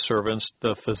commanded his servants,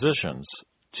 the physicians,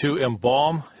 to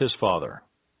embalm his father.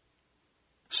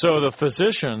 So the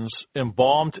physicians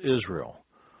embalmed Israel.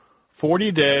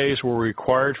 40 days were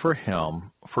required for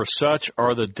him, for such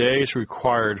are the days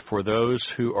required for those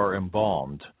who are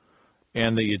embalmed.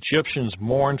 And the Egyptians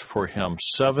mourned for him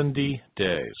 70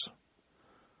 days.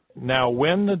 Now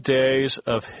when the days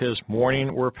of his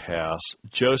mourning were past,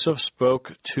 Joseph spoke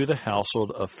to the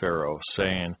household of Pharaoh,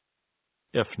 saying,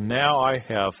 If now I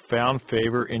have found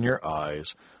favor in your eyes,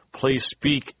 please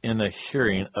speak in the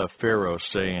hearing of Pharaoh,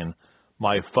 saying,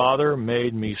 My father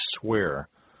made me swear,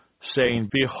 saying,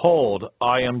 Behold,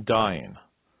 I am dying.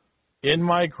 In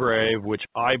my grave, which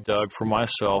I dug for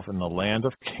myself in the land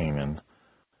of Canaan,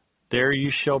 there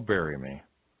you shall bury me.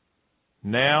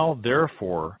 Now,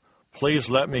 therefore, please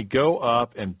let me go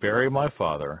up and bury my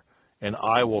father, and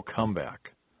I will come back.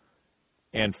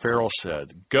 And Pharaoh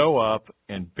said, Go up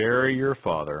and bury your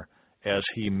father, as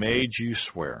he made you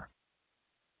swear.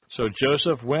 So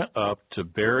Joseph went up to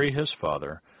bury his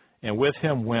father, and with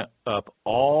him went up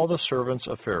all the servants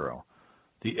of Pharaoh,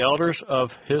 the elders of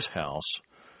his house,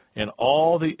 and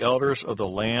all the elders of the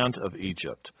land of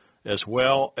Egypt, as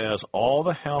well as all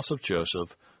the house of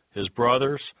Joseph, his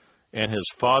brothers, and his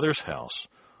father's house.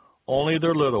 Only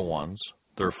their little ones,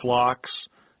 their flocks,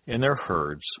 and their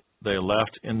herds they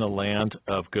left in the land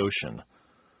of Goshen.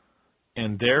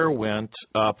 And there went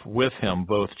up with him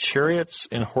both chariots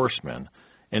and horsemen,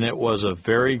 and it was a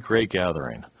very great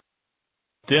gathering.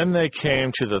 Then they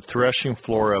came to the threshing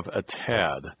floor of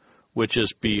Atad, which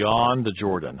is beyond the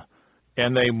Jordan,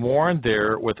 and they mourned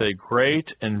there with a great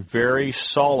and very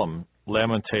solemn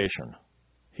lamentation.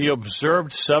 He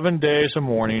observed 7 days of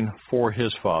mourning for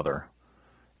his father.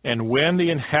 And when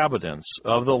the inhabitants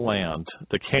of the land,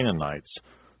 the Canaanites,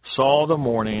 saw the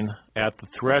mourning at the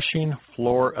threshing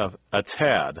floor of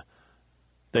Atad,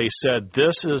 They said,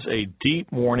 "This is a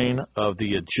deep mourning of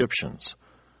the Egyptians."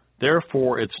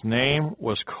 Therefore its name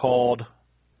was called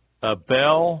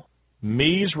Abel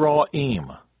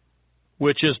Mizraim,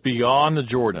 which is beyond the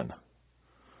Jordan.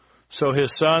 So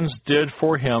his sons did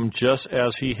for him just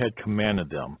as he had commanded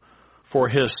them. For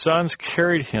his sons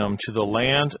carried him to the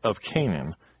land of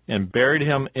Canaan and buried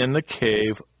him in the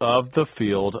cave of the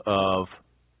field of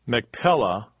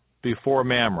Machpelah before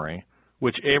Mamre,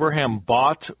 which Abraham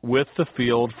bought with the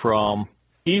field from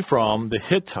Ephron the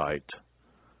Hittite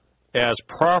as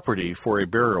property for a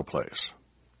burial place.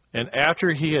 And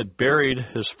after he had buried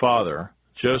his father,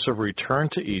 Joseph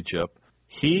returned to Egypt,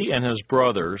 he and his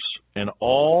brothers, and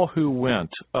all who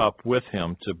went up with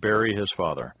him to bury his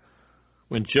father.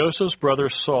 When Joseph's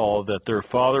brothers saw that their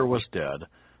father was dead,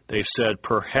 they said,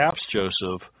 "Perhaps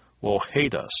Joseph will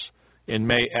hate us, and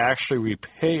may actually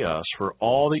repay us for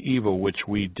all the evil which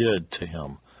we did to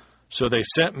him." So they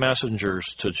sent messengers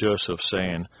to Joseph,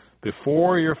 saying,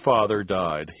 "Before your father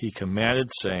died, he commanded,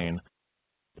 saying,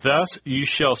 'Thus you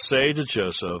shall say to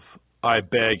Joseph, I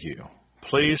beg you,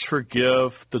 please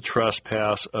forgive the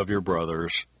trespass of your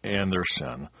brothers and their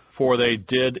sin, for they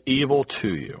did evil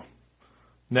to you.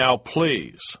 Now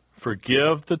please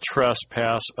forgive the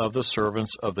trespass of the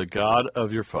servants of the God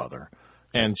of your father.'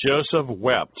 And Joseph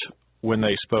wept when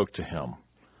they spoke to him.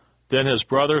 Then his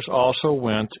brothers also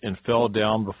went and fell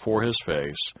down before his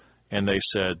face, and they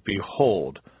said,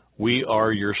 'Behold, we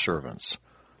are your servants.'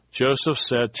 Joseph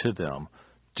said to them,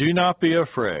 'Do not be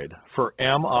afraid, for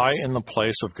am I in the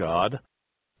place of God?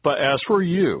 But as for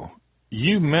you,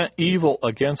 you meant evil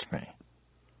against me,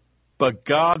 but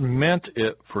God meant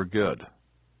it for good,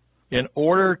 in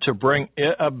order to bring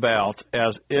it about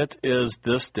as it is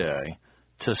this day,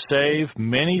 to save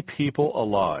many people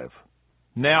alive.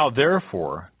 Now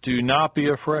therefore, do not be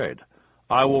afraid.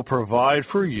 I will provide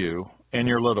for you and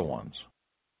your little ones.'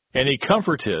 And he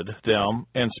comforted them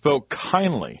and spoke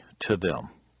kindly to them.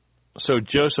 So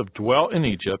Joseph dwelt in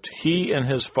Egypt, he and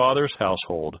his father's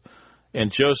household,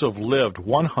 and Joseph lived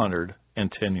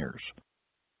 110 years.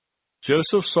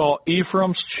 Joseph saw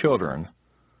Ephraim's children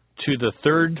to the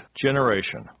third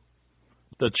generation.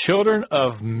 The children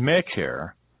of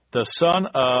Machir, the son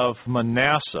of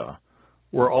Manasseh,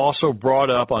 were also brought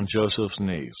up on Joseph's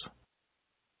knees.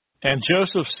 And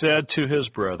Joseph said to his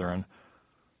brethren,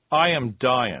 'I am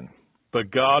dying,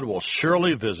 but God will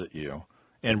surely visit you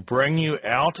and bring you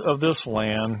out of this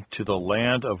land to the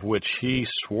land of which he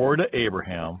swore to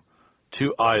Abraham,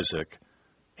 to Isaac,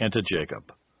 and to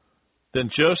Jacob.' Then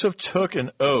Joseph took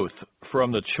an oath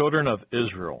from the children of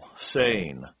Israel,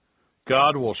 saying,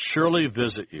 'God will surely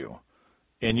visit you,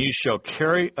 and you shall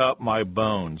carry up my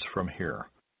bones from here.'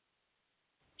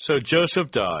 So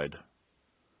Joseph died,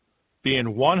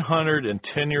 being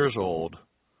 110 years old,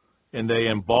 and they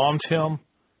embalmed him,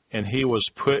 and he was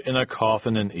put in a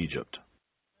coffin in Egypt.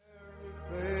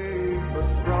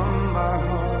 But from my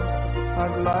heart,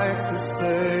 I'd like to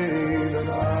say that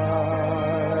I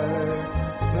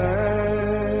thank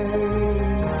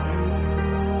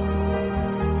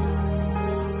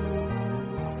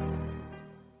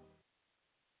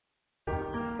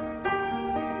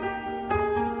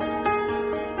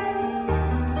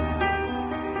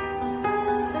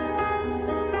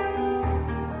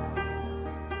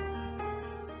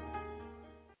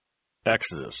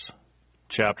Exodus,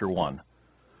 chapter 1.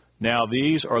 Now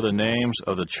these are the names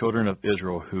of the children of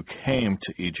Israel who came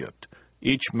to Egypt.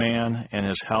 Each man and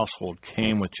his household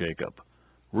came with Jacob: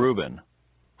 Reuben,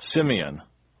 Simeon,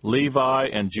 Levi,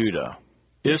 and Judah,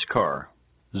 Issachar,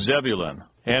 Zebulun,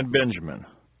 and Benjamin,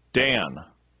 Dan,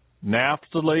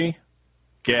 Naphtali,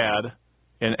 Gad,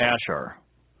 and Asher.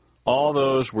 All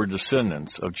those were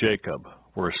descendants of Jacob,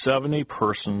 were 70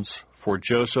 persons, for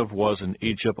Joseph was in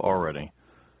Egypt already.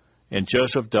 And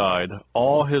Joseph died,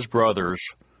 all his brothers,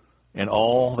 and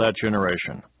all that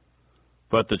generation.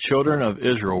 But the children of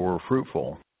Israel were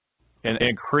fruitful, and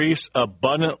increased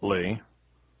abundantly,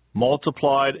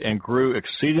 multiplied and grew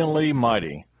exceedingly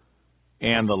mighty,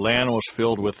 and the land was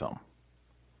filled with them.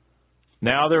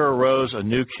 Now there arose a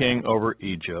new king over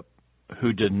Egypt,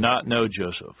 who did not know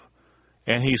Joseph.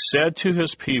 And he said to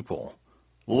his people,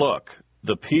 'Look,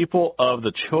 the people of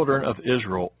the children of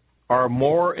Israel are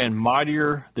more and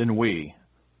mightier than we.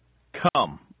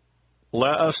 Come,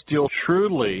 let us deal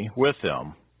shrewdly with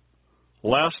them,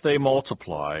 lest they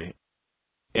multiply,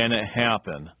 and it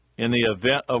happen, in the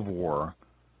event of war,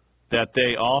 that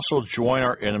they also join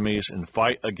our enemies and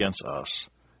fight against us,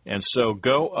 and so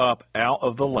go up out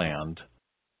of the land.'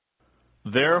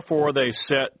 Therefore they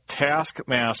set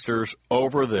taskmasters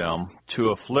over them to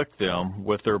afflict them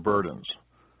with their burdens.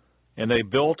 And they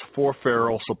built for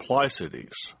Pharaoh supply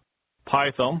cities.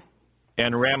 Pithom,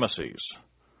 and Ramesses.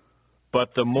 But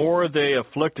the more they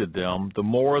afflicted them, the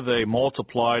more they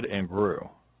multiplied and grew,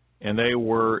 and they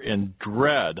were in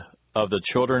dread of the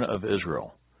children of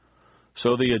Israel.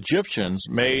 So the Egyptians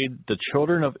made the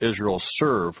children of Israel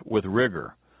serve with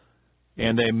rigor,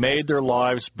 and they made their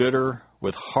lives bitter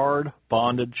with hard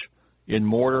bondage in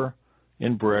mortar,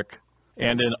 in brick,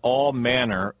 and in all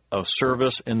manner of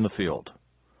service in the field.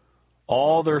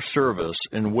 All their service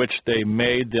in which they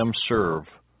made them serve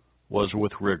was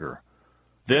with rigor.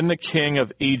 Then the king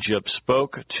of Egypt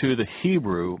spoke to the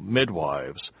Hebrew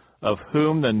midwives, of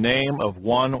whom the name of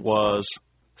one was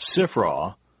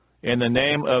Shiphrah, and the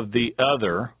name of the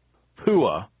other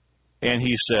Puah, and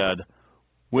he said,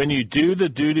 when you do the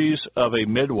duties of a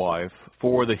midwife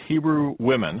for the Hebrew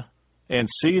women, and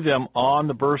see them on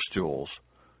the birth stools,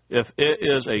 if it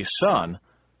is a son,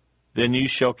 then ye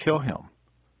shall kill him.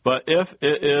 But if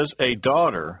it is a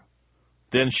daughter,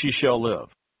 then she shall live.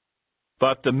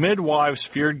 But the midwives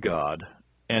feared God,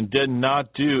 and did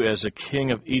not do as the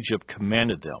king of Egypt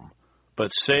commanded them, but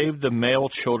saved the male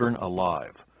children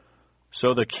alive.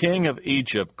 So the king of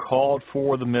Egypt called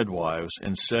for the midwives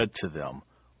and said to them,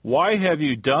 why have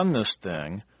you done this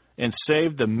thing, and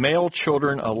saved the male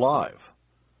children alive?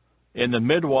 And the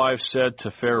midwives said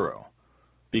to Pharaoh,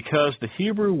 because the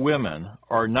Hebrew women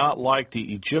are not like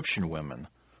the Egyptian women,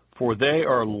 for they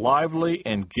are lively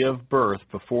and give birth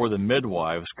before the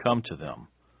midwives come to them.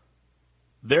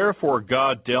 Therefore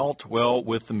God dealt well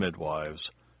with the midwives,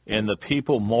 and the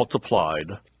people multiplied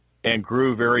and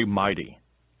grew very mighty.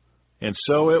 And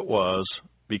so it was,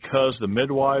 because the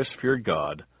midwives feared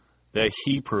God, that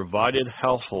he provided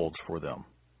households for them.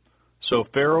 So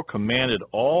Pharaoh commanded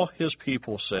all his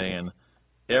people, saying,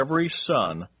 every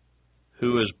son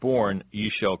who is born ye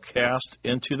shall cast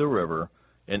into the river,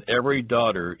 and every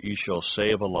daughter ye shall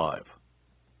save alive.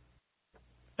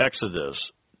 Exodus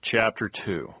chapter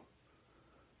 2.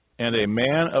 And a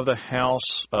man of the house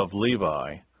of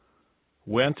Levi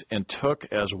went and took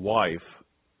as wife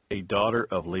a daughter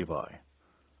of Levi.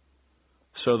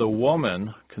 So the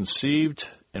woman conceived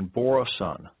and bore a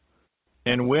son.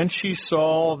 And when she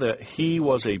saw that he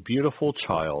was a beautiful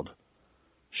child,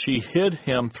 she hid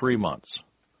him 3 months.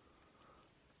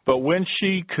 But when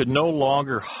she could no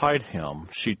longer hide him,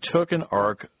 she took an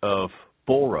ark of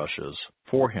bulrushes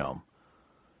for him,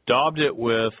 daubed it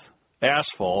with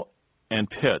asphalt and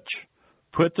pitch,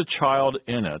 put the child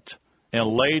in it,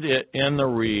 and laid it in the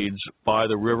reeds by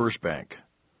the river's bank.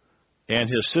 And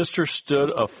his sister stood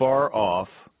afar off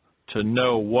to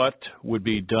know what would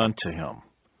be done to him.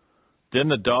 Then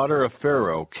the daughter of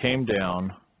Pharaoh came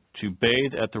down to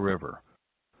bathe at the river.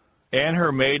 And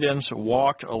her maidens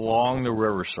walked along the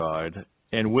riverside,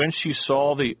 and when she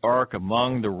saw the ark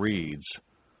among the reeds,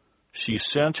 she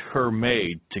sent her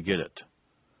maid to get it.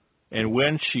 And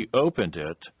when she opened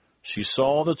it, she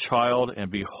saw the child, and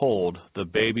behold, the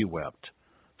baby wept.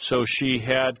 So she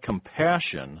had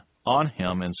compassion on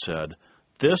him and said,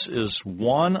 this is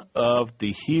one of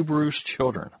the Hebrews'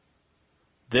 children.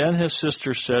 Then his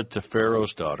sister said to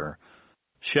Pharaoh's daughter,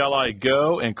 shall I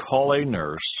go and call a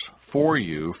nurse for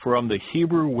you from the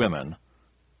Hebrew women,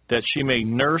 that she may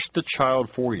nurse the child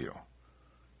for you?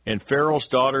 And Pharaoh's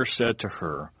daughter said to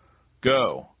her,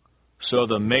 go. So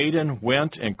the maiden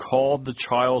went and called the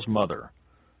child's mother.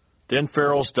 Then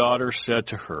Pharaoh's daughter said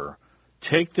to her,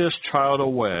 take this child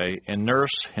away and nurse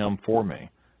him for me,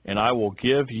 and I will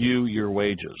give you your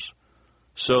wages.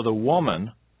 So the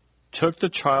woman took the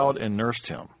child and nursed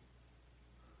him.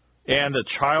 And the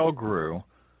child grew,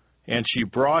 and she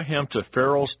brought him to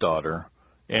Pharaoh's daughter,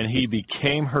 and he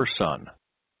became her son.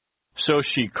 So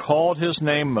she called his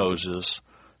name Moses,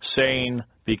 saying,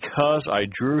 because I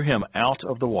drew him out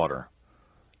of the water.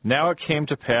 Now it came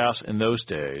to pass in those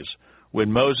days, when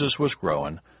Moses was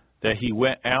growing, that he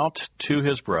went out to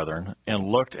his brethren and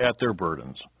looked at their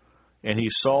burdens. And he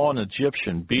saw an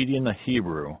Egyptian beating a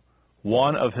Hebrew,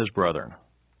 one of his brethren.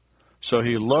 So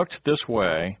he looked this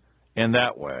way and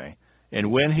that way,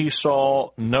 and when he saw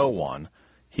no one,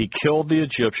 he killed the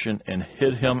Egyptian and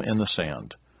hid him in the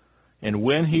sand. And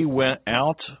when he went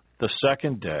out the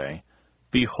second day,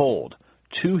 behold,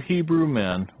 2 Hebrew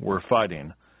men were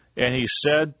fighting. And he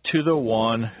said to the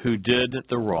one who did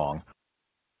the wrong,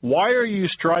 why are you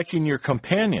striking your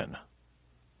companion?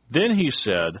 Then he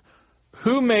said,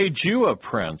 who made you a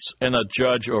prince and a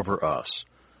judge over us?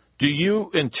 Do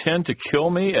you intend to kill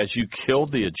me as you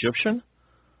killed the Egyptian?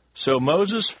 So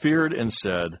Moses feared and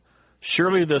said,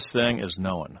 surely this thing is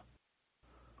known.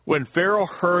 When Pharaoh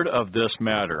heard of this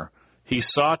matter, he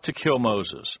sought to kill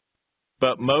Moses.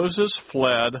 But Moses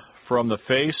fled from the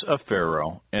face of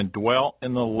Pharaoh and dwelt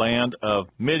in the land of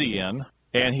Midian,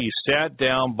 and he sat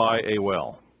down by a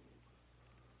well.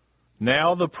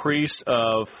 Now the priest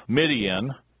of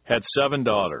Midian had 7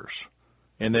 daughters,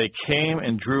 and they came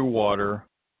and drew water,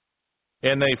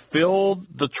 and they filled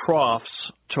the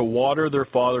troughs to water their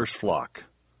father's flock.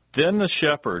 Then the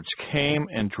shepherds came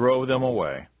and drove them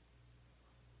away.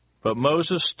 But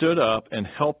Moses stood up and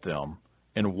helped them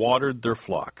and watered their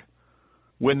flock.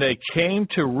 When they came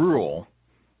to Reuel,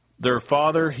 their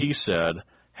father, he said,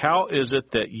 "How is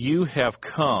it that you have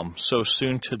come so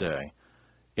soon today?"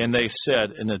 And they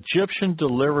said, "An Egyptian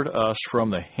delivered us from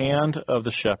the hand of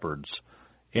the shepherds,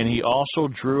 and he also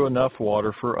drew enough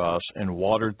water for us and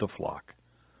watered the flock."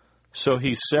 So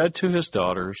he said to his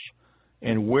daughters,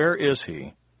 "And where is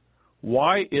he?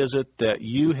 Why is it that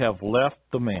you have left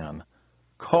the man?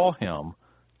 Call him,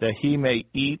 that he may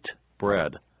eat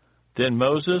bread." Then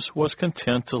Moses was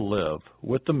content to live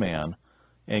with the man,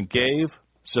 and gave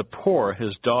Zipporah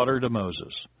his daughter to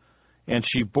Moses. And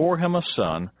she bore him a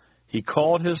son. He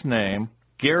called his name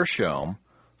Gershom,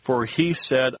 for he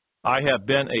said, "I have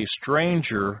been a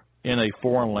stranger in a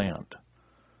foreign land."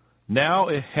 Now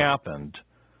it happened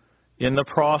in the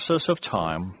process of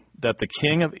time that the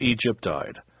king of Egypt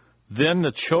died. Then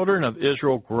the children of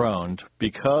Israel groaned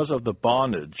because of the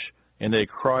bondage, and they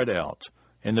cried out,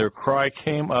 and their cry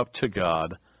came up to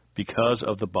God because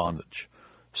of the bondage.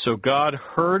 So God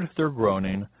heard their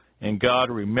groaning, and God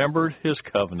remembered his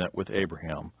covenant with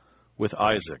Abraham, with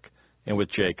Isaac, and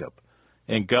with Jacob.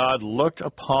 And God looked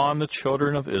upon the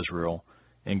children of Israel,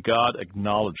 and God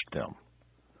acknowledged them.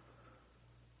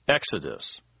 Exodus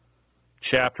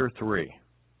chapter 3.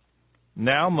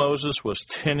 Now Moses was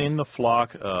tending the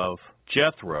flock of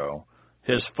Jethro,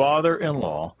 his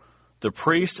father-in-law, the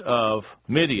priest of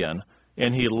Midian,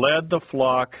 and he led the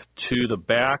flock to the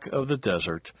back of the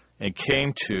desert and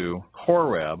came to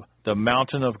Horeb, the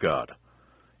mountain of God.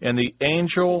 And the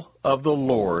angel of the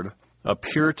Lord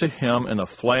appeared to him in a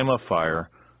flame of fire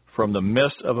from the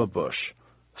midst of a bush.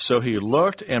 So he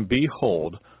looked, and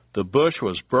behold, the bush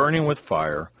was burning with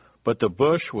fire, but the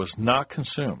bush was not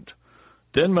consumed.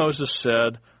 Then Moses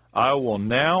said, "I will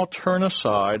now turn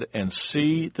aside and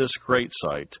see this great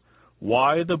sight,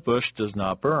 why the bush does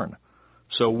not burn."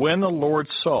 So when the Lord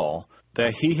saw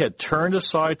that he had turned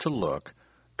aside to look,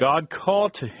 God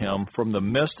called to him from the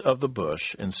midst of the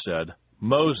bush and said,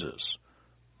 "Moses,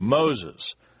 Moses."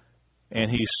 And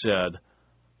he said,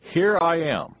 "Here I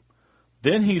am."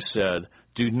 Then he said,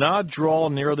 "Do not draw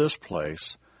near this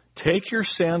place. Take your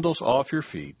sandals off your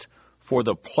feet, for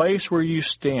the place where you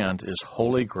stand is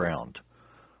holy ground.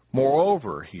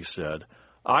 Moreover," he said,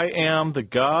 "I am the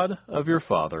God of your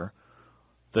father,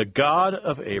 the God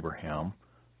of Abraham,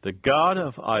 the God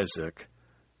of Isaac,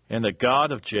 and the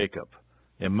God of Jacob."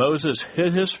 And Moses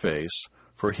hid his face,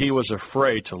 for he was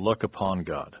afraid to look upon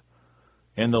God.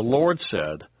 And the Lord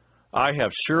said, "I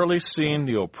have surely seen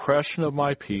the oppression of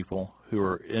my people who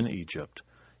are in Egypt,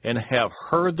 and have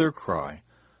heard their cry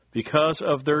because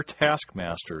of their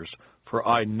taskmasters, for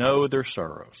I know their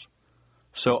sorrows.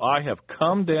 So I have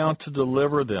come down to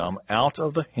deliver them out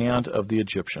of the hand of the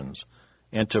Egyptians,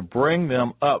 and to bring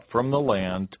them up from the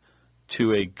land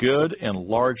to a good and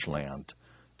large land,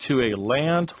 to a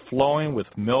land flowing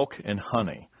with milk and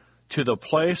honey, to the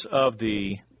place of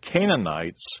the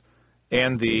Canaanites,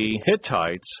 and the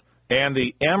Hittites, and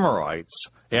the Amorites,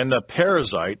 and the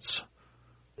Perizzites,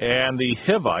 and the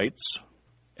Hivites,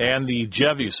 and the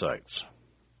Jebusites.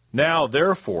 Now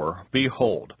therefore,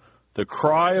 behold, the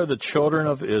cry of the children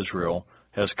of Israel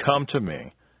has come to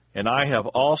me, and I have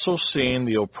also seen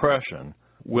the oppression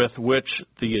with which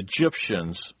the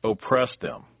Egyptians oppressed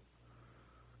them.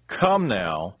 Come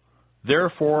now,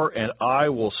 therefore, and I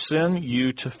will send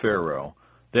you to Pharaoh,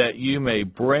 that you may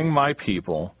bring my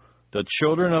people, the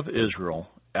children of Israel,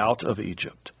 out of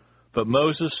Egypt." But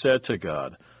Moses said to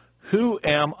God, "Who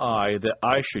am I that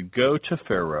I should go to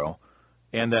Pharaoh,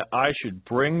 and that I should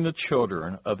bring the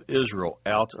children of Israel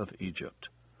out of Egypt?"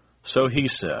 So he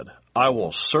said, "I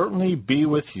will certainly be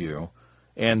with you,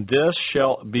 and this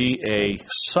shall be a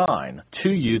sign to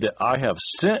you that I have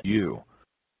sent you.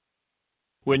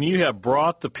 When you have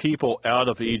brought the people out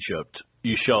of Egypt,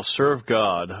 you shall serve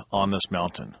God on this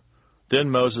mountain."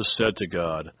 Then Moses said to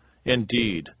God,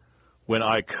 "Indeed, when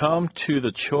I come to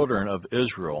the children of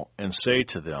Israel and say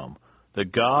to them, 'The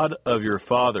God of your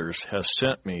fathers has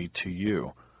sent me to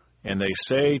you,' and they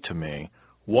say to me,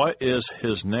 'What is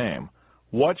his name?'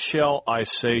 what shall I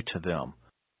say to them?"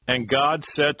 And God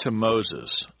said to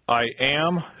Moses, "I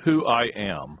am who I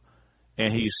am."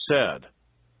 And he said,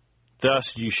 "Thus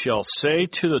you shall say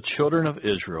to the children of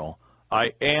Israel,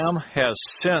 'I am has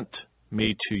sent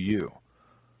me to you.'"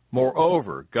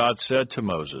 Moreover, God said to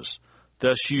Moses,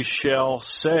 Thus you shall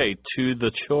say to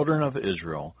the children of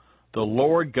Israel, the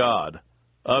Lord God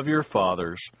of your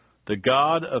fathers, the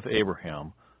God of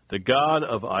Abraham, the God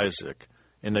of Isaac,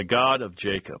 and the God of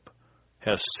Jacob,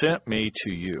 has sent me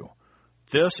to you.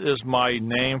 This is my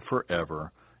name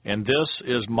forever, and this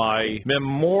is my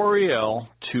memorial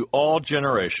to all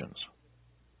generations.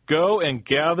 Go and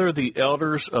gather the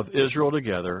elders of Israel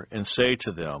together, and say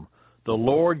to them, the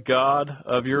Lord God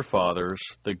of your fathers,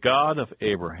 the God of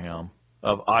Abraham,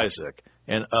 of Isaac,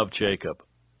 and of Jacob,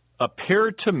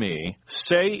 appeared to me,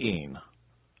 saying,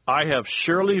 I have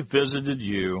surely visited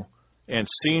you, and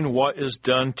seen what is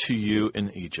done to you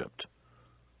in Egypt.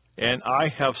 And I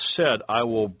have said, I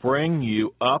will bring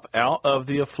you up out of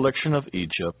the affliction of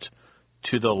Egypt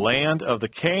to the land of the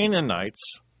Canaanites,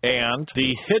 and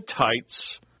the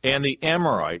Hittites, and the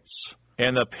Amorites,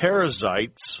 and the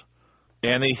Perizzites,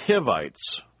 and the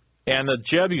Hivites, and the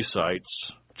Jebusites,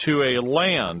 to a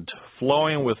land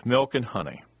flowing with milk and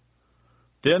honey.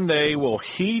 Then they will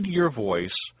heed your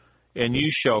voice, and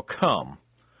you shall come,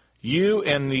 you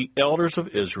and the elders of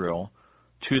Israel,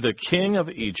 to the king of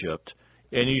Egypt,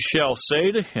 and you shall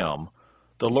say to him,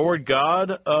 the Lord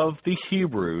God of the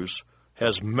Hebrews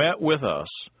has met with us,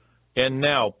 and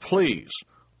now please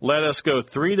let us go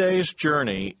 3 days'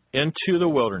 journey into the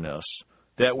wilderness,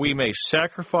 that we may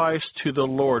sacrifice to the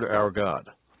Lord our God.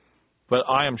 But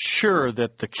I am sure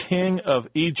that the king of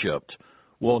Egypt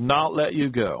will not let you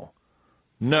go.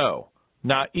 No,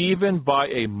 not even by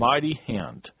a mighty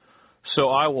hand. So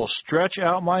I will stretch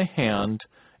out my hand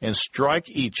and strike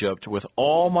Egypt with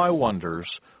all my wonders,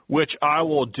 which I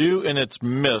will do in its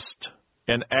midst,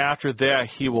 and after that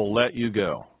he will let you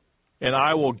go. And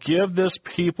I will give this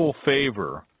people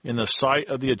favor in the sight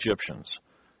of the Egyptians.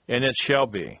 And it shall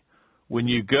be, when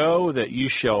you go, that you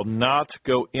shall not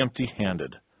go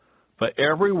empty-handed, but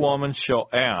every woman shall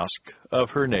ask of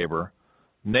her neighbor,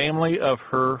 namely of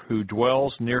her who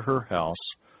dwells near her house,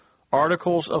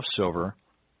 articles of silver,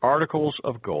 articles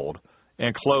of gold,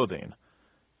 and clothing,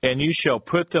 and you shall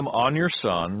put them on your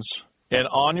sons and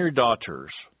on your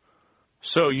daughters.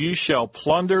 So you shall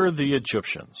plunder the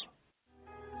Egyptians.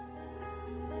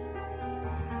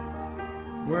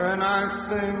 When I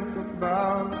think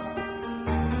about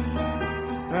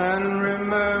and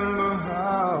remember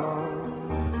how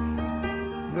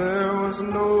there was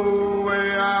no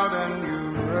way out and you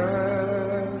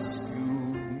rescued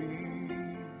me.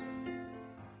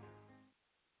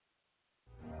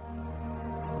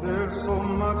 There's so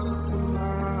much to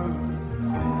learn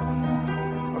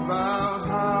about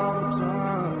how to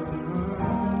turn.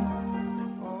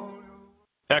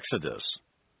 Exodus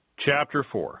chapter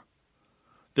 4.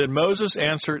 Then Moses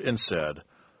answered and said,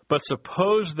 But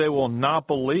suppose they will not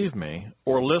believe me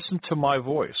or listen to my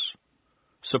voice.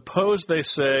 Suppose they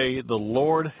say, The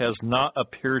Lord has not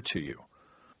appeared to you.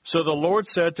 So the Lord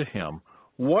said to him,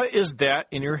 What is that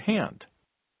in your hand?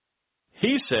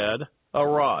 He said, A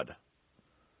rod.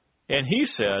 And he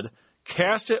said,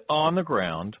 Cast it on the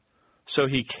ground. So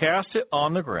he cast it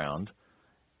on the ground,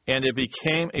 and it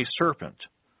became a serpent,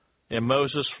 and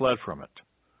Moses fled from it.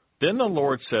 Then the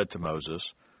Lord said to Moses,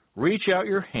 Reach out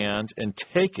your hand and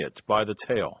take it by the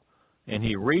tail. And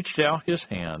he reached out his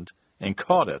hand and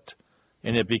caught it,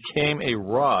 and it became a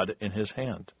rod in his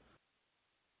hand.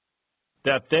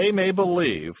 That they may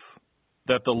believe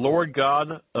that the Lord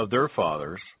God of their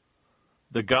fathers,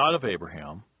 the God of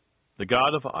Abraham, the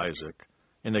God of Isaac,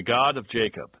 and the God of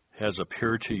Jacob, has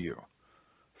appeared to you.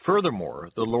 Furthermore,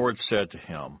 the Lord said to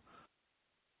him,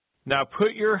 Now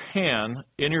put your hand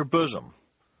in your bosom.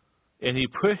 And he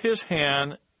put his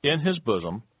hand in his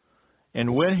bosom,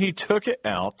 and when he took it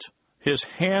out, his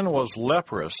hand was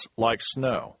leprous like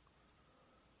snow.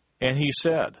 And he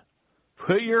said,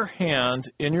 Put your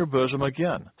hand in your bosom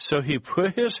again. So he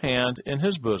put his hand in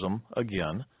his bosom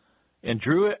again, and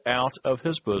drew it out of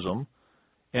his bosom,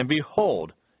 and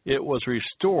behold, it was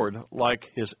restored like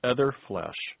his other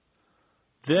flesh.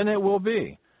 Then it will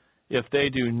be, if they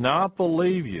do not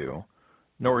believe you,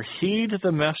 nor heed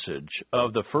the message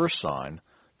of the first sign,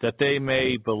 that they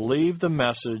may believe the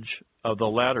message of the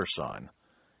latter sign.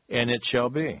 And it shall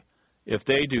be, if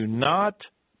they do not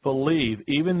believe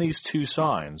even these two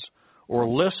signs, or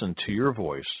listen to your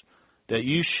voice, that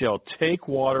you shall take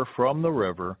water from the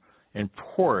river and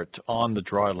pour it on the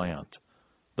dry land.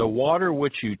 The water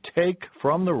which you take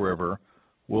from the river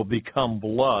will become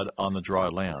blood on the dry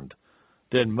land.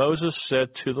 Then Moses said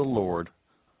to the Lord,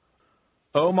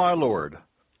 O my Lord,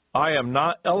 I am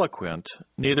not eloquent,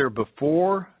 neither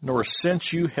before nor since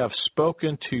you have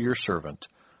spoken to your servant,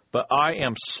 but I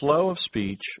am slow of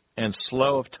speech and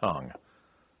slow of tongue.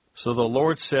 So the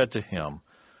Lord said to him,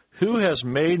 Who has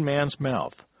made man's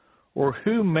mouth? Or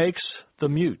who makes the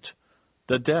mute,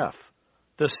 the deaf,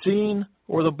 the seeing,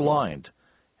 or the blind?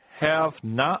 Have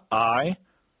not I,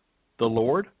 the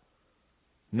Lord?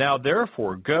 Now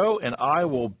therefore go, and I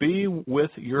will be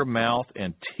with your mouth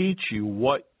and teach you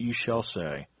what you shall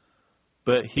say.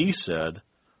 But he said,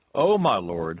 O my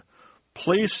Lord,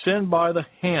 please send by the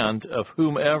hand of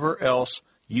whomever else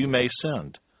you may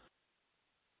send.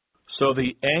 So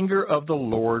the anger of the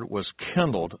Lord was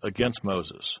kindled against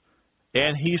Moses.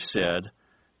 And he said,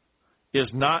 Is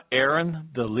not Aaron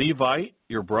the Levite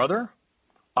your brother?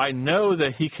 I know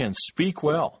that he can speak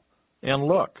well. And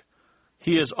look,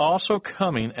 he is also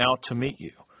coming out to meet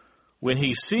you. When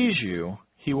he sees you,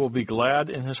 he will be glad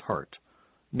in his heart.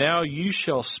 Now you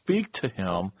shall speak to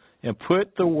him and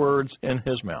put the words in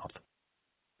his mouth.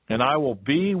 And I will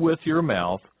be with your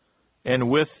mouth and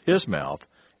with his mouth,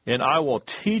 and I will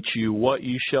teach you what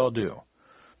you shall do.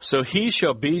 So he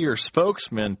shall be your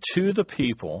spokesman to the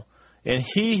people, and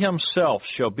he himself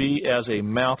shall be as a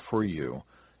mouth for you,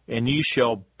 and you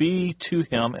shall be to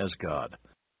him as God.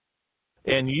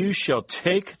 And you shall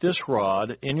take this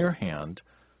rod in your hand,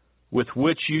 with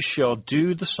which you shall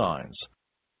do the signs.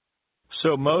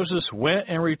 So Moses went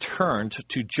and returned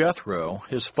to Jethro,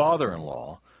 his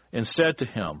father-in-law, and said to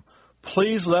him,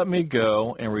 Please let me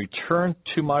go and return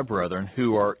to my brethren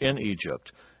who are in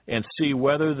Egypt, and see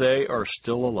whether they are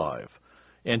still alive.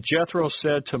 And Jethro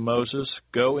said to Moses,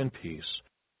 Go in peace.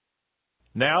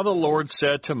 Now the Lord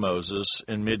said to Moses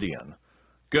in Midian,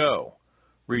 Go,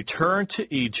 return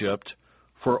to Egypt,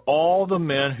 for all the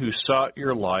men who sought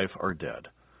your life are dead.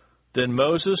 Then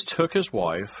Moses took his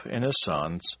wife and his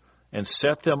sons, and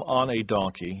set them on a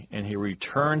donkey, and he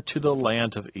returned to the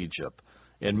land of Egypt.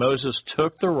 And Moses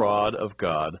took the rod of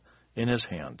God in his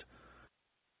hand.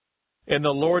 And the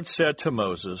Lord said to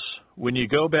Moses, When you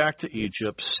go back to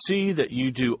Egypt, see that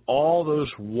you do all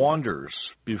those wonders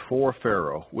before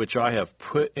Pharaoh, which I have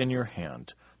put in your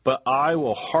hand. But I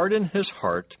will harden his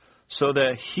heart, so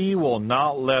that he will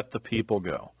not let the people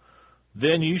go.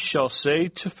 Then you shall say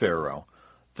to Pharaoh,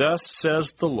 Thus says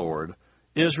the Lord,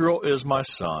 Israel is my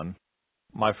son,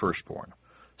 my firstborn.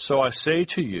 So I say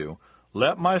to you,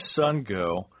 Let my son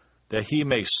go, that he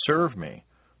may serve me.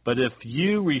 But if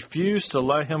you refuse to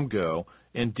let him go,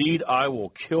 indeed I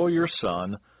will kill your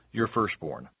son, your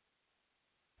firstborn.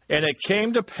 And it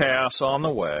came to pass on the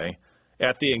way,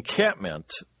 at the encampment,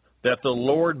 that the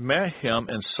Lord met him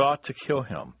and sought to kill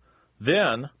him.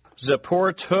 Then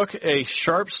Zipporah took a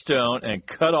sharp stone and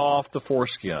cut off the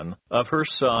foreskin of her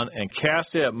son and cast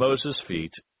it at Moses'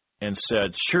 feet and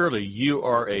said, Surely you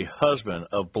are a husband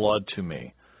of blood to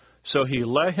me. So he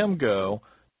let him go.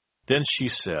 Then she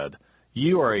said,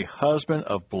 You are a husband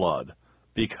of blood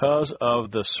because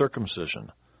of the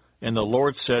circumcision. And the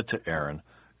Lord said to Aaron,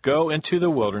 Go into the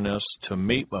wilderness to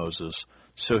meet Moses.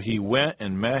 So he went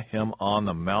and met him on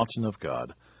the mountain of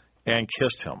God and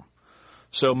kissed him.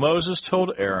 So Moses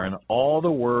told Aaron all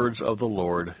the words of the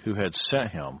Lord who had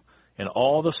sent him, and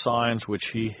all the signs which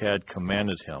he had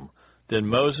commanded him. Then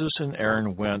Moses and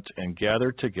Aaron went and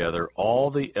gathered together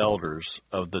all the elders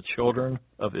of the children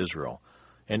of Israel.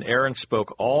 And Aaron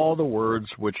spoke all the words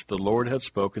which the Lord had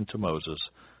spoken to Moses.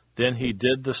 Then he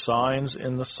did the signs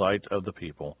in the sight of the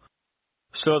people.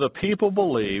 So the people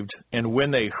believed, and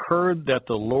when they heard that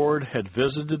the Lord had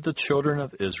visited the children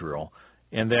of Israel,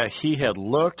 and that he had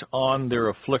looked on their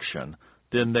affliction,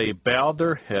 then they bowed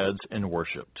their heads and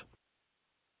worshipped.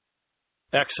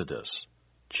 Exodus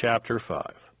chapter 5.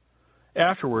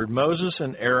 Afterward Moses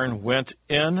and Aaron went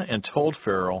in and told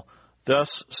Pharaoh, Thus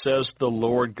says the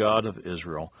Lord God of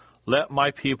Israel, Let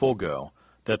my people go,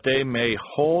 that they may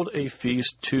hold a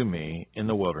feast to me in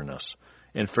the wilderness.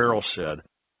 And Pharaoh said,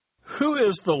 Who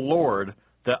is the Lord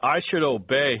that I should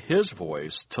obey his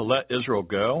voice to let Israel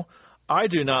go? I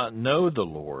do not know the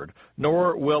Lord,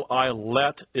 nor will I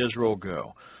let Israel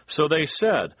go. So they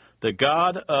said, The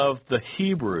God of the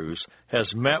Hebrews has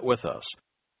met with us.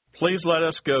 Please let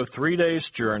us go 3 days'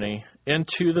 journey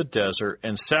into the desert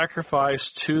and sacrifice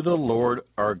to the Lord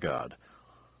our God,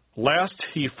 lest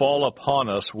he fall upon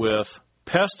us with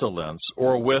pestilence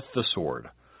or with the sword.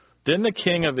 Then the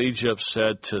king of Egypt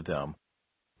said to them,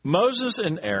 Moses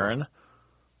and Aaron,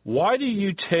 why do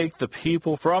you take the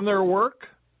people from their work?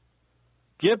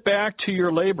 Get back to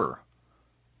your labor.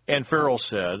 And Pharaoh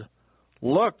said,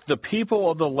 Look, the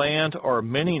people of the land are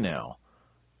many now,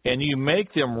 and you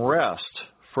make them rest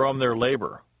from their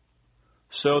labor.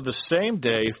 So the same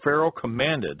day Pharaoh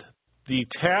commanded the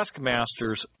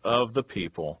taskmasters of the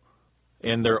people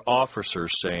and their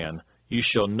officers, saying, You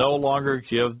shall no longer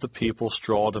give the people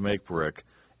straw to make brick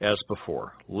as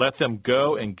before. Let them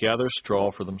go and gather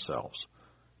straw for themselves.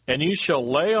 And you shall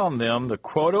lay on them the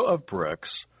quota of bricks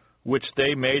which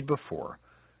they made before.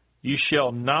 You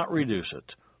shall not reduce it,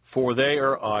 for they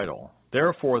are idle.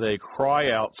 Therefore they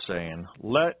cry out, saying,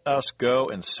 Let us go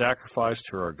and sacrifice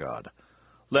to our God.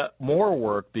 Let more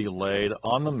work be laid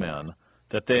on the men,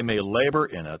 that they may labor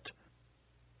in it,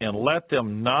 and let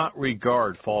them not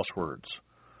regard false words.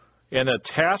 And the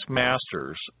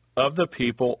taskmasters of the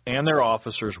people and their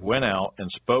officers went out and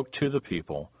spoke to the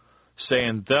people,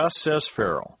 saying, Thus says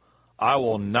Pharaoh, I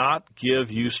will not give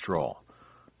you straw.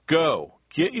 Go,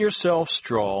 get yourself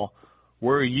straw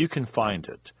where you can find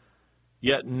it.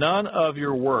 Yet none of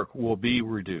your work will be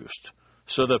reduced.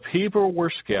 So the people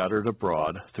were scattered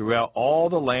abroad throughout all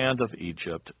the land of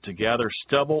Egypt to gather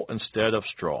stubble instead of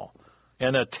straw.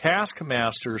 And the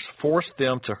taskmasters forced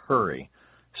them to hurry,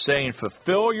 saying,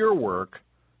 Fulfill your work,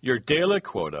 your daily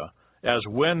quota, as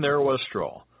when there was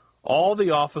straw. All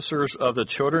the officers of the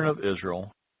children of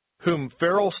Israel, whom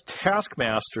Pharaoh's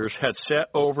taskmasters had set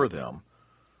over them,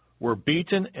 were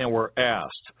beaten and were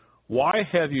asked, Why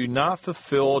have you not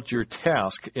fulfilled your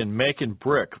task in making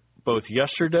brick both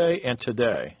yesterday and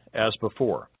today, as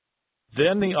before?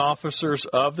 Then the officers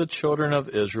of the children of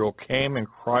Israel came and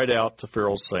cried out to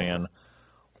Pharaoh, saying,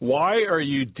 Why are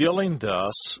you dealing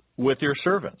thus with your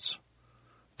servants?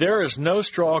 There is no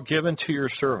straw given to your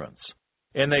servants.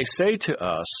 And they say to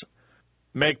us,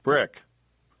 Make brick.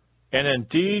 And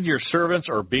indeed your servants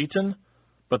are beaten,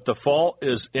 but the fault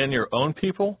is in your own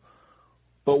people.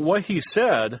 But what he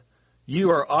said, You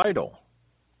are idle.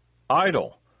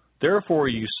 Idle. Therefore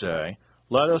you say,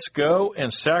 Let us go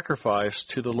and sacrifice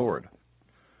to the Lord.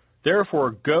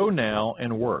 Therefore go now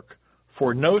and work,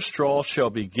 for no straw shall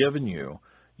be given you,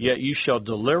 yet you shall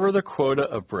deliver the quota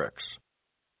of bricks.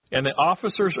 And the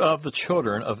officers of the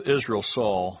children of Israel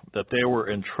saw that they were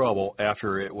in trouble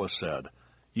after it was said,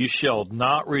 You shall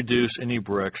not reduce any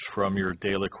bricks from your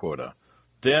daily quota.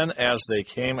 Then as they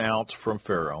came out from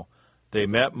Pharaoh, they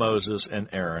met Moses and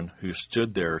Aaron, who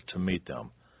stood there to meet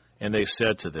them. And they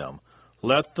said to them,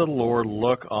 Let the Lord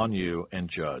look on you and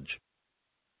judge.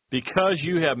 Because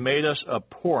you have made us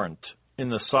abhorrent in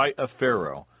the sight of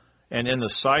Pharaoh and in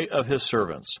the sight of his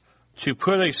servants, to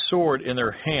put a sword in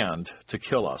their hand to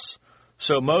kill us.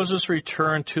 So Moses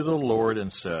returned to the Lord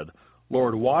and said,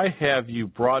 Lord, why have you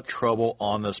brought trouble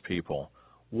on this people?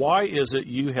 Why is it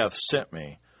you have sent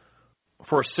me?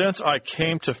 For since I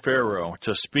came to Pharaoh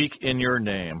to speak in your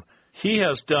name, he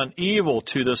has done evil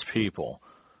to this people.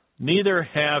 Neither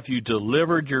have you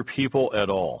delivered your people at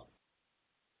all.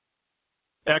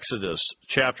 Exodus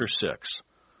chapter 6.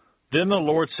 Then the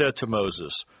Lord said to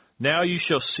Moses, Now you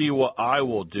shall see what I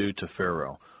will do to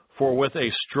Pharaoh. For with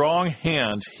a strong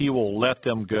hand he will let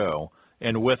them go,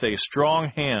 and with a strong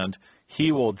hand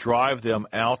he will drive them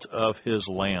out of his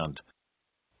land.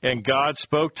 And God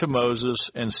spoke to Moses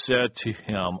and said to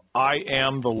him, I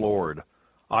am the Lord.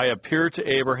 I appeared to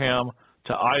Abraham,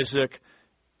 to Isaac,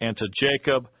 and to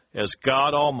Jacob as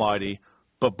God Almighty,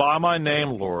 but by my name,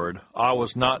 Lord, I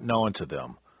was not known to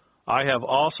them. I have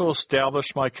also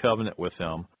established my covenant with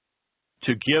them,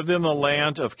 to give them the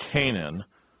land of Canaan,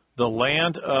 the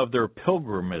land of their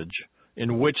pilgrimage,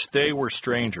 in which they were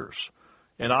strangers.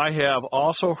 And I have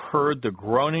also heard the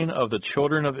groaning of the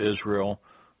children of Israel,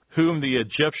 whom the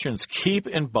Egyptians keep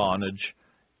in bondage,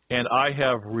 and I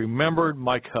have remembered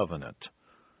my covenant.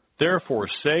 Therefore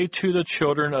say to the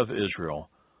children of Israel,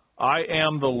 I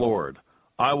am the Lord.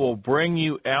 I will bring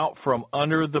you out from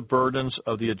under the burdens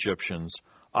of the Egyptians.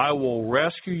 I will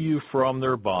rescue you from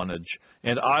their bondage,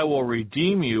 and I will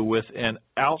redeem you with an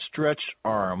outstretched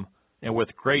arm and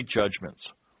with great judgments.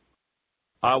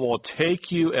 I will take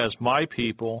you as my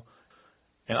people,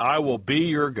 and I will be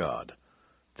your God.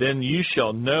 Then you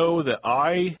shall know that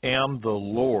I am the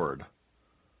Lord,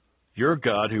 your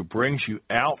God, who brings you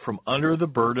out from under the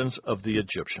burdens of the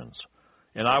Egyptians.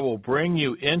 And I will bring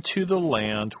you into the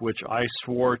land which I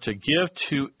swore to give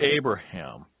to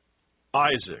Abraham,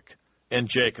 Isaac, and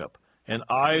Jacob, and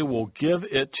I will give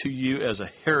it to you as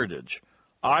a heritage.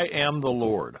 I am the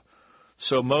Lord.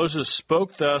 So Moses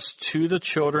spoke thus to the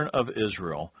children of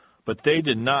Israel, but they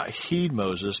did not heed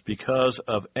Moses because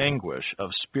of anguish of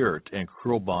spirit and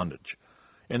cruel bondage.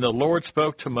 And the Lord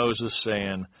spoke to Moses,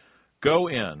 saying, Go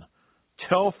in,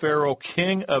 tell Pharaoh,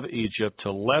 king of Egypt,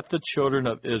 to let the children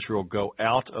of Israel go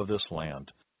out of this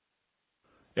land.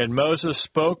 And Moses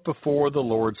spoke before the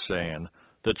Lord, saying,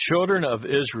 The children of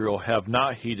Israel have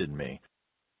not heeded me.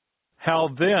 How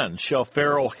then shall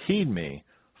Pharaoh heed me,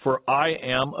 for I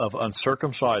am of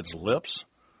uncircumcised lips?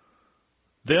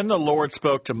 Then the Lord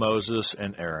spoke to Moses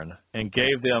and Aaron, and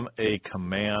gave them a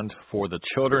command for the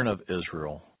children of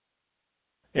Israel,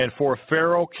 and for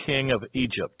Pharaoh king of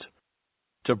Egypt,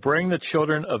 to bring the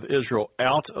children of Israel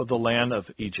out of the land of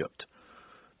Egypt.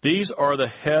 These are the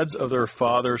heads of their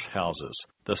fathers' houses,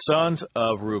 the sons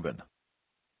of Reuben.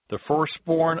 The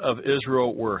firstborn of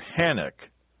Israel were Hanok,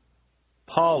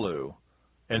 Palu,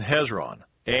 and Hezron,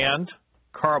 and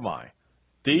Carmi.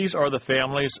 These are the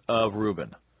families of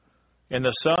Reuben. And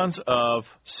the sons of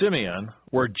Simeon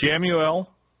were Jemuel,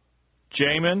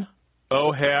 Jamin,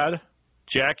 Ohad,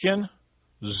 Jachin,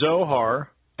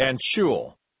 Zohar, and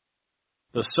Shuel,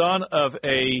 the son of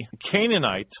a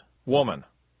Canaanite woman.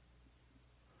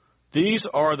 These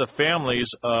are the families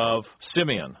of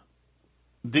Simeon.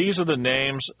 These are the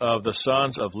names of the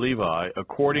sons of Levi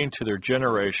according to their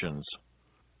generations: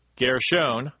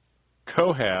 Gershon,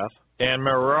 Kohath, and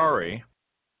Merari.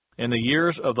 And the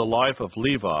years of the life of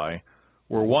Levi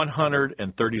were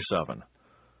 137.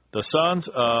 The sons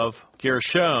of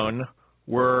Gershon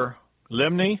were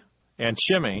Limni and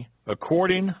Shimei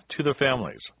according to their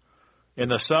families. And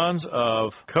the sons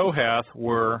of Kohath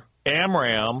were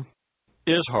Amram,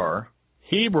 Izhar,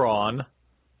 Hebron,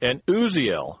 and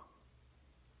Uziel.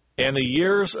 And the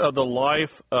years of the life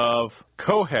of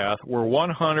Kohath were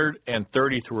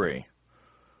 133.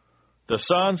 The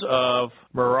sons of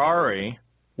Merari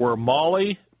were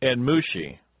Mali and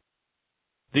Mushi.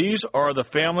 These are the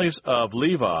families of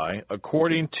Levi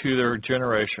according to their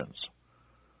generations.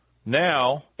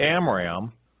 Now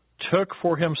Amram took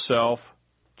for himself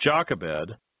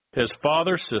Jochebed, his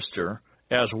father's sister,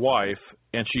 as wife,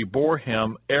 and she bore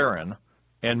him Aaron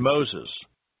and Moses.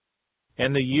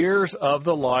 And the years of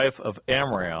the life of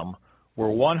Amram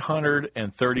were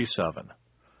 137.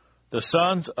 The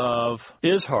sons of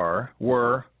Izhar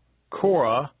were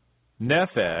Korah,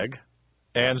 Nepheg,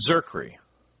 and Zerchri.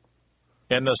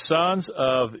 And the sons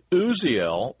of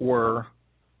Uziel were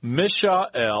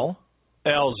Mishael,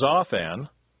 Elzaphan,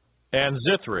 and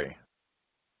Zithri.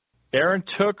 Aaron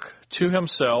took to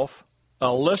himself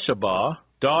Elisheba,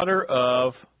 daughter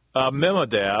of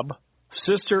Amminadab,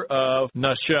 sister of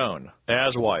Nahshon,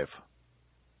 as wife.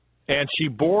 And she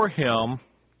bore him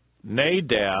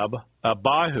Nadab,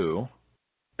 Abihu,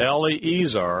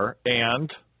 Eleazar,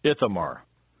 and Ithamar.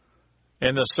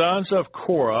 And the sons of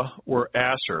Korah were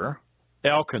Asher,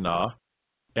 Elkanah,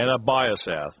 and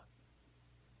Abiasath.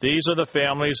 These are the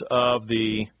families of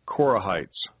the Korahites.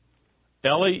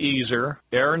 Eleazar,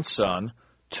 Aaron's son,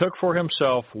 took for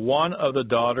himself one of the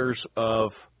daughters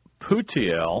of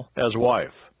Putiel as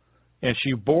wife, and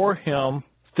she bore him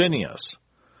Phinehas.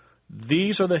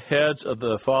 These are the heads of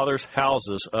the fathers'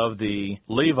 houses of the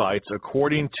Levites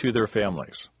according to their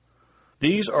families.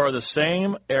 These are the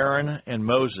same Aaron and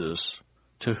Moses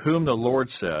to whom the Lord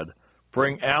said,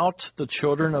 "Bring out the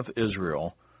children of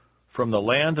Israel from the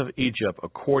land of Egypt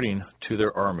according to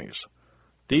their armies."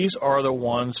 These are the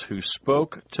ones who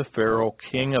spoke to Pharaoh,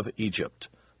 king of Egypt,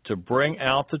 to bring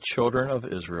out the children of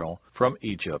Israel from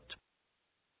Egypt.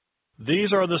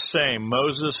 These are the same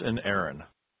Moses and Aaron.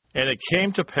 And it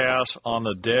came to pass on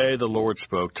the day the Lord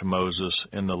spoke to Moses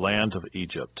in the land of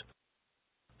Egypt,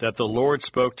 that the Lord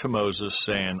spoke to Moses,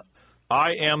 saying,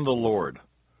 "I am the Lord.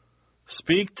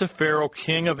 Speak to Pharaoh,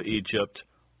 king of Egypt,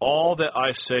 all that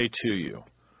I say to you."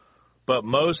 But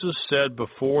Moses said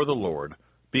before the Lord,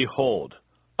 "Behold,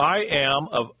 I am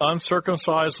of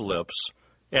uncircumcised lips,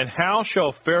 and how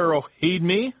shall Pharaoh heed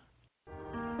me?"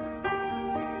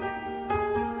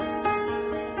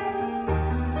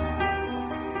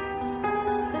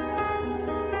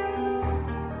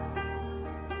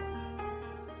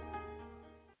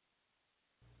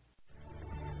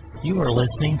 You are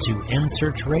listening to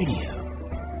InSearch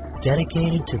Radio,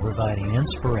 dedicated to providing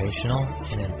inspirational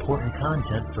and important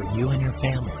content for you and your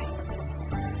family.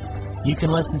 You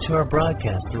can listen to our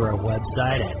broadcast through our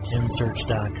website at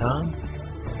insearch.com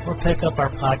or pick up our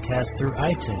podcast through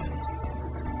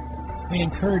iTunes. We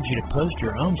encourage you to post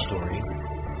your own stories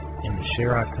and to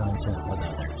share our content with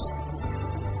others.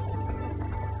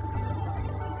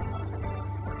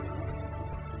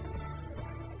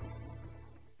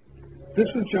 This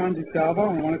is John DeSalvo,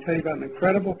 and I want to tell you about an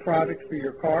incredible product for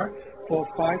your car called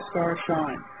 5-Star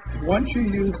Shine. Once you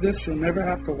use this, you'll never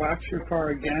have to wax your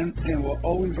car again, and it will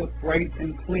always look bright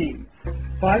and clean.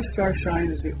 5-Star Shine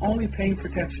is the only paint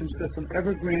protection system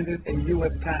ever granted a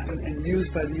U.S. patent and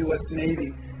used by the U.S.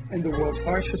 Navy in the world's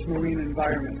harshest marine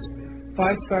environments.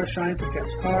 5-Star Shine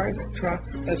protects cars, trucks,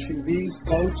 SUVs,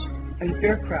 boats, and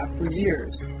aircraft for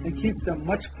years and keeps them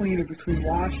much cleaner between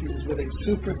washes with a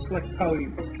super slick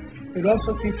coating. It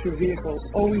also keeps your vehicles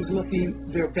always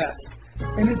looking their best.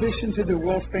 In addition to the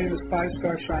world-famous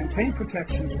 5-Star Shine paint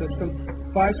protection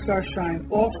system, 5-Star Shine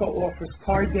also offers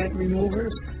car dent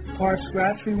removers, car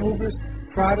scratch removers,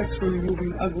 products for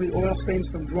removing ugly oil stains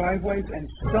from driveways, and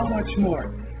so much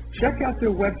more. Check out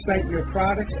their website and their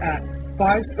products at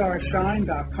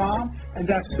 5starshine.com, and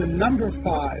that's the number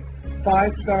 5,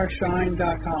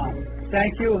 5starshine.com.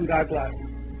 Thank you, and God bless.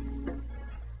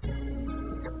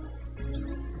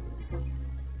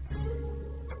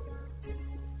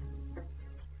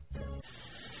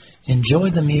 Enjoy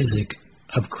the music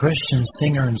of Christian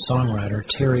singer and songwriter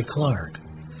Terry Clark.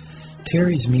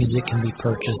 Terry's music can be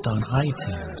purchased on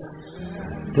iTunes.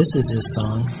 This is his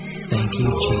song, Thank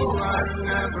You, Jesus.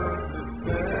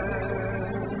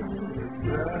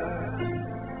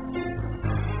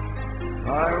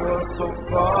 I was so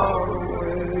far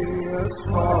away, as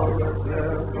far as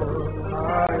ever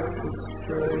I could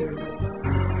stray,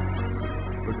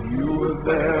 but you were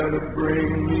there to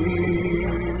bring me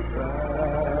back.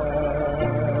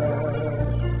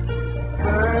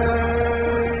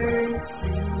 Thank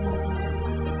you,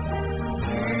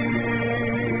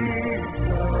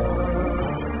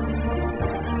 Jesus,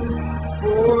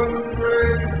 for the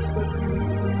grace that you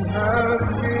have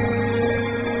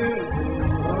given.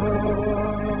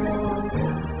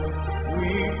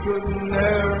 We could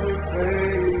never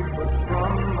repay, but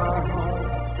from my heart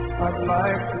I'd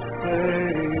like to say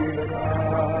that I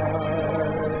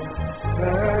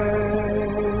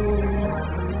thank you.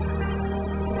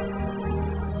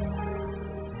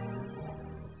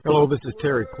 Hello, this is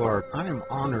Terry Clark. I am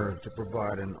honored to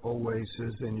provide an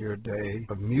oasis in your day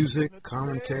of music,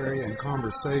 commentary, and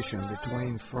conversation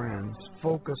between friends,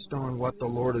 focused on what the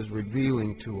Lord is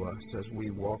revealing to us as we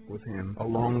walk with Him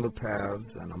along the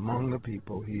paths and among the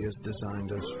people He has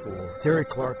designed us for. Terry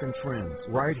Clark and Friends,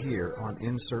 right here on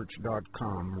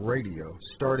InSearch.com radio,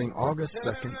 starting August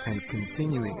 2nd and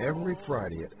continuing every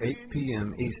Friday at 8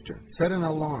 p.m. Eastern. Set an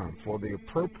alarm for the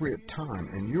appropriate time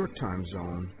in your time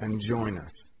zone and join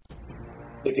us.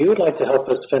 If you would like to help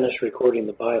us finish recording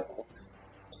the Bible,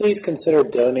 please consider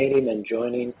donating and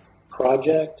joining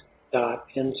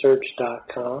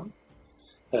project.insearch.com.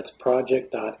 That's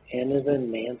project.n as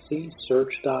in Nancy,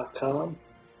 search.com,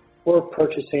 or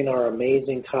purchasing our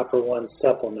amazing Copper One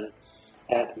supplement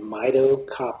at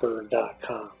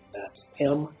mitocopper.com. That's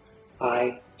M-I-T-O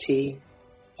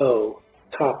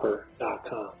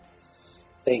copper.com.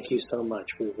 Thank you so much.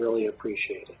 We really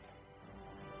appreciate it.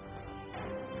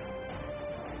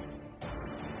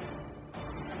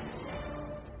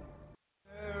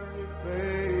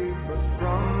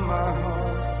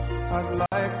 I'd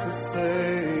like to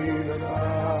say that I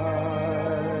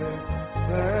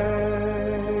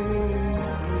thank you.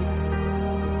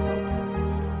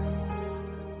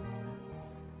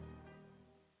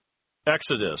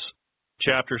 Exodus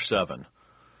chapter 7.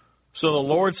 So the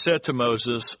Lord said to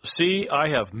Moses, See, I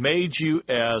have made you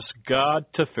as God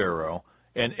to Pharaoh,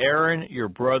 and Aaron your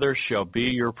brother shall be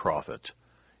your prophet.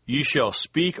 You shall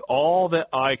speak all that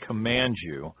I command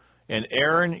you, and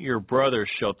Aaron your brother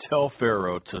shall tell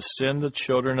Pharaoh to send the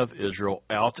children of Israel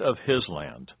out of his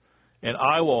land. And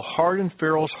I will harden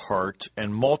Pharaoh's heart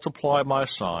and multiply my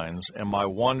signs and my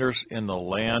wonders in the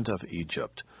land of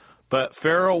Egypt. But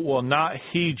Pharaoh will not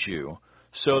heed you,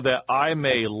 so that I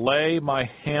may lay my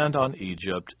hand on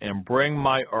Egypt and bring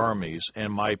my armies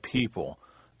and my people,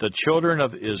 the children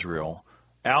of Israel,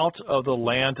 out of the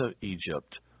land of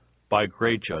Egypt by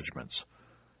great judgments.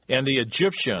 And the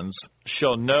Egyptians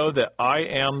shall know that I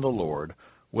am the Lord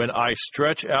when I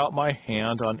stretch out my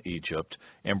hand on Egypt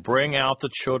and bring out the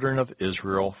children of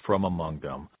Israel from among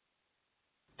them.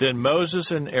 Then Moses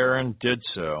and Aaron did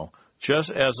so, just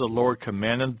as the Lord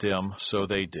commanded them, so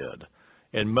they did.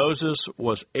 And Moses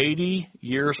was 80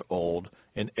 years old,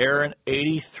 and Aaron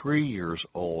 83 years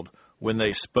old, when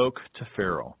they spoke to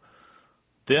Pharaoh.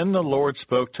 Then the Lord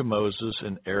spoke to Moses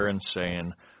and Aaron,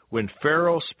 saying, When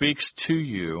Pharaoh speaks to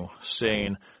you,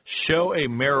 saying, Show a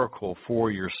miracle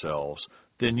for yourselves,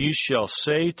 then you shall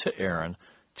say to Aaron,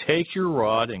 Take your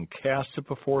rod and cast it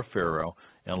before Pharaoh,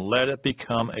 and let it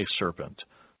become a serpent.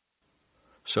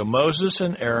 So Moses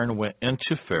and Aaron went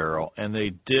into Pharaoh, and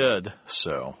they did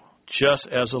so, just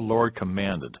as the Lord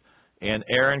commanded. And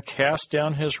Aaron cast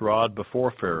down his rod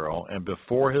before Pharaoh and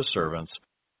before his servants,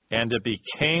 and it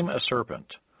became a serpent.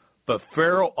 But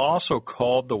Pharaoh also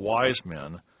called the wise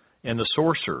men, and the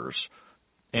sorcerers,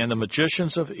 and the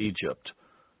magicians of Egypt.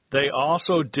 They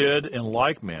also did in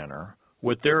like manner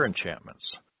with their enchantments.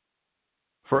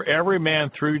 For every man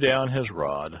threw down his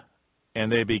rod,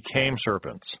 and they became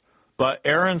serpents. But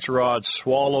Aaron's rod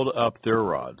swallowed up their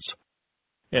rods.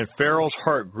 And Pharaoh's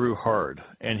heart grew hard,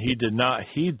 and he did not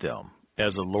heed them,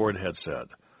 as the Lord had said.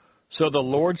 So the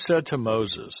Lord said to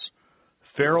Moses,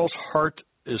 Pharaoh's heart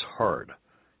is hard.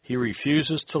 He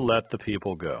refuses to let the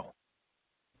people go.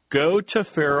 Go to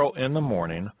Pharaoh in the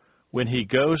morning when he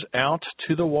goes out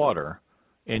to the water,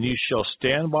 and you shall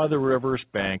stand by the river's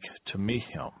bank to meet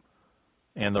him.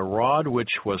 And the rod which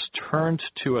was turned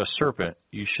to a serpent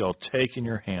you shall take in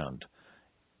your hand.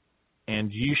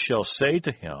 And you shall say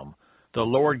to him, The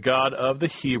Lord God of the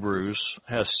Hebrews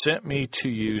has sent me to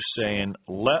you, saying,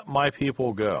 Let my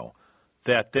people go,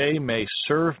 that they may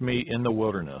serve me in the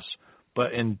wilderness.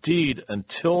 But indeed,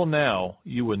 until now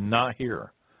you would not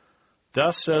hear.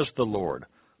 Thus says the Lord,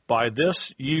 By this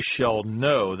you shall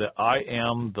know that I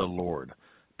am the Lord.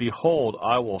 Behold,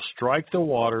 I will strike the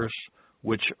waters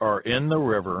which are in the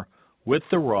river with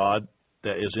the rod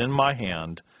that is in my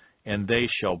hand, and they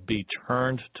shall be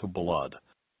turned to blood.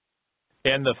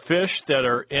 And the fish that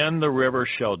are in the river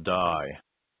shall die.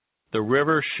 The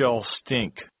river shall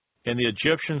stink, and the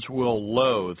Egyptians will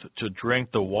loathe to drink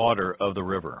the water of the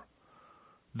river.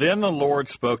 Then the Lord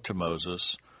spoke to Moses,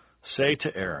 Say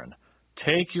to Aaron,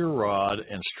 Take your rod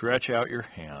and stretch out your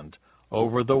hand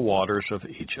over the waters of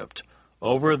Egypt,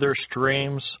 over their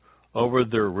streams, over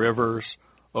their rivers,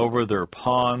 over their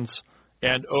ponds,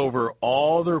 and over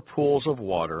all their pools of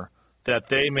water, that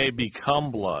they may become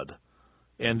blood.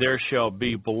 And there shall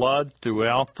be blood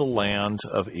throughout the land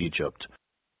of Egypt,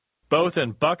 both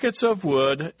in buckets of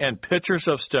wood and pitchers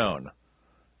of stone.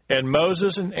 And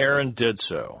Moses and Aaron did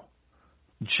so,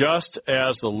 just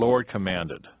as the Lord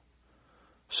commanded.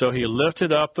 So he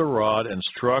lifted up the rod and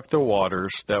struck the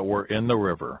waters that were in the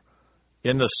river,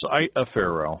 in the sight of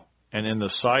Pharaoh and in the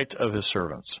sight of his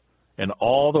servants. And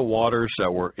all the waters that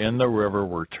were in the river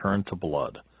were turned to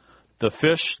blood. The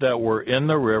fish that were in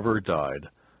the river died.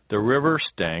 The river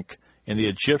stank, and the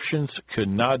Egyptians could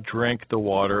not drink the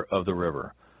water of the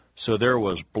river. So there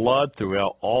was blood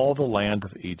throughout all the land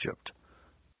of Egypt.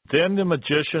 Then the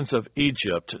magicians of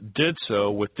Egypt did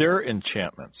so with their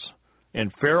enchantments.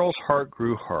 And Pharaoh's heart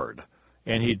grew hard,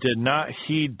 and he did not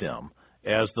heed them,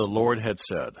 as the Lord had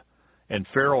said. And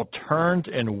Pharaoh turned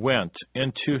and went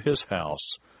into his house,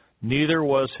 neither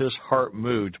was his heart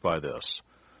moved by this.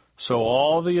 So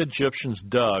all the Egyptians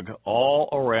dug all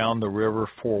around the river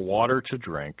for water to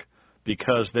drink,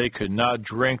 because they could not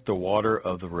drink the water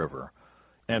of the river.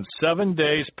 And 7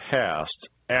 days passed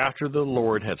after the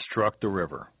Lord had struck the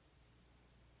river.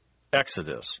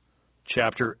 Exodus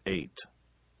chapter 8.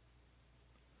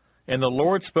 And the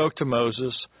Lord spoke to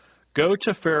Moses, Go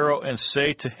to Pharaoh and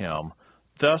say to him,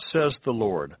 Thus says the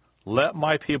Lord, Let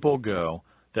my people go,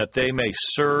 that they may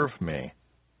serve me.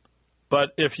 But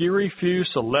if you refuse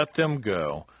to let them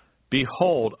go,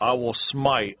 behold, I will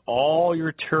smite all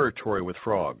your territory with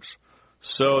frogs.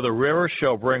 So the river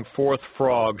shall bring forth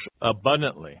frogs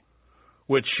abundantly,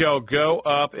 which shall go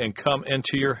up and come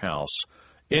into your house,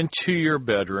 into your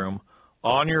bedroom,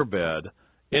 on your bed,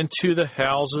 into the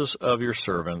houses of your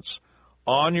servants,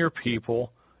 on your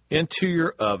people, into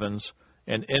your ovens,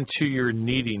 and into your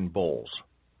kneading bowls.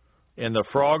 And the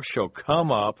frogs shall come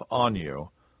up on you,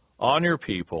 on your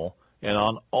people, and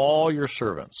on all your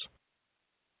servants.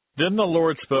 Then the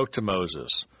Lord spoke to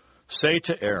Moses, Say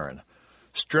to Aaron,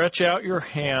 Stretch out your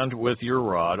hand with your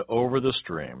rod over the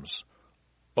streams,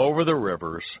 over the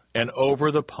rivers, and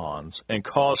over the ponds, and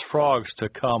cause frogs to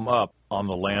come up on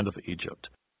the land of Egypt.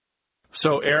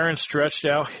 So Aaron stretched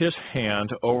out his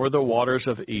hand over the waters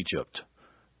of Egypt,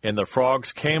 and the frogs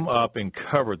came up and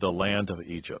covered the land of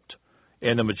Egypt.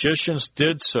 And the magicians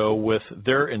did so with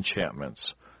their enchantments,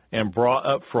 and brought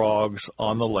up frogs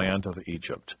on the land of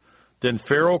Egypt. Then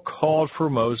Pharaoh called for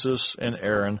Moses and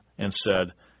Aaron and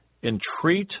said,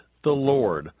 Entreat the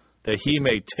Lord that he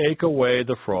may take away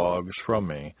the frogs from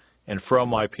me and from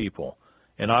my people,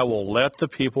 and I will let the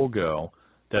people go,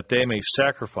 that they may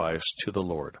sacrifice to the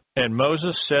Lord. And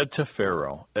Moses said to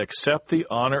Pharaoh, Accept the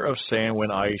honor of saying when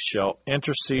I shall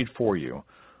intercede for you,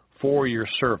 for your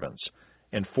servants,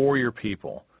 and for your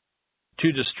people,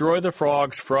 to destroy the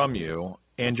frogs from you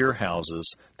and your houses,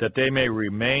 that they may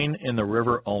remain in the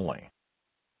river only.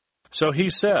 So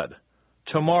he said,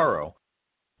 Tomorrow.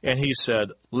 And he said,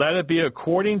 Let it be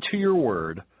according to your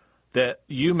word, that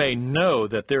you may know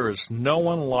that there is no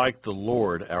one like the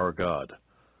Lord our God.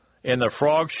 And the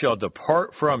frogs shall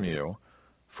depart from you,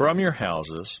 from your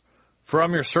houses,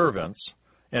 from your servants,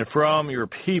 and from your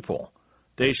people.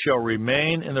 They shall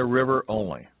remain in the river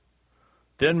only.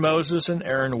 Then Moses and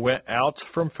Aaron went out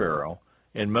from Pharaoh,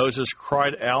 and Moses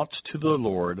cried out to the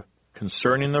Lord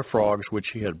concerning the frogs which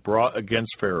he had brought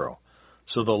against Pharaoh.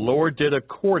 So the Lord did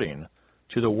according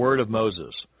to the word of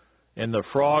Moses, and the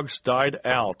frogs died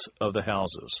out of the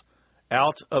houses,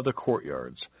 out of the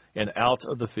courtyards, and out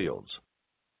of the fields.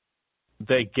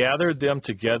 They gathered them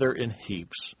together in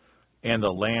heaps, and the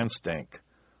land stank.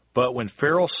 But when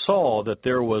Pharaoh saw that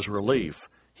there was relief,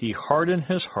 he hardened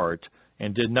his heart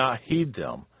and did not heed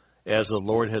them, as the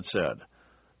Lord had said.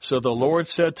 So the Lord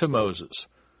said to Moses,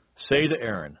 Say to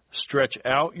Aaron, Stretch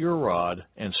out your rod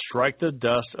and strike the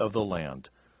dust of the land,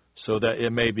 so that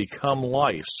it may become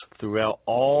lice throughout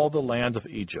all the land of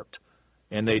Egypt.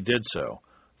 And they did so.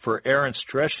 For Aaron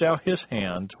stretched out his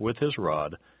hand with his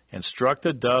rod and struck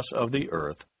the dust of the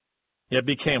earth. It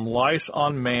became lice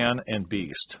on man and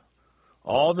beast.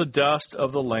 All the dust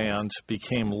of the land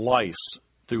became lice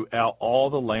throughout all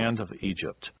the land of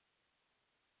Egypt.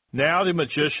 Now the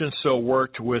magicians so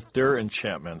worked with their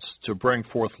enchantments to bring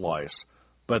forth lice,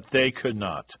 but they could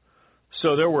not.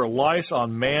 So there were lice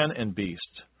on man and beast.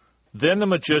 Then the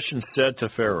magician said to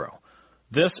Pharaoh,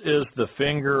 This is the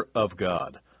finger of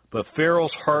God. But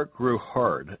Pharaoh's heart grew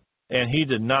hard, and he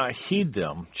did not heed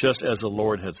them, just as the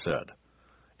Lord had said.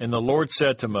 And the Lord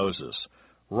said to Moses,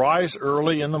 Rise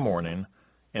early in the morning,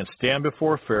 and stand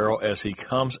before Pharaoh as he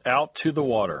comes out to the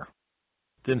water.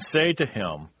 Then say to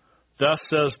him, Thus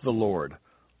says the Lord,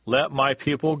 Let my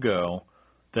people go,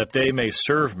 that they may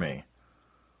serve me.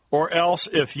 Or else,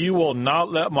 if you will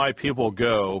not let my people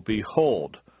go,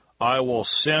 behold, I will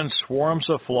send swarms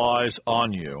of flies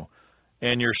on you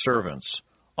and your servants,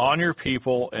 on your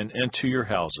people and into your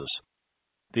houses.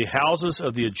 The houses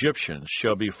of the Egyptians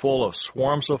shall be full of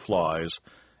swarms of flies,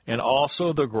 and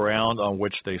also the ground on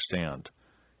which they stand.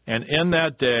 And in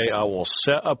that day I will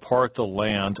set apart the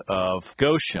land of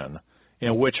Goshen,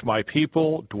 in which my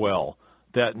people dwell,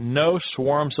 that no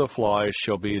swarms of flies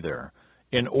shall be there,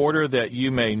 in order that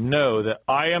you may know that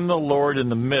I am the Lord in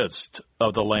the midst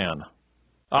of the land.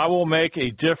 I will make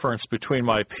a difference between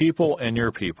my people and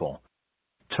your people.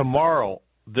 Tomorrow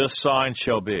this sign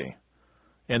shall be.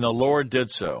 And the Lord did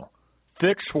so.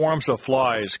 Thick swarms of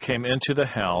flies came into the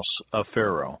house of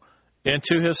Pharaoh,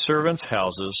 into his servants'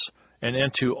 houses, and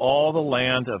into all the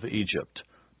land of Egypt.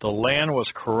 The land was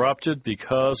corrupted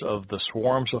because of the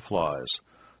swarms of flies.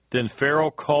 Then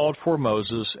Pharaoh called for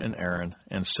Moses and Aaron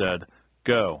and said,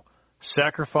 Go,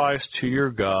 sacrifice to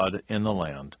your God in the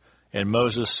land. And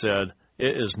Moses said,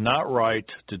 It is not right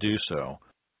to do so,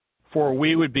 for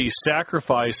we would be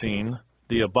sacrificing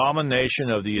the abomination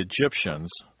of the Egyptians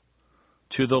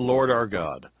to the Lord our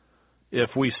God. If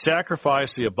we sacrifice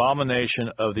the abomination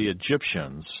of the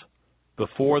Egyptians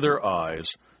before their eyes,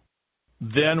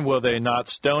 then will they not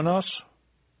stone us?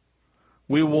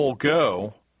 We will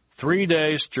go 3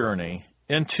 days' journey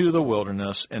into the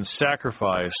wilderness and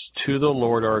sacrifice to the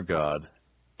Lord our God,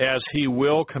 as he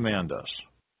will command us.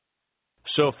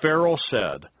 So Pharaoh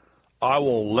said, I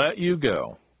will let you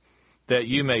go, that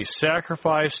you may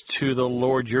sacrifice to the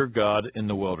Lord your God in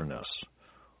the wilderness.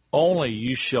 Only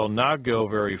you shall not go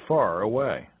very far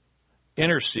away.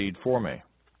 Intercede for me.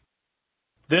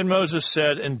 Then Moses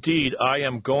said, Indeed, I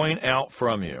am going out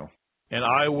from you, and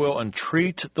I will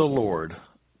entreat the Lord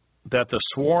that the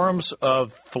swarms of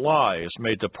flies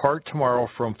may depart tomorrow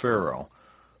from Pharaoh,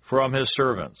 from his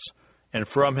servants, and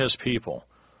from his people.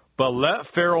 But let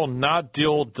Pharaoh not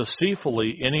deal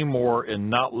deceitfully any more in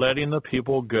not letting the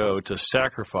people go to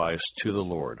sacrifice to the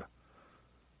Lord.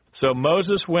 So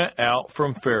Moses went out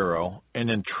from Pharaoh and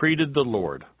entreated the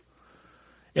Lord.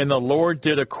 And the Lord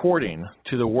did according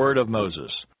to the word of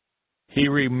Moses. He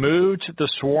removed the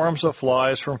swarms of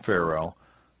flies from Pharaoh,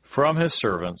 from his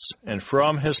servants, and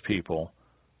from his people.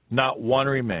 Not one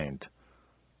remained.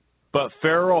 But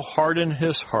Pharaoh hardened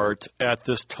his heart at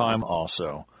this time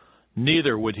also.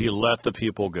 Neither would he let the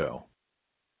people go.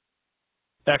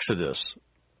 Exodus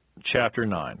chapter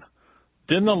 9.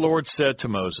 Then the Lord said to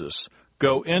Moses,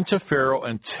 Go into Pharaoh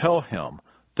and tell him,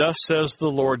 Thus says the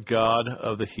Lord God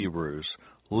of the Hebrews,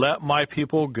 Let my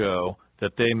people go,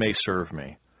 that they may serve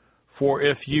me. For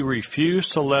if you refuse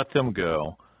to let them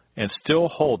go, and still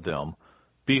hold them,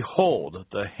 behold,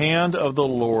 the hand of the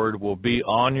Lord will be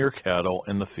on your cattle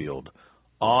in the field,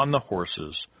 on the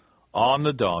horses, on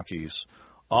the donkeys,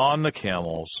 on the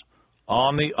camels,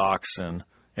 on the oxen,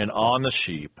 and on the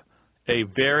sheep, a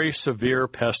very severe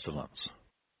pestilence.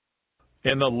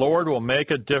 And the Lord will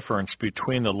make a difference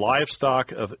between the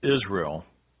livestock of Israel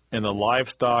and the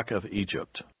livestock of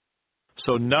Egypt.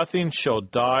 So nothing shall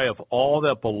die of all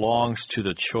that belongs to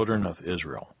the children of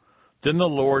Israel. Then the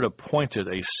Lord appointed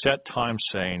a set time,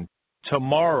 saying,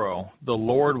 Tomorrow the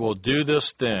Lord will do this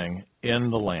thing in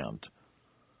the land.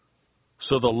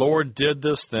 So the Lord did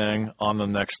this thing on the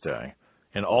next day,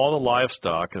 and all the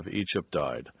livestock of Egypt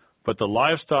died. But the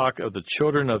livestock of the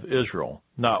children of Israel,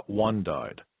 not one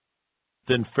died.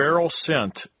 Then Pharaoh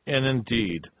sent, and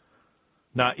indeed,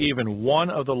 not even one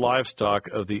of the livestock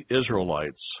of the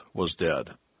Israelites was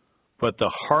dead. But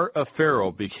the heart of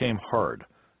Pharaoh became hard,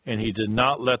 and he did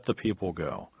not let the people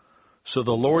go. So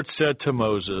the Lord said to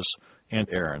Moses and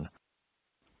Aaron,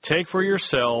 "Take for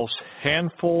yourselves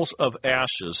handfuls of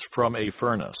ashes from a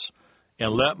furnace,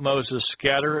 and let Moses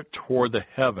scatter it toward the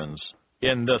heavens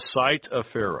in the sight of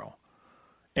Pharaoh.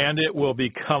 And it will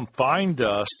become fine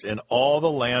dust in all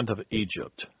the land of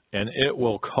Egypt, and it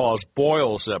will cause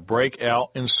boils that break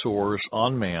out in sores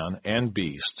on man and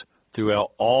beast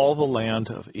throughout all the land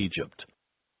of Egypt."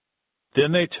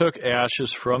 Then they took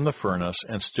ashes from the furnace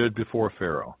and stood before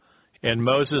Pharaoh. And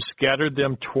Moses scattered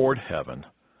them toward heaven,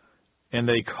 and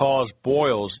they caused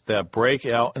boils that break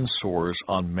out in sores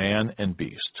on man and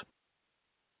beast.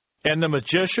 And the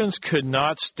magicians could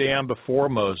not stand before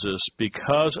Moses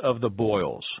because of the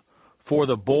boils, for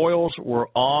the boils were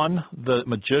on the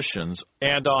magicians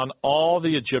and on all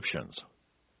the Egyptians.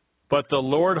 But the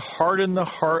Lord hardened the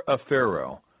heart of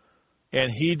Pharaoh,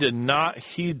 and he did not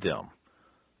heed them,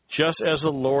 just as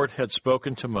the Lord had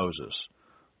spoken to Moses.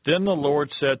 Then the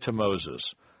Lord said to Moses,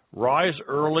 "Rise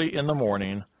early in the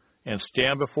morning and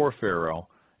stand before Pharaoh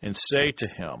and say to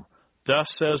him, 'Thus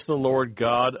says the Lord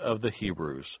God of the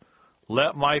Hebrews,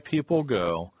 let my people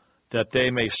go, that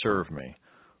they may serve me.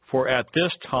 For at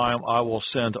this time I will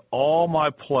send all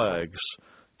my plagues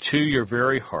to your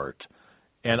very heart,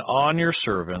 and on your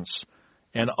servants,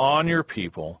 and on your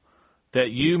people, that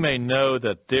you may know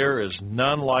that there is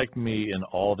none like me in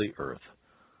all the earth.'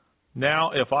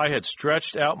 Now, if I had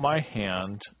stretched out my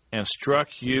hand and struck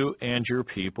you and your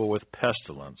people with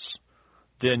pestilence,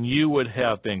 then you would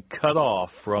have been cut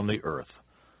off from the earth.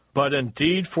 But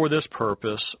indeed for this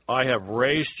purpose I have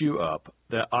raised you up,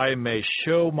 that I may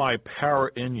show my power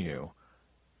in you,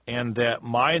 and that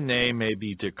my name may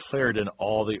be declared in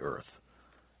all the earth.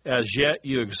 As yet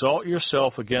you exalt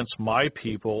yourself against my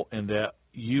people, in that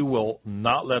you will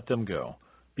not let them go.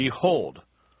 Behold,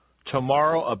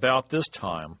 tomorrow about this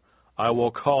time I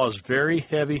will cause very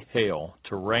heavy hail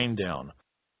to rain down,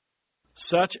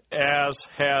 such as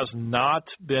has not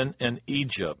been in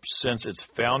Egypt since its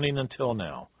founding until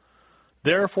now.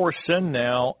 Therefore send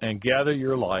now and gather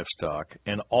your livestock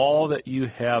and all that you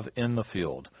have in the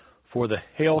field, for the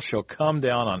hail shall come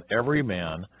down on every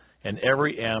man and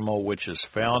every animal which is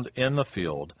found in the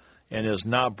field and is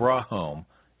not brought home,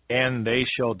 and they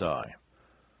shall die.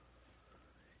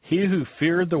 He who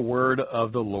feared the word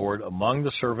of the Lord among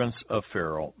the servants of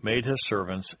Pharaoh made his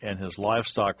servants and his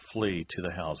livestock flee to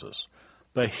the houses.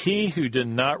 But he who did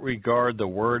not regard the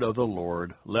word of the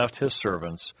Lord left his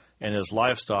servants and his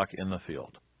livestock in the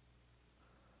field.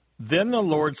 Then the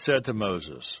Lord said to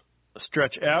Moses,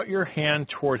 "Stretch out your hand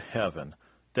toward heaven,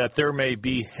 that there may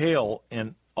be hail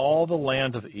in all the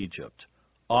land of Egypt,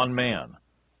 on man,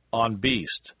 on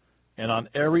beast, and on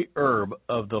every herb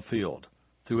of the field,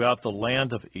 throughout the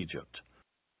land of Egypt."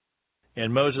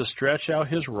 And Moses stretched out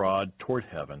his rod toward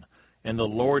heaven, and the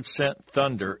Lord sent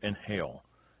thunder and hail,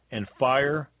 and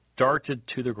fire darted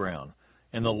to the ground,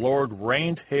 and the Lord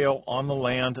rained hail on the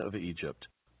land of Egypt.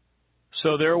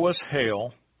 So there was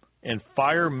hail, and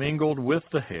fire mingled with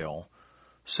the hail,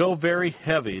 so very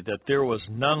heavy that there was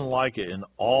none like it in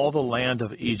all the land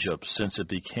of Egypt since it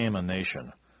became a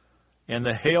nation. And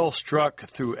the hail struck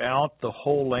throughout the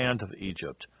whole land of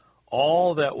Egypt,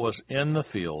 all that was in the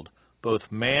field, both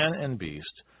man and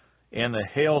beast, and the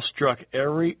hail struck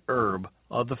every herb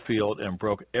of the field and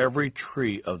broke every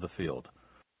tree of the field.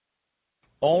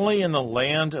 Only in the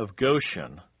land of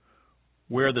Goshen,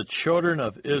 where the children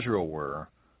of Israel were,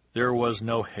 there was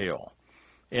no hail.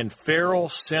 And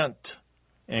Pharaoh sent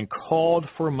and called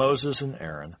for Moses and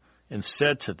Aaron, and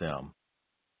said to them,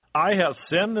 "I have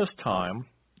sinned this time,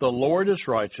 the Lord is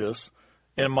righteous,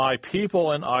 and my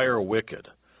people and I are wicked.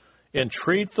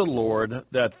 Entreat the Lord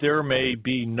that there may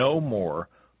be no more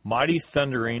mighty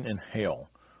thundering and hail,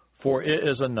 for it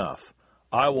is enough.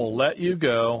 I will let you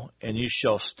go, and you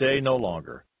shall stay no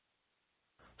longer."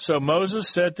 So Moses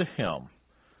said to him,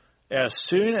 "As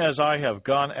soon as I have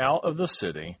gone out of the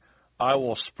city, I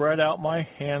will spread out my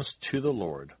hands to the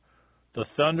Lord. The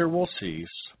thunder will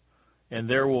cease, and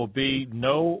there will be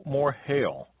no more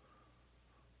hail,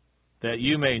 that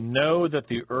you may know that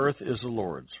the earth is the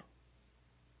Lord's.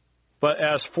 But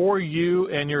as for you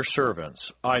and your servants,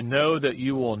 I know that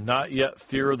you will not yet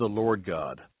fear the Lord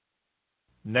God."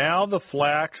 Now the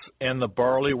flax and the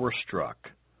barley were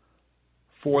struck,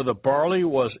 for the barley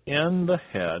was in the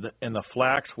head, and the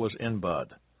flax was in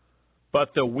bud.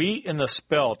 But the wheat and the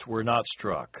spelt were not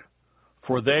struck,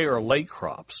 for they are late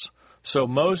crops. So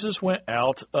Moses went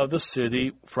out of the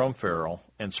city from Pharaoh,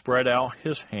 and spread out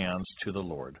his hands to the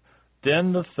Lord.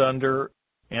 Then the thunder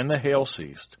and the hail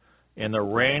ceased, and the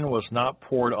rain was not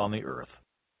poured on the earth.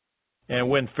 And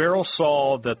when Pharaoh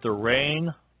saw that the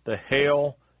rain, the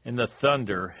hail, and the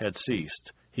thunder had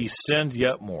ceased, he sinned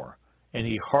yet more, and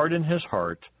he hardened his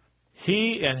heart,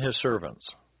 he and his servants.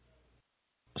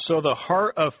 So the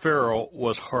heart of Pharaoh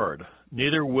was hard,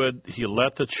 neither would he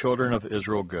let the children of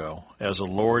Israel go, as the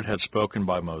Lord had spoken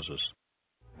by Moses.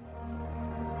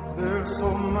 There's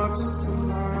so much to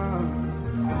learn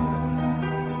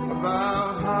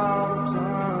about how to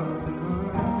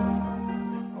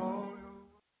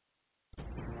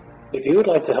If you would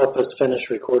like to help us finish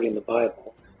recording the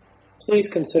Bible, please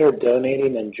consider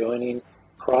donating and joining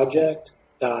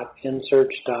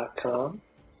project.nsearch.com.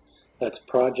 That's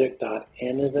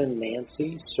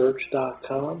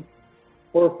project.n-as-in-Nancy-search.com,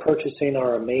 or purchasing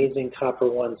our amazing Copper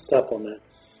One supplement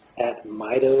at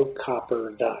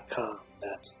mitocopper.com.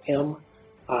 That's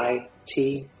M-I-T-O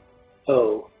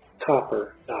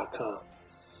copper.com.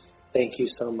 Thank you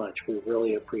so much. We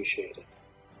really appreciate it.